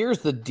here's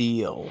the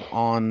deal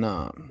on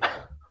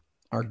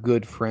our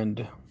good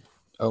friend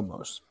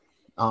Omos,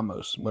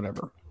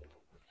 whatever.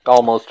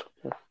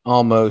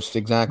 Almost,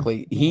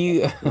 exactly.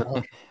 He,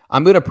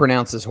 I'm going to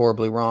pronounce this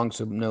horribly wrong,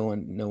 so no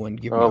one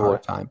give me a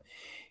hard time.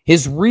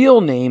 His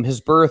real name,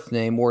 his birth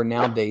name, or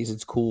nowadays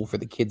it's cool for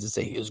the kids to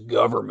say his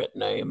government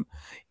name,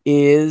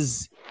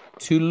 is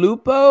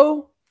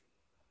Tulupo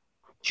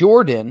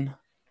Jordan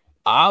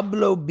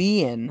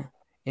Ablobian,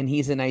 and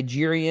he's a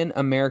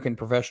Nigerian-American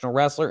professional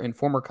wrestler and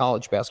former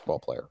college basketball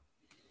player.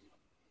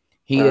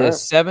 He is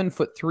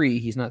 7'3".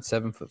 He's not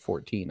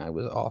 7'14". I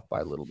was off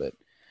by a little bit.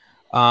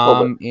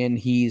 And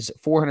he's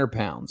 400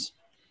 pounds.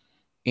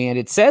 And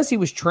it says he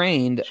was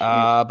trained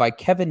by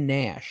Kevin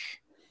Nash.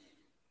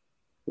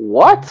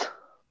 What?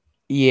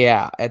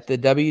 Yeah, at the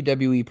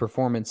WWE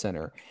Performance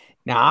Center.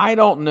 Now, I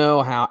don't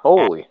know how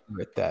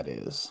accurate that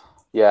is.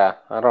 Yeah,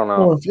 I don't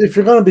know. Well, if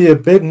you're going to be a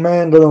big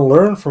man, going to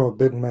learn from a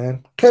big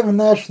man. Kevin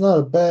Nash is not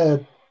a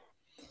bad,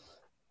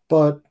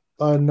 but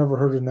I never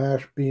heard of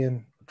Nash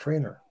being a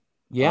trainer.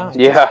 Yeah.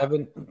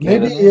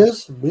 Maybe he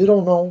is. We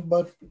don't know,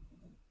 but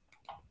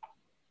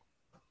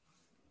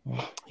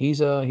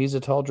he's a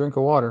tall drink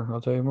of water,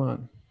 I'll tell you what.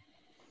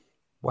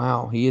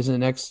 Wow, he is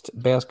an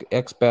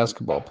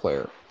ex-basketball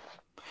player.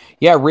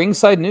 Yeah,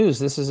 Ringside News.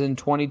 This is in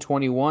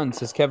 2021.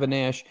 Says Kevin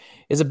Nash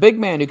is a big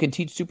man who can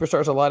teach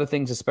superstars a lot of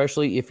things,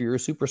 especially if you're a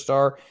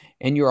superstar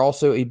and you're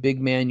also a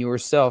big man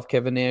yourself.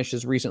 Kevin Nash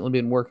has recently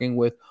been working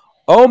with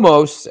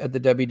Omos at the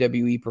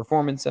WWE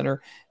Performance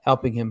Center,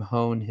 helping him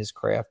hone his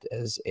craft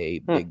as a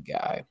big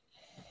guy.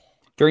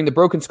 During the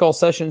Broken Skull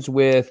sessions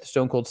with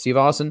Stone Cold Steve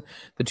Austin,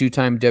 the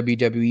two-time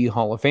WWE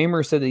Hall of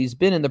Famer said that he's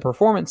been in the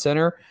Performance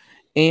Center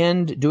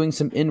and doing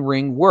some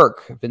in-ring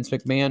work. Vince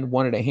McMahon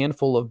wanted a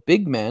handful of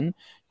big men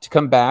to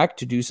come back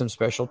to do some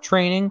special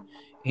training,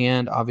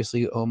 and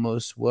obviously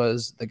Omos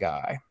was the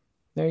guy.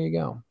 There you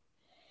go.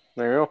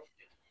 There you go.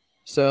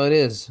 So it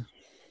is.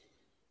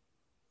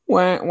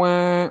 Wah,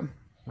 wah.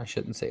 I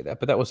shouldn't say that,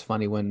 but that was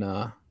funny when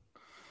The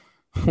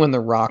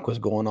Rock was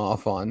going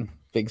off on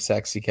Big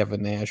Sexy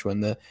Kevin Nash when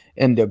the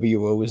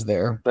NWO was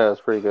there. Yeah,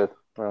 that's pretty good.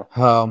 Wow.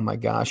 Oh my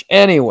gosh.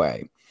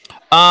 Anyway,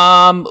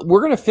 we're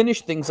going to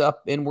finish things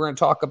up and we're going to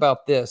talk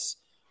about this.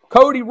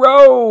 Cody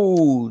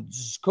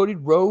Rhodes.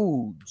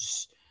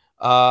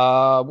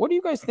 What do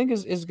you guys think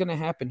is going to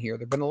happen here?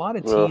 There have been a lot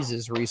of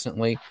teases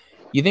recently.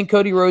 You think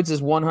Cody Rhodes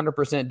is 100%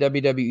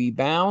 WWE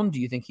bound? Do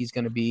you think he's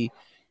going to be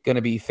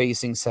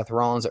facing Seth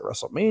Rollins at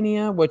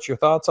WrestleMania? What's your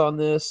thoughts on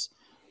this?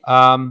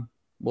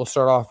 We'll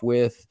start off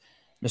with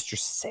Mr.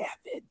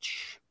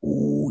 Savage.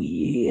 Oh,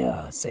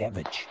 yeah,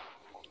 Savage.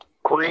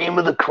 Cream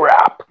of the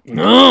crop.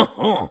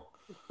 Uh-huh.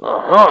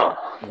 Uh-huh.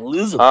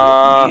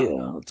 Elizabeth,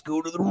 let's go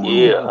to the room.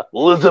 Yeah,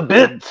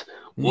 Elizabeth,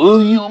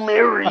 Will you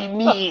marry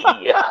me?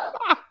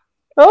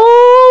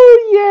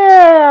 Oh,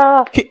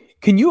 yeah.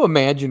 Can you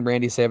imagine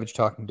Randy Savage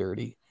talking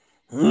dirty?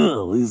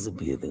 Oh,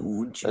 Elizabeth, I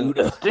want you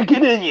to stick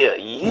it in you.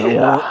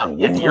 Yeah.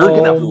 You're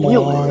going to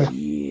feel it.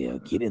 Yeah,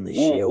 get in the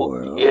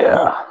shower.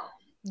 Yeah.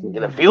 You're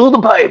going to feel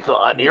the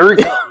python. Here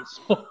it comes.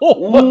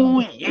 Oh,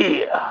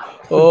 yeah.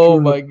 Oh,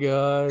 my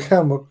God.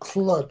 Camel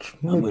clutch.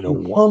 I'm Make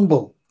gonna you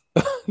humble.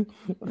 I'm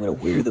going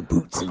to wear the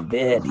boots in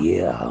bed,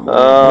 yeah.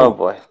 Oh,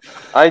 boy.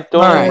 I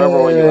don't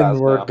remember what you And asked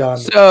we're now. done.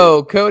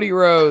 So, Cody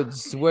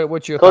Rhodes,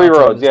 what's your Cody thoughts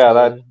on Rhodes, this yeah,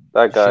 whole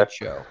that guy. shit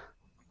show?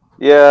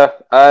 Yeah,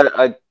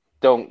 I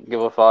don't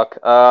give a fuck.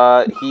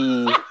 I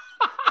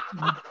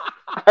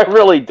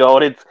really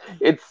don't.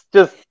 It's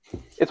just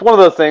one of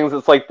those things.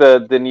 It's like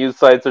the news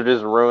sites are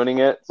just ruining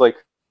it. It's like,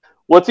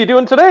 what's he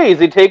doing today? Is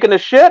he taking a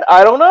shit?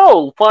 I don't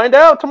know. Find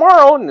out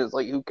tomorrow. And it's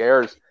like, who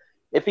cares?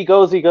 If he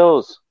goes, he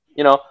goes.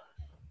 You know,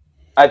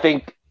 I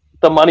think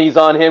the money's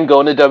on him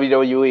going to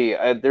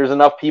WWE. There's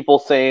enough people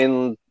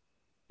saying,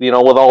 you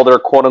know, with all their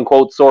quote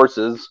unquote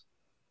sources,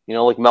 you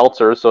know, like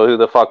Meltzer. So who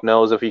the fuck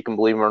knows if he can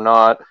believe him or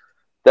not?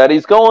 That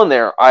he's going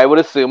there. I would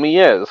assume he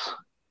is.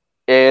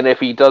 And if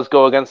he does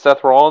go against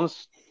Seth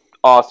Rollins,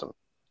 awesome.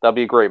 That'd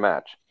be a great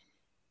match.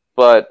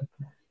 But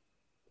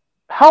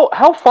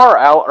how far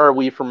out are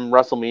we from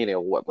WrestleMania?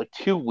 What, like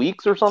 2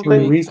 weeks or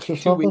something? 2 weeks or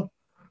something?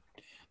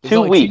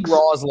 2 weeks. 2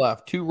 Raws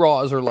left. 2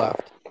 Raws are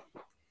left.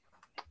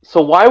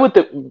 So why would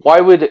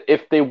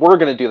if they were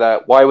going to do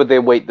that, why would they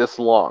wait this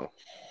long?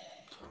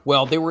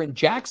 Well, they were in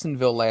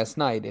Jacksonville last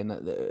night, and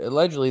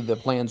allegedly the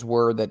plans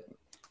were that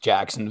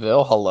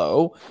Jacksonville,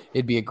 hello,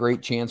 it'd be a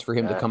great chance for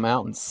him to come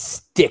out and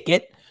stick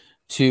it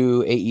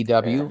to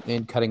AEW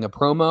in cutting a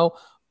promo.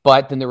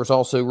 But then there was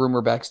also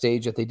rumor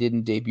backstage that they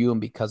didn't debut him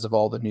because of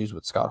all the news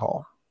with Scott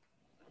Hall.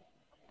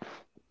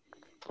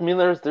 I mean,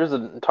 there's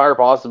an entire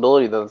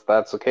possibility that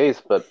that's the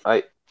case, but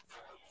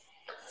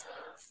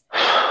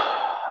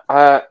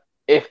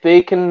if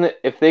they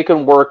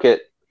can work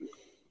it,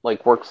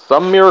 like work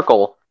some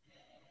miracle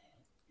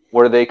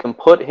where they can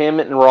put him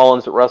and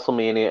Rollins at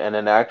WrestleMania and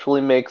it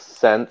actually makes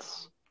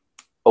sense,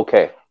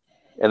 okay.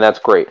 And that's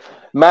great.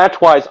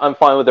 Match-wise, I'm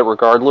fine with it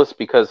regardless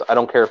because I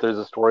don't care if there's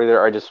a story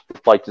there. I just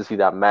like to see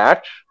that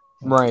match.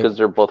 Right. Because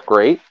they're both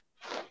great.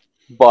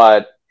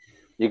 But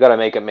you got to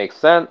make it make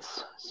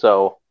sense.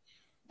 So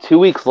 2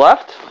 weeks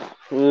left?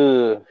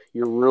 You're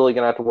really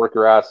going to have to work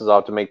your asses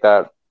off to make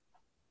that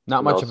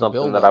not much of something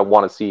a build that I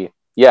want to see.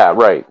 Yeah,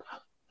 right.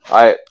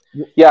 I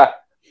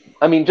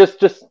mean, just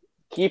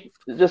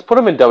put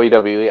him in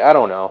WWE. I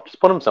don't know. Just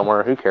put him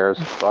somewhere. Who cares?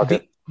 Fuck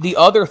it. The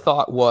other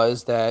thought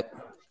was that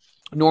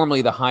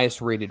normally the highest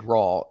rated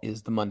Raw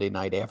is the Monday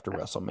night after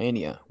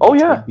WrestleMania.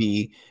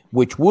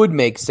 Which would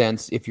make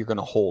sense if you're going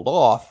to hold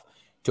off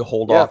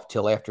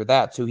till after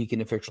that so he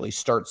can officially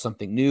start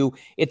something new.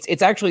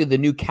 It's actually the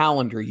new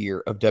calendar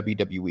year of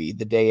WWE,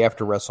 the day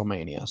after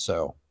WrestleMania.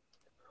 So,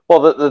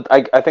 well,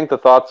 I think the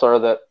thoughts are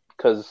that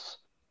because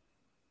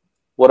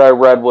what I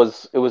read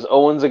was it was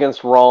Owens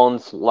against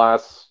Rollins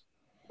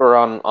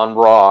on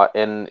Raw,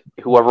 and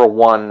whoever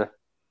won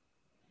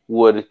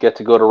would get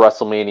to go to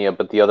WrestleMania,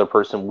 but the other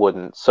person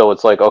wouldn't. So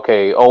it's like,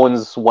 okay,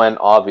 Owens went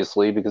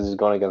obviously because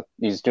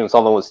he's doing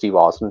something with Steve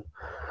Austin.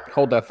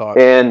 Hold that thought.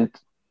 And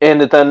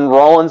then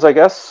Rollins, I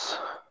guess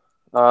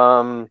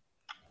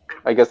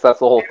that's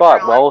the whole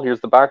thought. Well,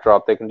 here's the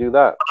backdrop. They can do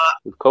that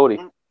with Cody.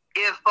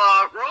 If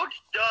Rhodes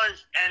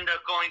does end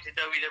up going to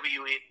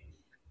WWE,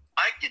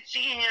 I could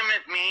see him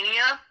at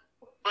Mania,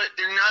 but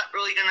they're not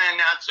really going to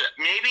announce it.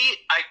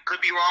 Maybe I could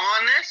be wrong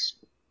on this.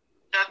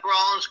 Seth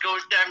Rollins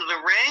goes down to the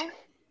ring,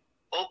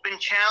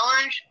 open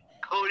challenge,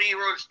 Cody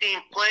Rhodes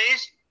team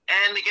plays,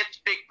 and they get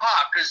the big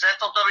pop, because that's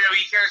all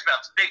WWE cares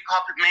about. It's big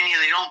pop at Mania.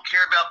 They don't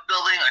care about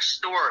building a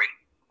story.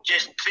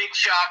 Just big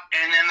shock,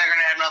 and then they're going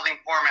to have nothing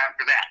for him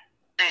after that.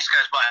 Thanks,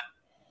 guys. Bye.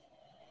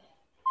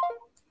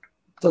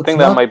 I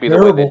think that might be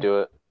the way they do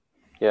it.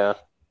 Yeah.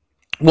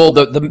 Well,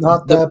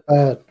 not that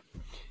bad.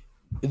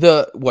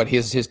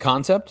 His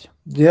concept?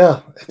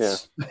 Yeah,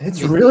 it's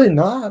really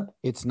not.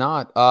 It's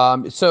not.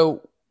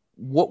 So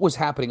what was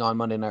happening on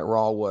Monday Night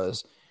Raw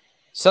was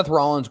Seth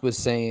Rollins was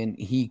saying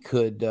he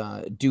could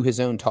do his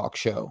own talk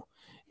show,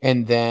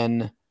 and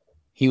then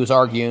he was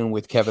arguing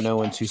with Kevin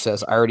Owens, who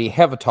says, "I already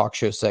have a talk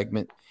show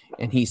segment,"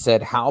 and he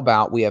said, "How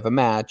about we have a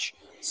match?"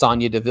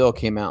 Sonya Deville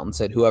came out and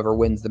said, "Whoever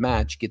wins the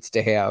match gets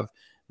to have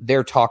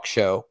their talk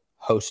show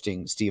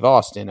hosting Steve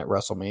Austin at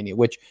WrestleMania,"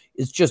 which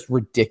is just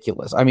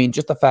ridiculous. I mean,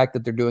 just the fact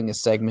that they're doing a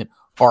segment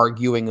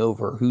arguing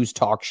over whose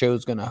talk show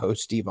is going to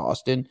host Steve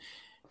Austin,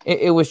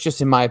 it was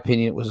just, in my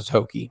opinion, it was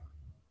hokey.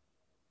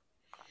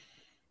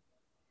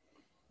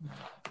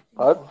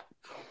 What?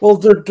 Well,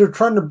 they're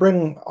trying to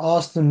bring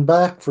Austin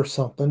back for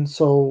something,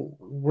 so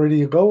where do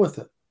you go with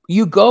it?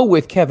 You go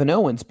with Kevin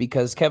Owens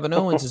because Kevin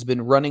Owens has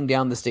been running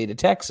down the state of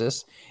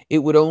Texas. It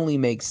would only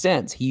make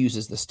sense. He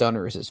uses the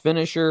stunner as his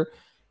finisher.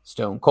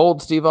 Stone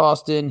Cold Steve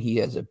Austin, he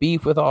has a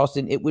beef with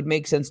Austin. It would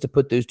make sense to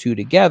put those two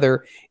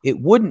together.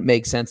 It wouldn't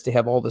make sense to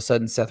have all of a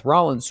sudden Seth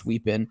Rollins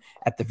sweep in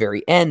at the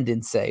very end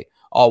and say,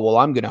 oh, well,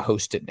 I'm going to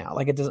host it now.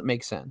 Like, it doesn't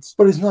make sense.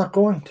 But he's not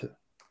going to.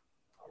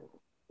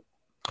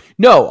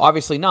 No,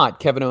 obviously not.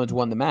 Kevin Owens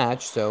won the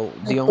match, so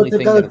the only But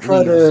they thing got to that try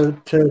leaves...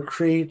 to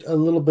create a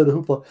little bit of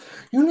hoopla.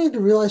 You need to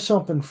realize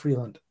something,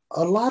 Freeland.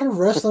 A lot of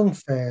wrestling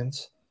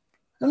fans,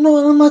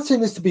 no, I'm not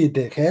saying this to be a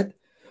dickhead,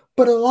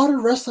 but a lot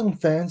of wrestling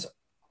fans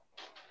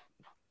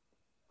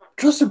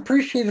just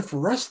appreciate it for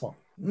wrestling.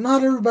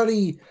 Not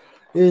everybody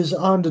is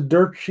on the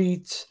dirt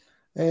sheets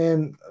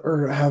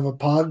or have a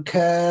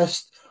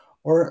podcast,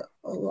 or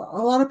a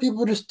lot of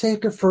people just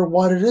take it for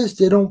what it is.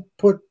 They don't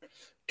put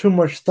too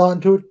much thought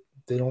into it.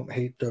 They don't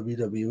hate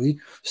WWE,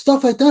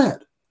 stuff like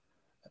that.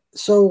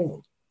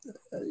 So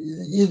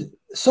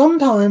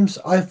sometimes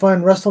I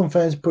find wrestling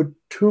fans put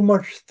too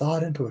much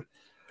thought into it.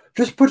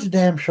 Just put the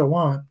damn show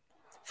on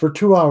for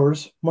 2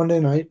 hours, Monday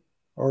night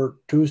or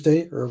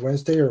Tuesday or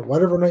Wednesday or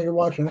whatever night you're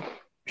watching it.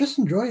 Just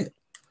enjoy it.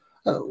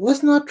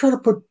 Let's not try to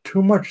put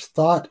too much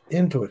thought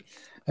into it.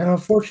 And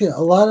unfortunately,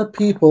 a lot of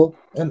people,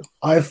 and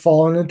I've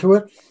fallen into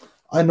it,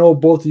 I know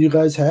both of you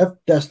guys have.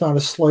 That's not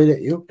a slight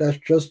at you. That's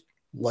just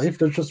life.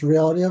 That's just the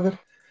reality of it.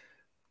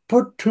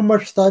 Put too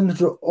much thought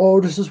into,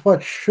 oh, this is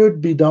what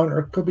should be done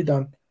or could be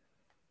done.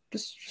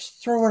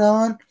 Just throw it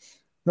on.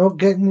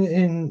 Get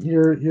in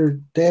your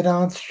dead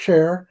aunt's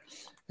chair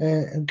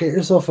and get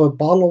yourself a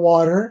bottle of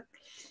water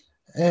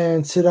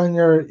and sit on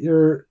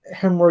your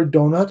hemorrhoid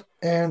donut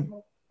and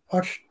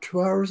watch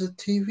 2 hours of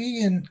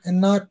TV and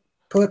not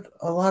put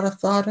a lot of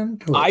thought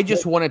into it. I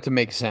just want it to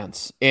make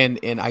sense. And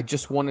I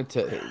just wanted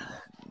to...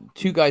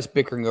 Two guys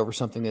bickering over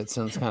something that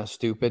sounds kind of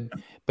stupid.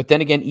 But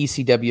then again,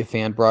 ECW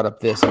fan brought up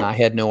this, and I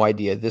had no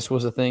idea this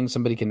was a thing.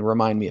 Somebody can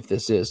remind me if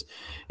this is.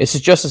 This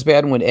is just as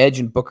bad when Edge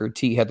and Booker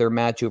T had their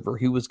match over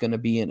who was going to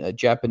be in a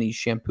Japanese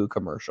shampoo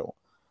commercial.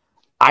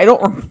 I don't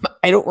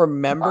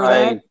remember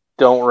that. I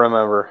don't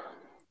remember.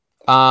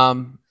 I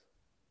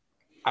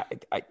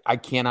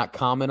cannot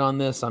comment on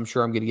this. I'm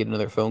sure I'm going to get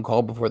another phone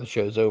call before the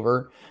show's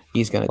over.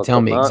 He's going to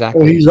tell me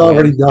exactly. Oh, he's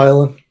already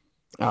dialing.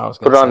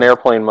 Put it on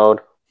airplane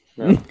mode.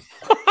 Yeah.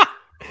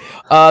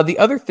 The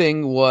other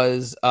thing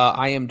was,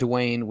 I Am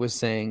Dwayne was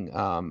saying,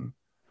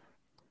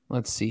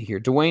 let's see here.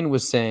 Dwayne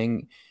was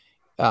saying,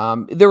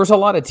 there was a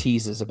lot of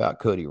teases about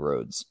Cody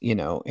Rhodes,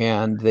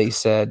 and they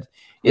said,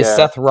 is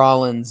Seth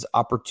Rollins'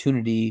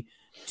 opportunity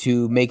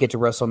to make it to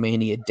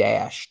WrestleMania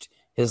dashed?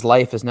 His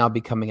life is now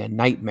becoming a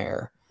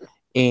nightmare.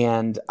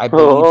 And I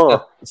believe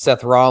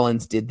Seth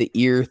Rollins did the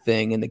ear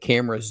thing and the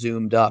camera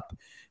zoomed up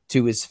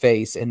to his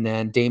face. And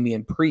then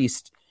Damian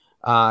Priest,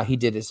 he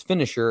did his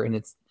finisher, and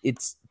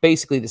it's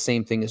basically the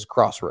same thing as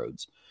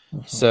Crossroads.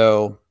 Mm-hmm.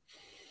 So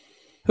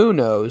who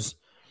knows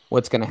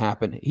what's going to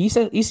happen? He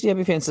said,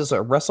 ECW fan says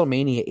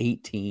WrestleMania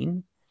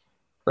 18.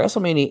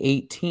 WrestleMania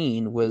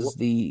 18 was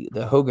the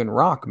Hogan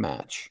Rock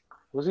match.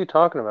 What's he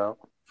talking about?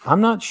 I'm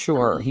not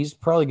sure. He's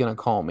probably going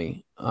to call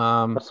me.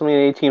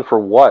 WrestleMania 18 for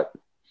what?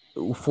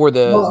 For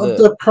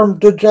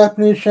the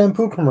Japanese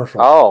shampoo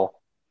commercial. Oh.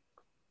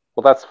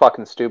 Well, that's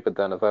fucking stupid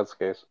then, if that's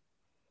the case.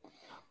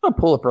 I'm going to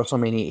pull up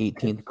WrestleMania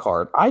 18th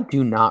card. I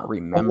do not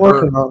remember. I'm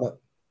working on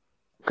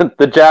it.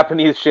 The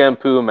Japanese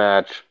shampoo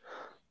match.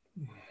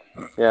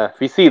 Yeah, if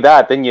you see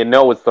that, then you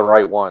know it's the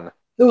right one.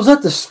 It was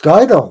at the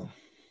Skydome.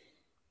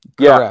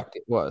 Correct,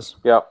 it was.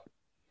 Yep.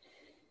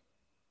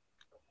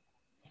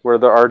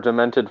 Where our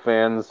demented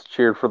fans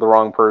cheered for the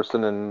wrong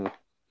person, and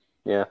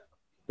yeah,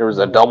 there was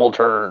a double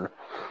turn.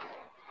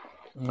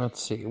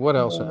 Let's see, what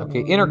else?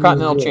 Okay,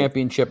 Intercontinental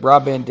Championship,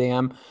 Rob Van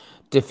Dam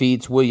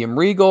defeats William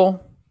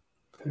Regal.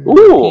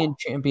 European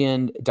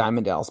Champion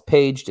Diamond Dallas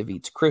Page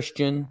defeats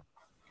Christian.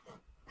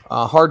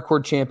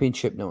 Hardcore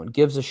Championship, no one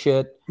gives a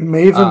shit.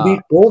 May even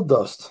beat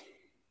Goldust.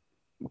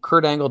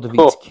 Kurt Angle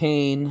defeats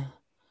Kane.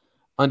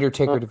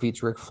 Undertaker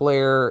defeats Ric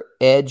Flair.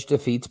 Edge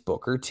defeats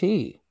Booker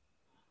T.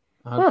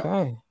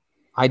 Okay.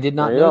 I did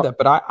not know that,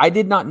 but I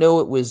did not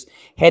know it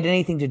had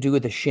anything to do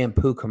with the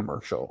shampoo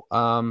commercial.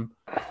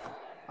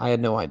 I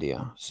had no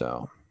idea.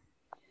 So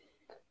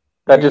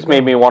that just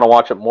made me want to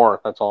watch it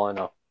more. That's all I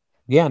know.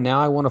 Yeah, now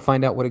I want to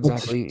find out what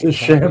exactly the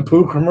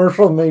shampoo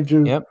commercial made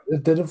you. Yep,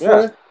 it did it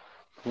for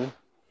you.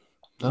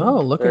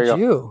 Oh, look at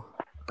you!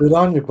 Good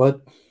on you,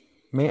 bud.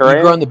 Man,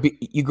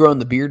 you growing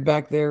the beard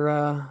back there,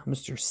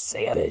 Mr.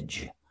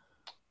 Savage.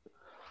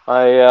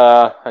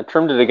 I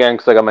trimmed it again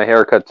because I got my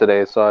hair cut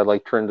today, so I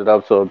trimmed it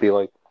up so it'd be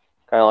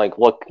kind of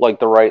look like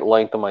the right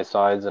length of my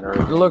sides and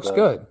everything. It looks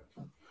good.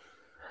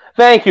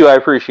 Thank you, I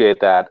appreciate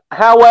that.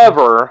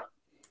 However,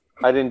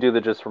 I didn't do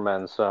the Just for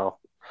Men, so.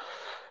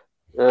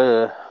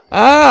 Doing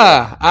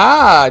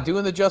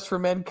the Just for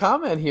Men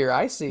comment here.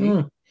 I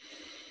see.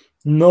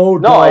 No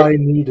dye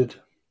needed.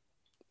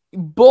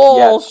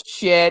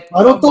 Bullshit.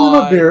 I don't dye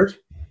my beard.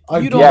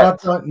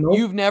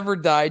 You've never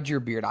dyed your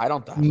beard. I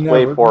don't dye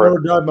my beard. Never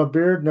dyed my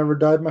beard, never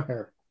dyed my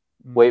hair.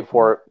 Wait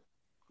for it.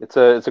 It's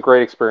a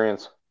great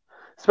experience.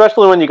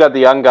 Especially when you got the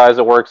young guys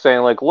at work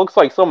saying, looks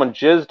like someone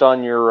jizzed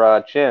on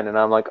your chin. And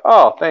I'm like,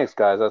 oh, thanks,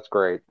 guys. That's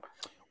great.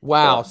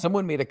 Wow.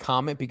 Someone made a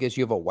comment because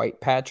you have a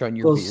white patch on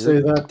your beard. They'll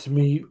say that to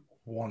me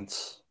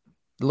once.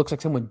 It looks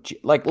like someone...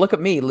 look at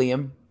me,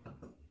 Liam.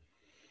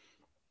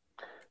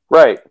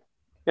 Right.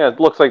 Yeah, it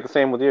looks like the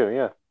same with you.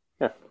 Yeah.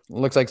 It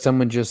looks like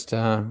someone just, Just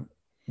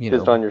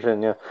on your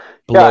chin. Yeah.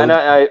 Yeah, and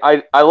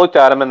blowed- I looked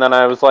at him and then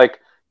I was like,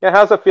 yeah,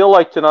 how's it feel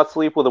like to not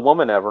sleep with a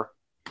woman ever?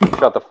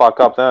 Shut the fuck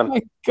up Oh then.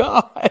 my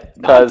God.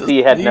 Because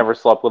he had never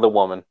slept with a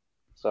woman.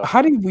 So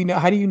How do we know?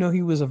 How do you know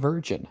he was a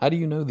virgin? How do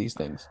you know these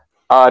things?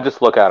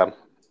 just look at him.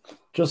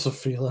 Just a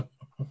feeling.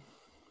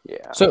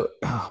 Yeah. So,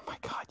 oh my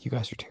God, you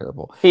guys are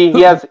terrible. He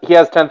has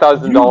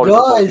 $10,000 You in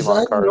guys,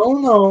 Pokemon I cards.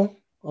 don't know.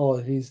 Oh,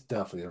 he's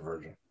definitely a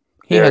virgin.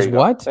 He There has you go.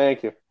 what?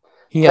 Thank you.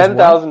 He has what?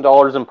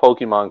 $10,000 in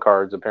Pokemon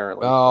cards,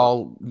 apparently.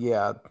 Oh,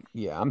 yeah.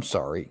 I'm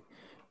sorry.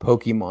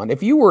 Pokemon.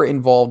 If you were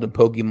involved in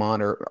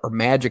Pokemon or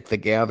Magic the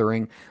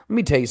Gathering, let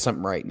me tell you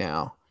something right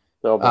now.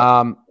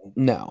 So,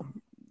 No.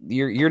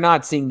 You're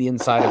not seeing the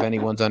inside of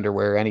anyone's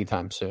underwear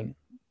anytime soon.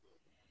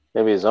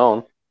 maybe his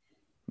own.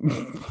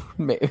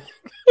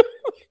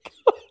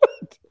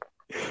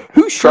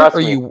 Whose shirt Trust are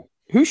me. you?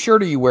 Whose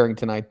shirt are you wearing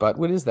tonight, Bud?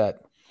 What is that?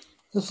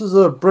 This is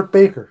a Britt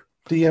Baker,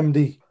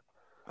 DMD.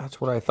 That's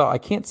what I thought. I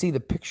can't see the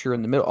picture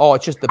in the middle. Oh,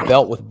 it's just the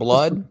belt with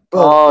blood.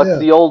 Oh, it's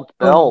the old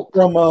belt.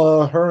 From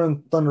her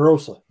and Thunder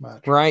Rosa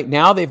match. Right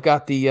now they've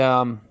got the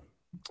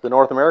The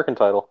North American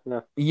title.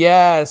 Yeah.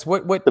 yes.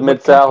 What The what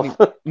Mid-South.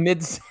 company?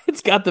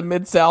 It's got the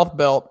Mid-South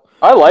belt.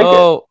 I like it.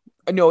 Oh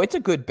no, it's a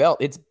good belt.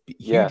 It's huge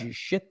Yeah. as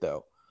shit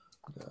though.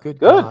 Good. Good.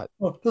 God.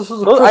 Oh, this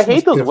is a Well, I Christmas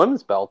hate those gift.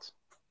 women's belts.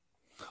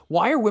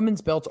 Why are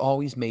women's belts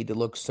always made to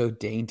look so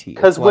dainty?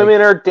 Because It's like- women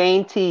are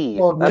dainty.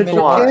 Well, That's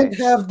you why. can't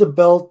have the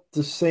belt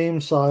the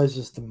same size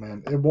as the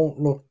men. It won't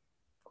look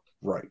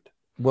right.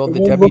 Well, It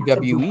the won't look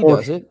WWE does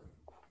proportion.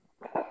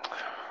 it.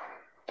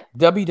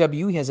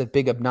 WWE has a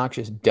big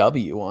obnoxious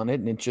W on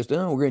it, and it's just we're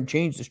going to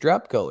change the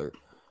strap color.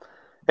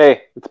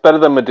 Hey, it's better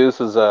than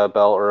Medusa's belt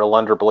or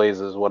Alundra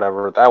Blaze's,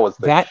 whatever. That was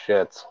the That-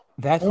 shits.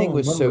 That I thing don't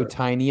was so remember it.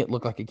 tiny it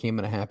looked like it came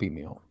in a Happy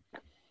Meal.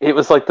 It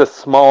was like the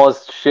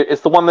smallest shit.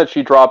 It's the one that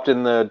she dropped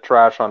in the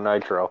trash on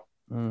Nitro.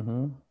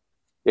 Mm-hmm.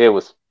 It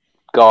was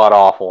god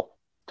awful.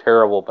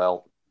 Terrible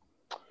belt.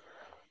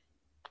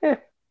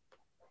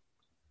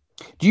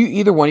 Do you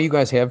either one of you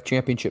guys have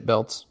championship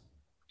belts?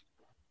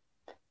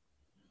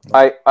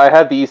 I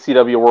had the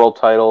ECW World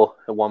Title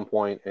at one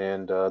point,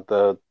 and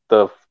the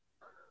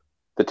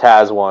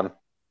Taz one,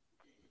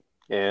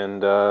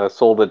 and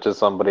sold it to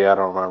somebody. I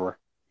don't remember.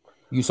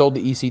 You sold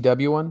the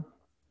ECW one?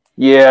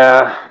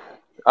 Yeah,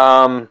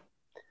 my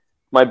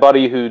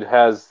buddy who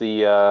has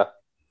the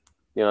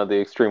the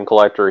Extreme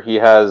Collector, he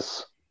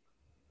has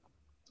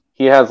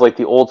like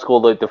the old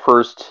school, like the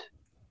first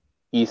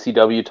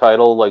ECW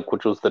title, like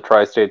which was the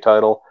Tri-State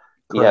title.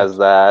 He Correct. has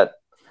that,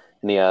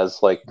 and he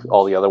has like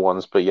all the other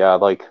ones. But yeah,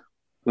 like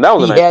that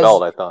was a He nice has-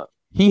 belt, I thought.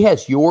 He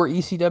has your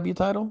ECW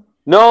title?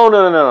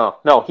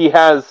 No. He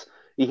has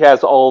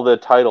all the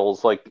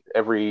titles, like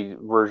every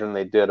version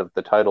they did of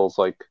the titles,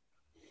 like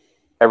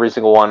every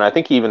single one. I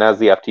think he even has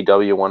the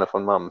FTW one, if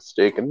I'm not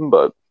mistaken.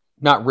 But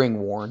Not ring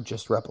worn,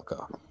 just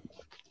replica.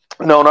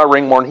 no, not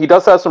ring worn. He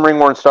does have some ring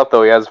worn stuff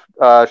though. He has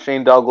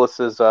Shane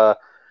Douglas's.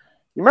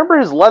 You remember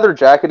his leather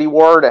jacket he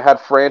wore that had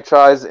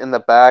franchise in the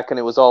back and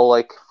it was all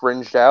like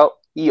fringed out?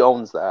 He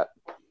owns that.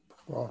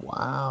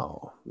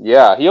 Wow.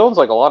 Yeah, he owns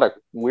like a lot of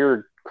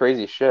weird,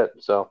 crazy shit.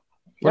 So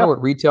Wonder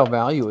what retail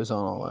value is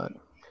on all that.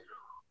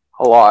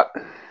 a lot.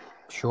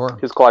 Sure.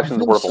 His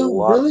collection's worth a So,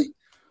 lot. Really?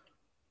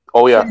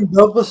 Oh yeah, Shane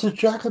Douglas's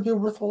jacket be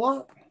worth a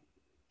lot?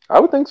 I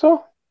would think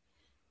so.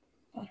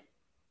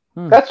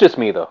 Hmm. That's just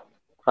me though.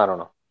 I don't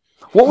know.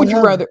 What would you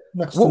Yeah, rather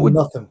Next what to would-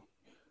 nothing.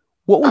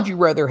 What would you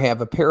rather have,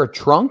 a pair of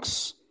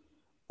trunks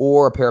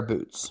or a pair of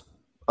boots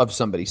of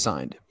somebody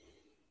signed?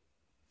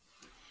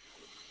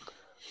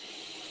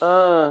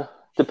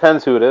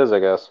 Depends who it is, I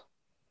guess.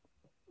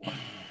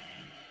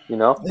 You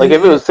know, like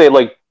if it was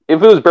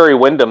if it was Barry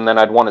Windham, then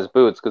I'd want his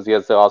boots because he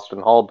has the Austin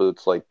Hall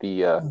boots, like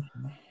the Like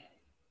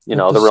the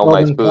real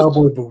nice Southern boots,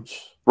 Cowboy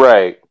boots.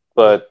 right?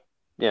 But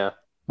yeah,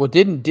 Well,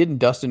 didn't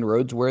Dustin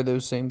Rhodes wear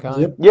those same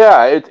kind? Yep.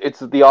 yeah, it's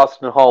the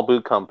Austin Hall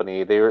Boot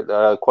Company. They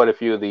were quite a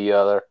few of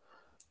the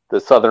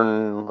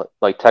Southern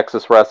like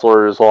Texas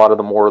wrestlers. A lot of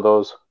them wore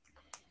those.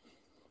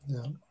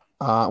 Yeah.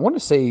 I want to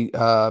say,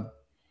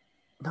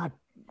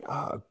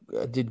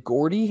 did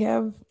Gordy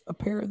have a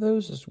pair of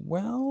those as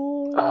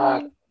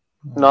well?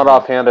 Not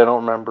offhand, I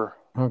don't remember.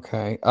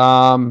 Okay.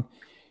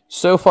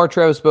 So far,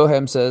 Travis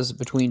Bohem says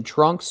between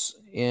trunks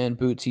and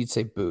boots, he'd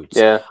say boots.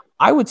 Yeah,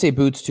 I would say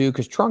boots too,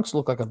 because trunks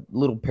look like a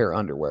little pair of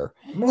underwear.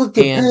 Well, it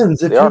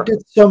depends. If they you are. get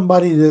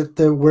somebody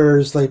that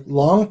wears like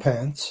long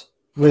pants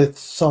with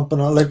something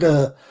on, like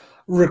a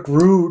Rick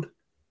Rude,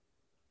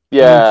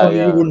 yeah, you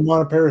yeah. wouldn't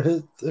want a pair of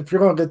his. If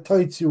you're gonna get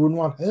tights, you wouldn't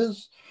want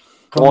his.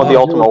 The one with the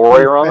on, Ultimate it would be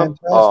Warrior on them?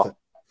 fantastic.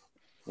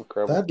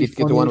 Incredible. That'd be Get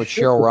the funny one as with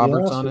shit, Cheryl to be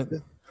Roberts honest on with it.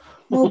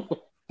 you. Well,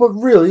 but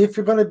really, if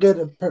you're gonna get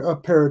a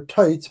pair of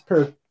tights,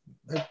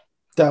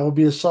 that would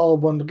be a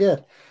solid one to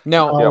get.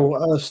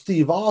 Now,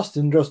 Steve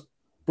Austin, just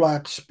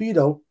black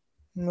Speedo,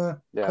 Yeah.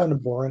 kind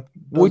of boring.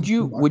 would Doesn't do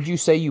you much. would you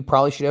say you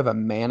probably should have a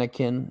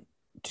mannequin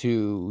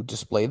to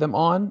display them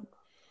on,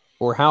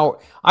 or how?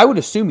 I would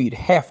assume you'd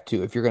have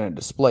to if you're going to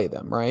display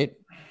them, right?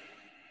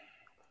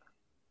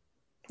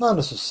 Not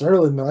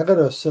necessarily, man. I got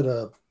a set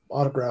of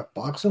autographed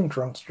boxing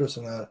trunks just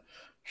in a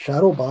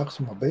shadow box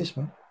in my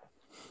basement.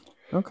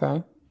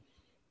 Okay.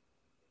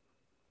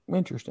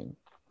 Interesting.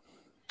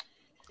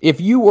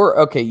 If you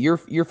were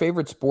your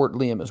favorite sport,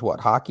 Liam, is what?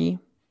 Hockey?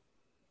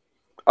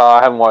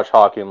 I haven't watched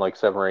hockey in like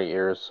 7 or 8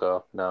 years,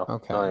 so no,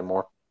 Okay. not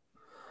anymore.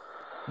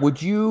 Would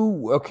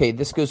you? Okay,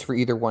 this goes for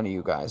either one of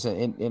you guys,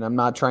 and I'm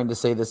not trying to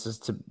say this is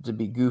to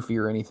be goofy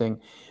or anything,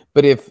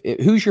 but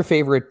who's your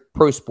favorite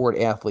pro sport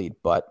athlete?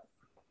 But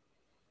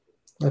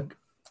like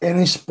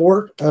any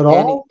sport at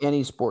all?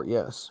 Any sport,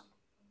 yes.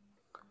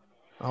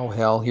 Oh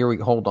hell!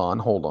 Hold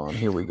on.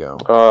 Here we go.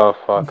 Oh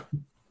fuck!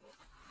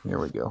 Here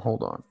we go.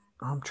 Hold on.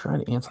 I'm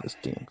trying to answer this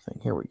damn thing.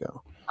 Here we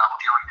go.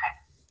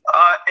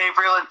 Hey,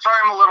 Freeland, sorry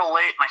I'm a little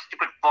late. My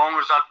stupid phone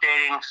was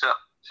updating, so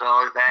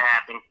that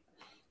happened.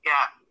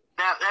 Yeah,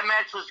 that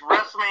match was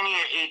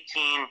WrestleMania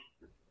 18.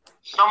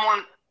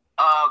 Someone,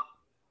 I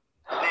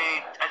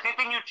think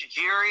they knew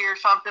Tajiri or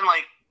something.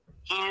 Like,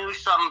 he knew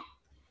some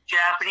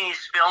Japanese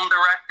film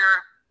director,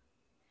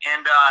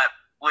 and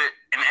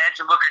Edge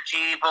and Booker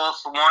T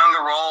both won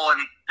the role,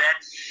 and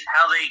that's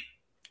how they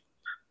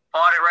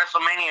fought at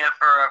WrestleMania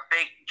for a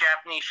fake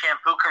Japanese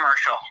shampoo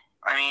commercial.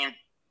 I mean,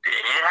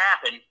 it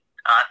happened.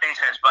 Thanks,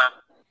 guys. Bye.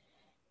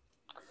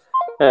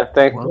 Yeah,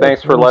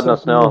 thanks for letting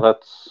us know.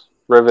 That's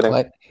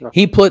riveting.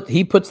 He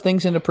puts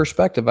things into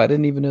perspective. I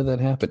didn't even know that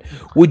happened.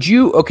 Would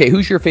you? Okay,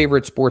 who's your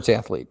favorite sports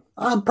athlete?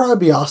 I'd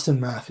probably be Austin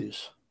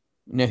Matthews.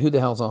 Now, who the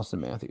hell's Austin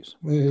Matthews?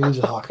 He's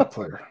a hockey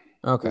player.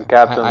 Okay, he's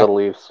captain of the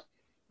Leafs.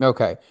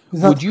 Okay,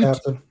 would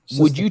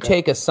you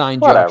take a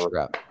signed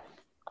jockstrap?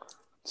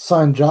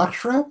 Signed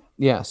jockstrap?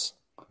 Yes.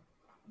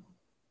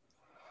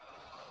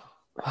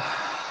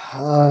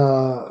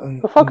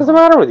 The fuck is the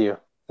matter with you?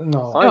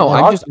 No,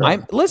 I'm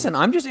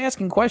just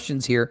asking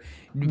questions here.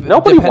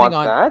 Nobody wants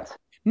that.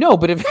 No,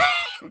 but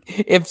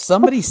if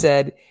somebody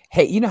said,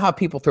 "Hey, you know how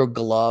people throw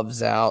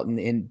gloves out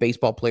and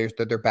baseball players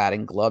throw their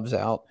batting gloves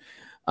out,"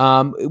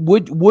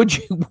 would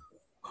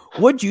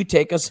you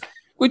take us?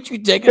 Would you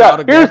take it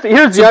out?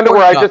 Here's the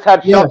underwear I just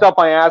had shoved up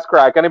my ass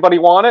crack. Anybody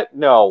want it?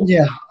 No.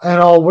 Yeah,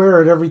 and I'll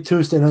wear it every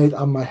Tuesday night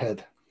on my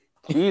head.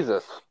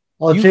 Jesus.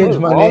 I'll change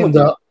my name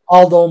to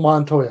Aldo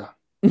Montoya.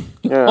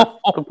 Yeah,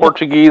 the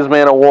Portuguese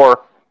man of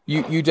war.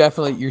 You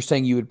definitely, you're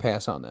saying you would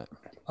pass on that.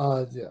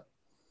 Yeah.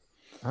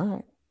 All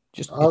right.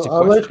 I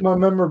like my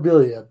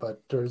memorabilia,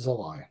 but there's a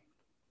line.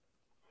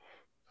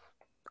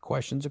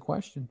 Question's a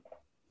question.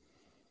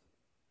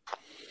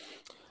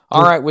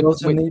 All right.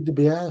 Need to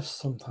be asked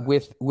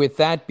sometimes. With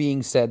that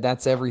being said,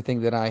 that's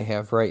everything that I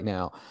have right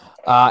now.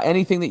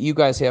 Anything that you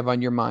guys have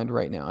on your mind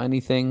right now?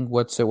 Anything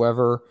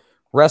whatsoever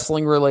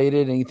wrestling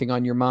related? Anything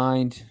on your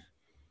mind?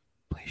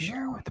 Please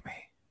share with me.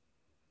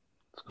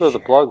 Let's go to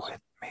the plugs.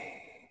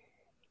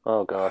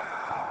 Oh God!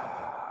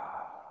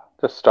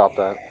 Just stop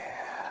that.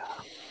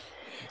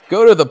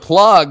 Go to the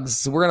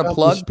plugs. We're gonna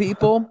plug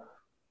people.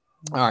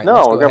 All right.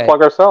 No, we're gonna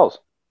plug ourselves.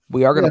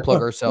 We are gonna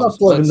plug ourselves. Not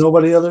plugging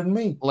nobody other than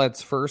me.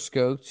 Let's first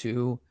go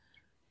to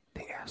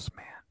the Yes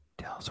Man.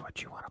 Tell us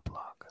what you want to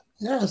plug.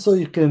 Yeah, so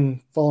you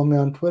can follow me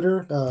on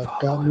Twitter.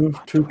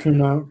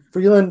 GotNoof229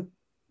 Freeland.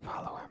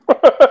 Follow him.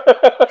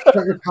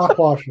 Shut your cock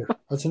washer.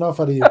 That's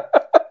enough out of you.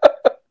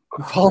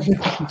 You follow me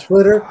on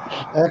Twitter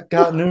at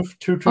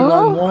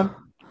GotNoof2291.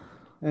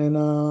 And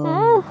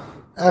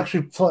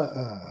actually play.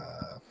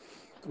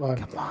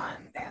 Come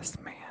on, yes,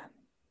 man.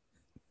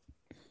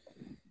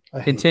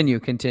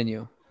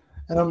 Continue.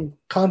 And I'm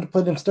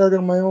contemplating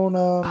starting my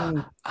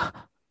own.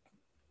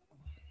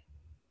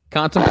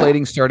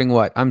 Contemplating starting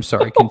what? I'm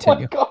sorry.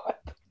 Continue. Oh my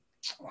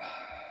God.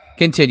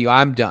 Continue.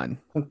 I'm done.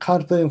 I'm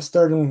contemplating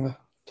starting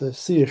to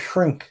see a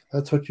shrink.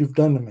 That's what you've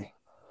done to me.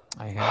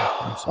 I have.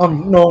 I'm sorry.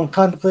 No, I'm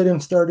contemplating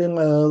starting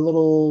a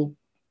little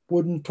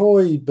wooden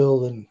toy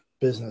building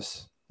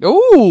business.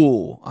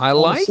 Ooh, I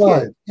like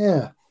it.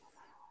 Yeah.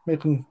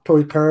 Making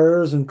toy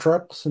cars and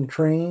trucks and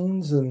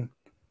trains and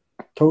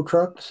tow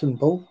trucks and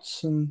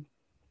boats and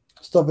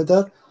stuff like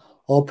that.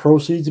 All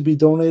proceeds to be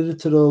donated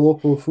to the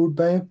local food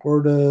bank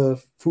or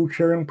the food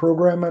sharing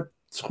program at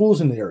schools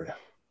in the area.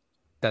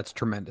 That's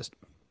tremendous.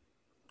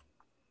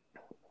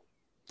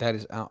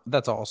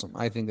 That's awesome.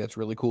 I think that's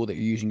really cool that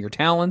you're using your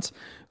talents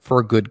for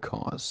a good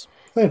cause.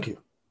 Thank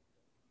you.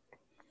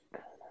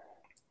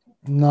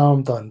 Now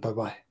I'm done.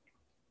 Bye-bye.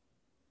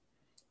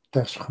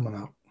 Thanks for coming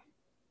out.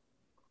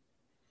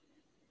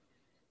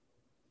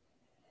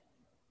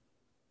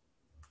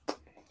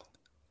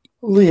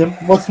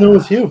 Liam, what's new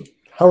with you?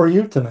 How are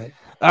you tonight?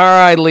 All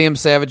right, Liam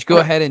Savage, go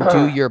ahead and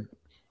do your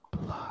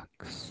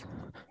plugs.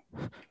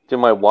 Do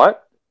my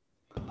what?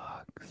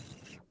 Plugs.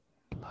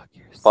 Plug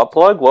yourself. Butt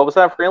plug? What was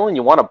that, Freeland?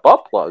 You want a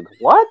butt plug?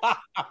 What?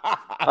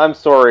 I'm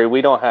sorry,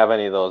 we don't have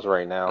any of those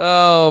right now.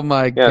 Oh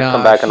my God!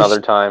 Come back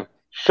another time.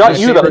 Shut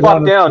you the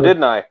fuck down,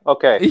 didn't I?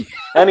 Okay.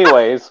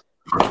 Anyways,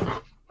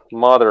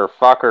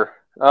 motherfucker.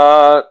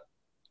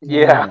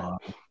 Yeah.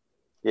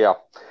 Yeah.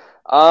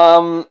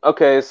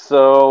 Okay,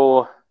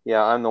 so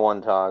yeah, I'm the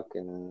one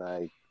talking.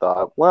 I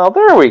thought, well,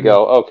 there we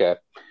go. Okay.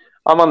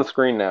 I'm on the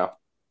screen now.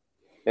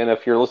 And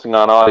if you're listening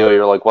on audio,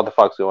 you're like, what the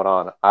fuck's going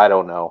on? I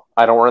don't know.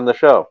 I don't run the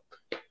show.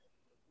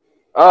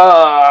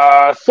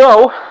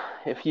 So,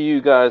 if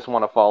you guys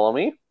want to follow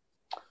me,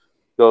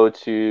 go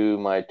to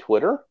my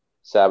Twitter,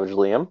 Savage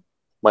Liam.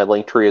 My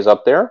link tree is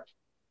up there.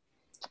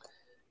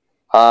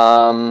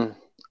 I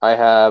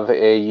have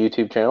a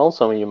YouTube channel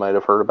some of you might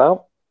have heard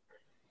about.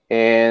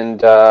 And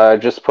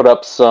just put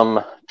up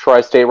some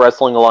Tri-State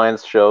Wrestling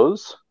Alliance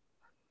shows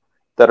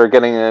that are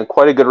getting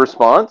quite a good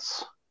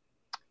response.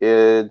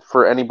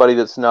 For anybody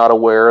that's not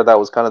aware, that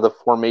was kind of the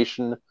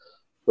formation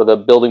for the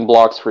building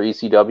blocks for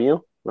ECW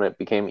when it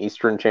became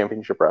Eastern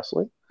Championship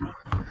Wrestling.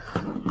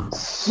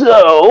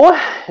 So,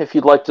 if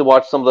you'd like to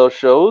watch some of those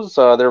shows,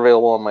 they're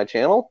available on my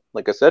channel.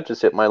 Like I said,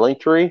 just hit my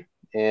link tree,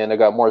 and I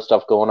got more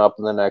stuff going up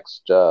in the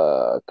next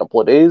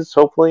couple of days,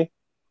 hopefully.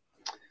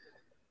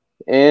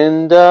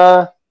 And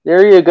there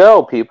you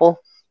go, people.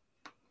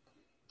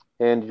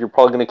 And you're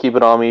probably going to keep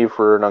it on me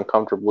for an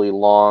uncomfortably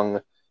long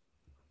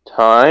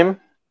time.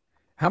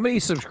 How many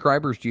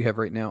subscribers do you have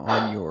right now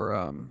on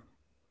your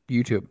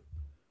YouTube?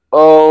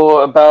 Oh,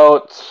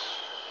 about,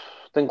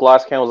 I think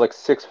last count was like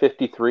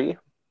 653.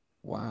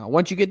 Wow.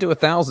 Once you get to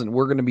 1,000,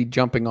 we're going to be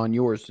jumping on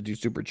yours to do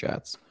super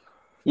chats.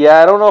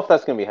 Yeah, I don't know if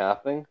that's going to be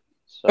happening.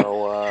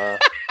 So,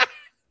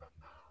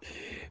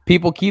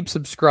 people keep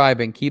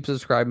subscribing. Keep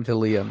subscribing to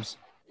Liam's.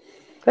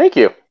 Thank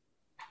you.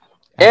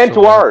 Absolutely. And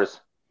to ours.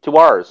 To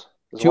ours.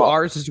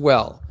 Ours as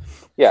well.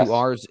 Yes. To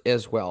ours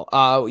as well.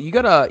 You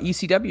got a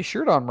ECW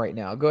shirt on right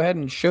now. Go ahead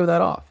and show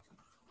that off.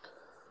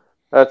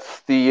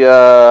 That's the,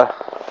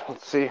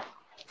 let's see,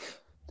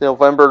 the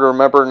November to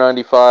Remember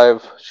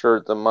 95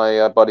 shirt that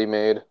my buddy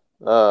made.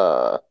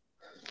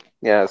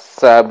 Yeah,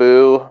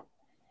 Sabu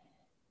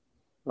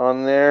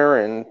on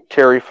there, and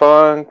Terry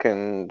Funk,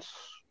 and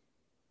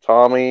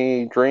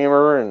Tommy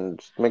Dreamer, and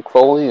Mick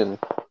Foley, and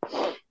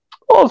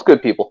all those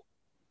good people.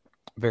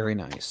 Very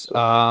nice.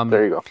 So,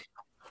 there you go.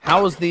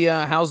 How's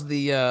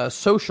the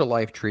social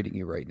life treating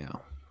you right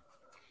now?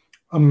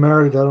 I'm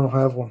married. I don't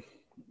have one.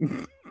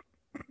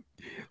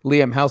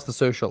 Liam, how's the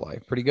social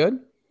life? Pretty good?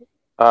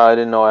 I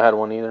didn't know I had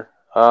one either.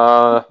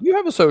 You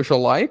have a social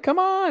life. Come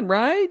on,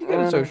 right? You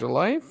got a social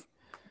life.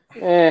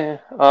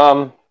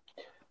 I've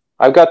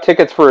got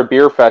tickets for a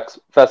beer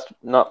festival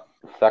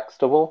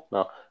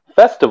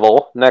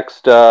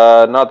next,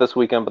 not this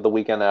weekend, but the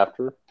weekend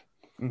after.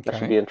 Okay. That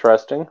should be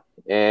interesting.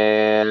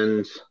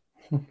 And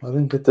I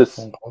didn't get this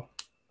phone call.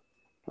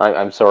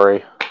 I'm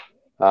sorry.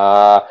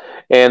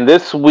 And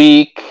this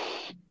week,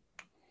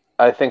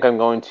 I think I'm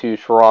going to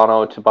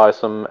Toronto to buy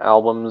some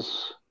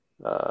albums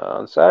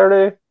on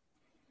Saturday.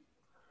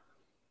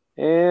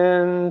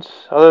 And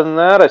other than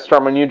that, I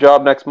start my new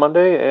job next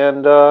Monday,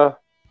 and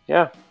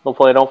yeah,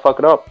 hopefully I don't fuck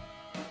it up.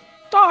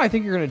 Oh, I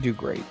think you're going to do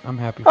great. I'm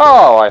happy for you.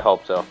 I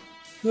hope so.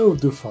 You'll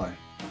do fine.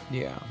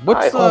 Yeah.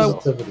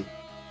 Positivity.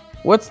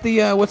 What's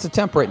the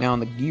temp right now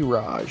in the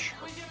garage?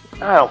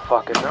 I don't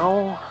fucking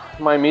know.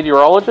 Am I a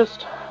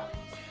meteorologist?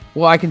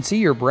 Well, I can see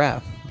your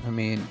breath. I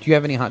mean, do you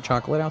have any hot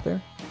chocolate out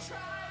there?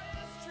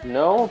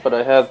 No, but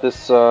I have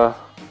this,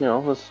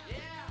 this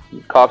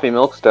coffee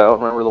milk stout.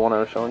 Remember the one I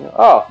was showing you?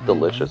 Oh,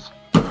 delicious.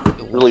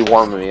 Really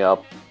warming me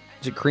up.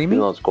 Is it creamy? Even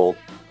though it's cold.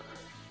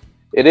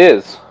 It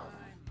is.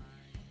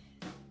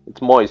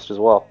 It's moist as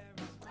well.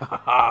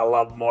 I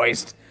love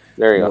moist.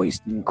 There you go.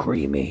 Moist and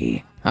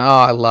creamy. Oh,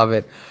 I love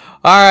it.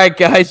 All right,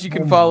 guys, you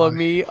can follow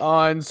me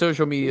on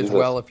social media as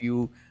well if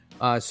you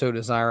so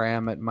desire. I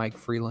am at Mike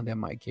Freeland,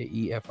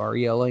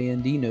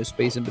 MikeFreeland, no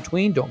space in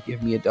between. Don't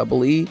give me a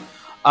double E.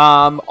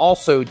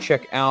 Also,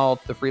 check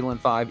out the Freeland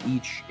 5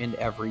 each and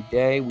every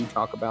day. We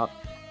talk about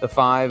the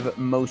 5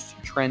 most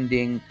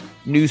trending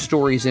news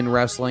stories in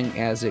wrestling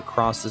as it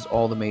crosses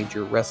all the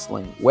major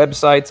wrestling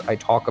websites. I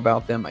talk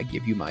about them. I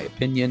give you my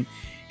opinion.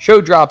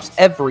 Show drops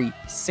every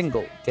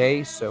single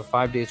day, so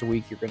 5 days a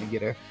week you're going to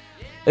get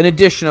an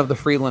edition of the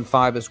Freeland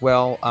 5 as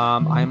well.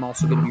 I'm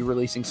also going to be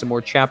releasing some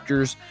more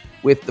chapters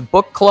with the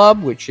book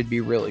club, which should be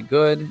really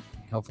good.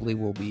 Hopefully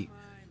we'll be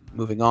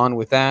moving on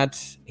with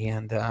that.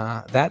 And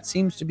that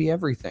seems to be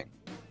everything.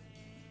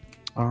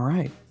 All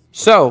right.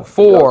 So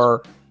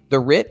for the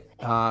Rit,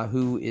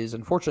 who is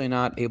unfortunately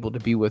not able to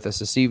be with us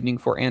this evening,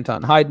 for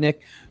Anton Heidnick,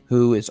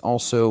 who is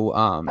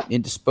also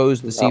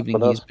indisposed this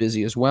evening. He's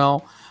busy as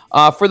well.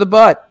 For the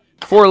Butt,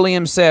 for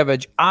Liam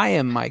Savage, I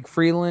am Mike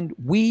Freeland.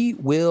 We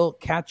will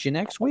catch you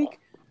next week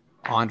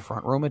on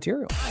Front Row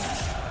Material.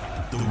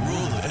 The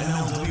World of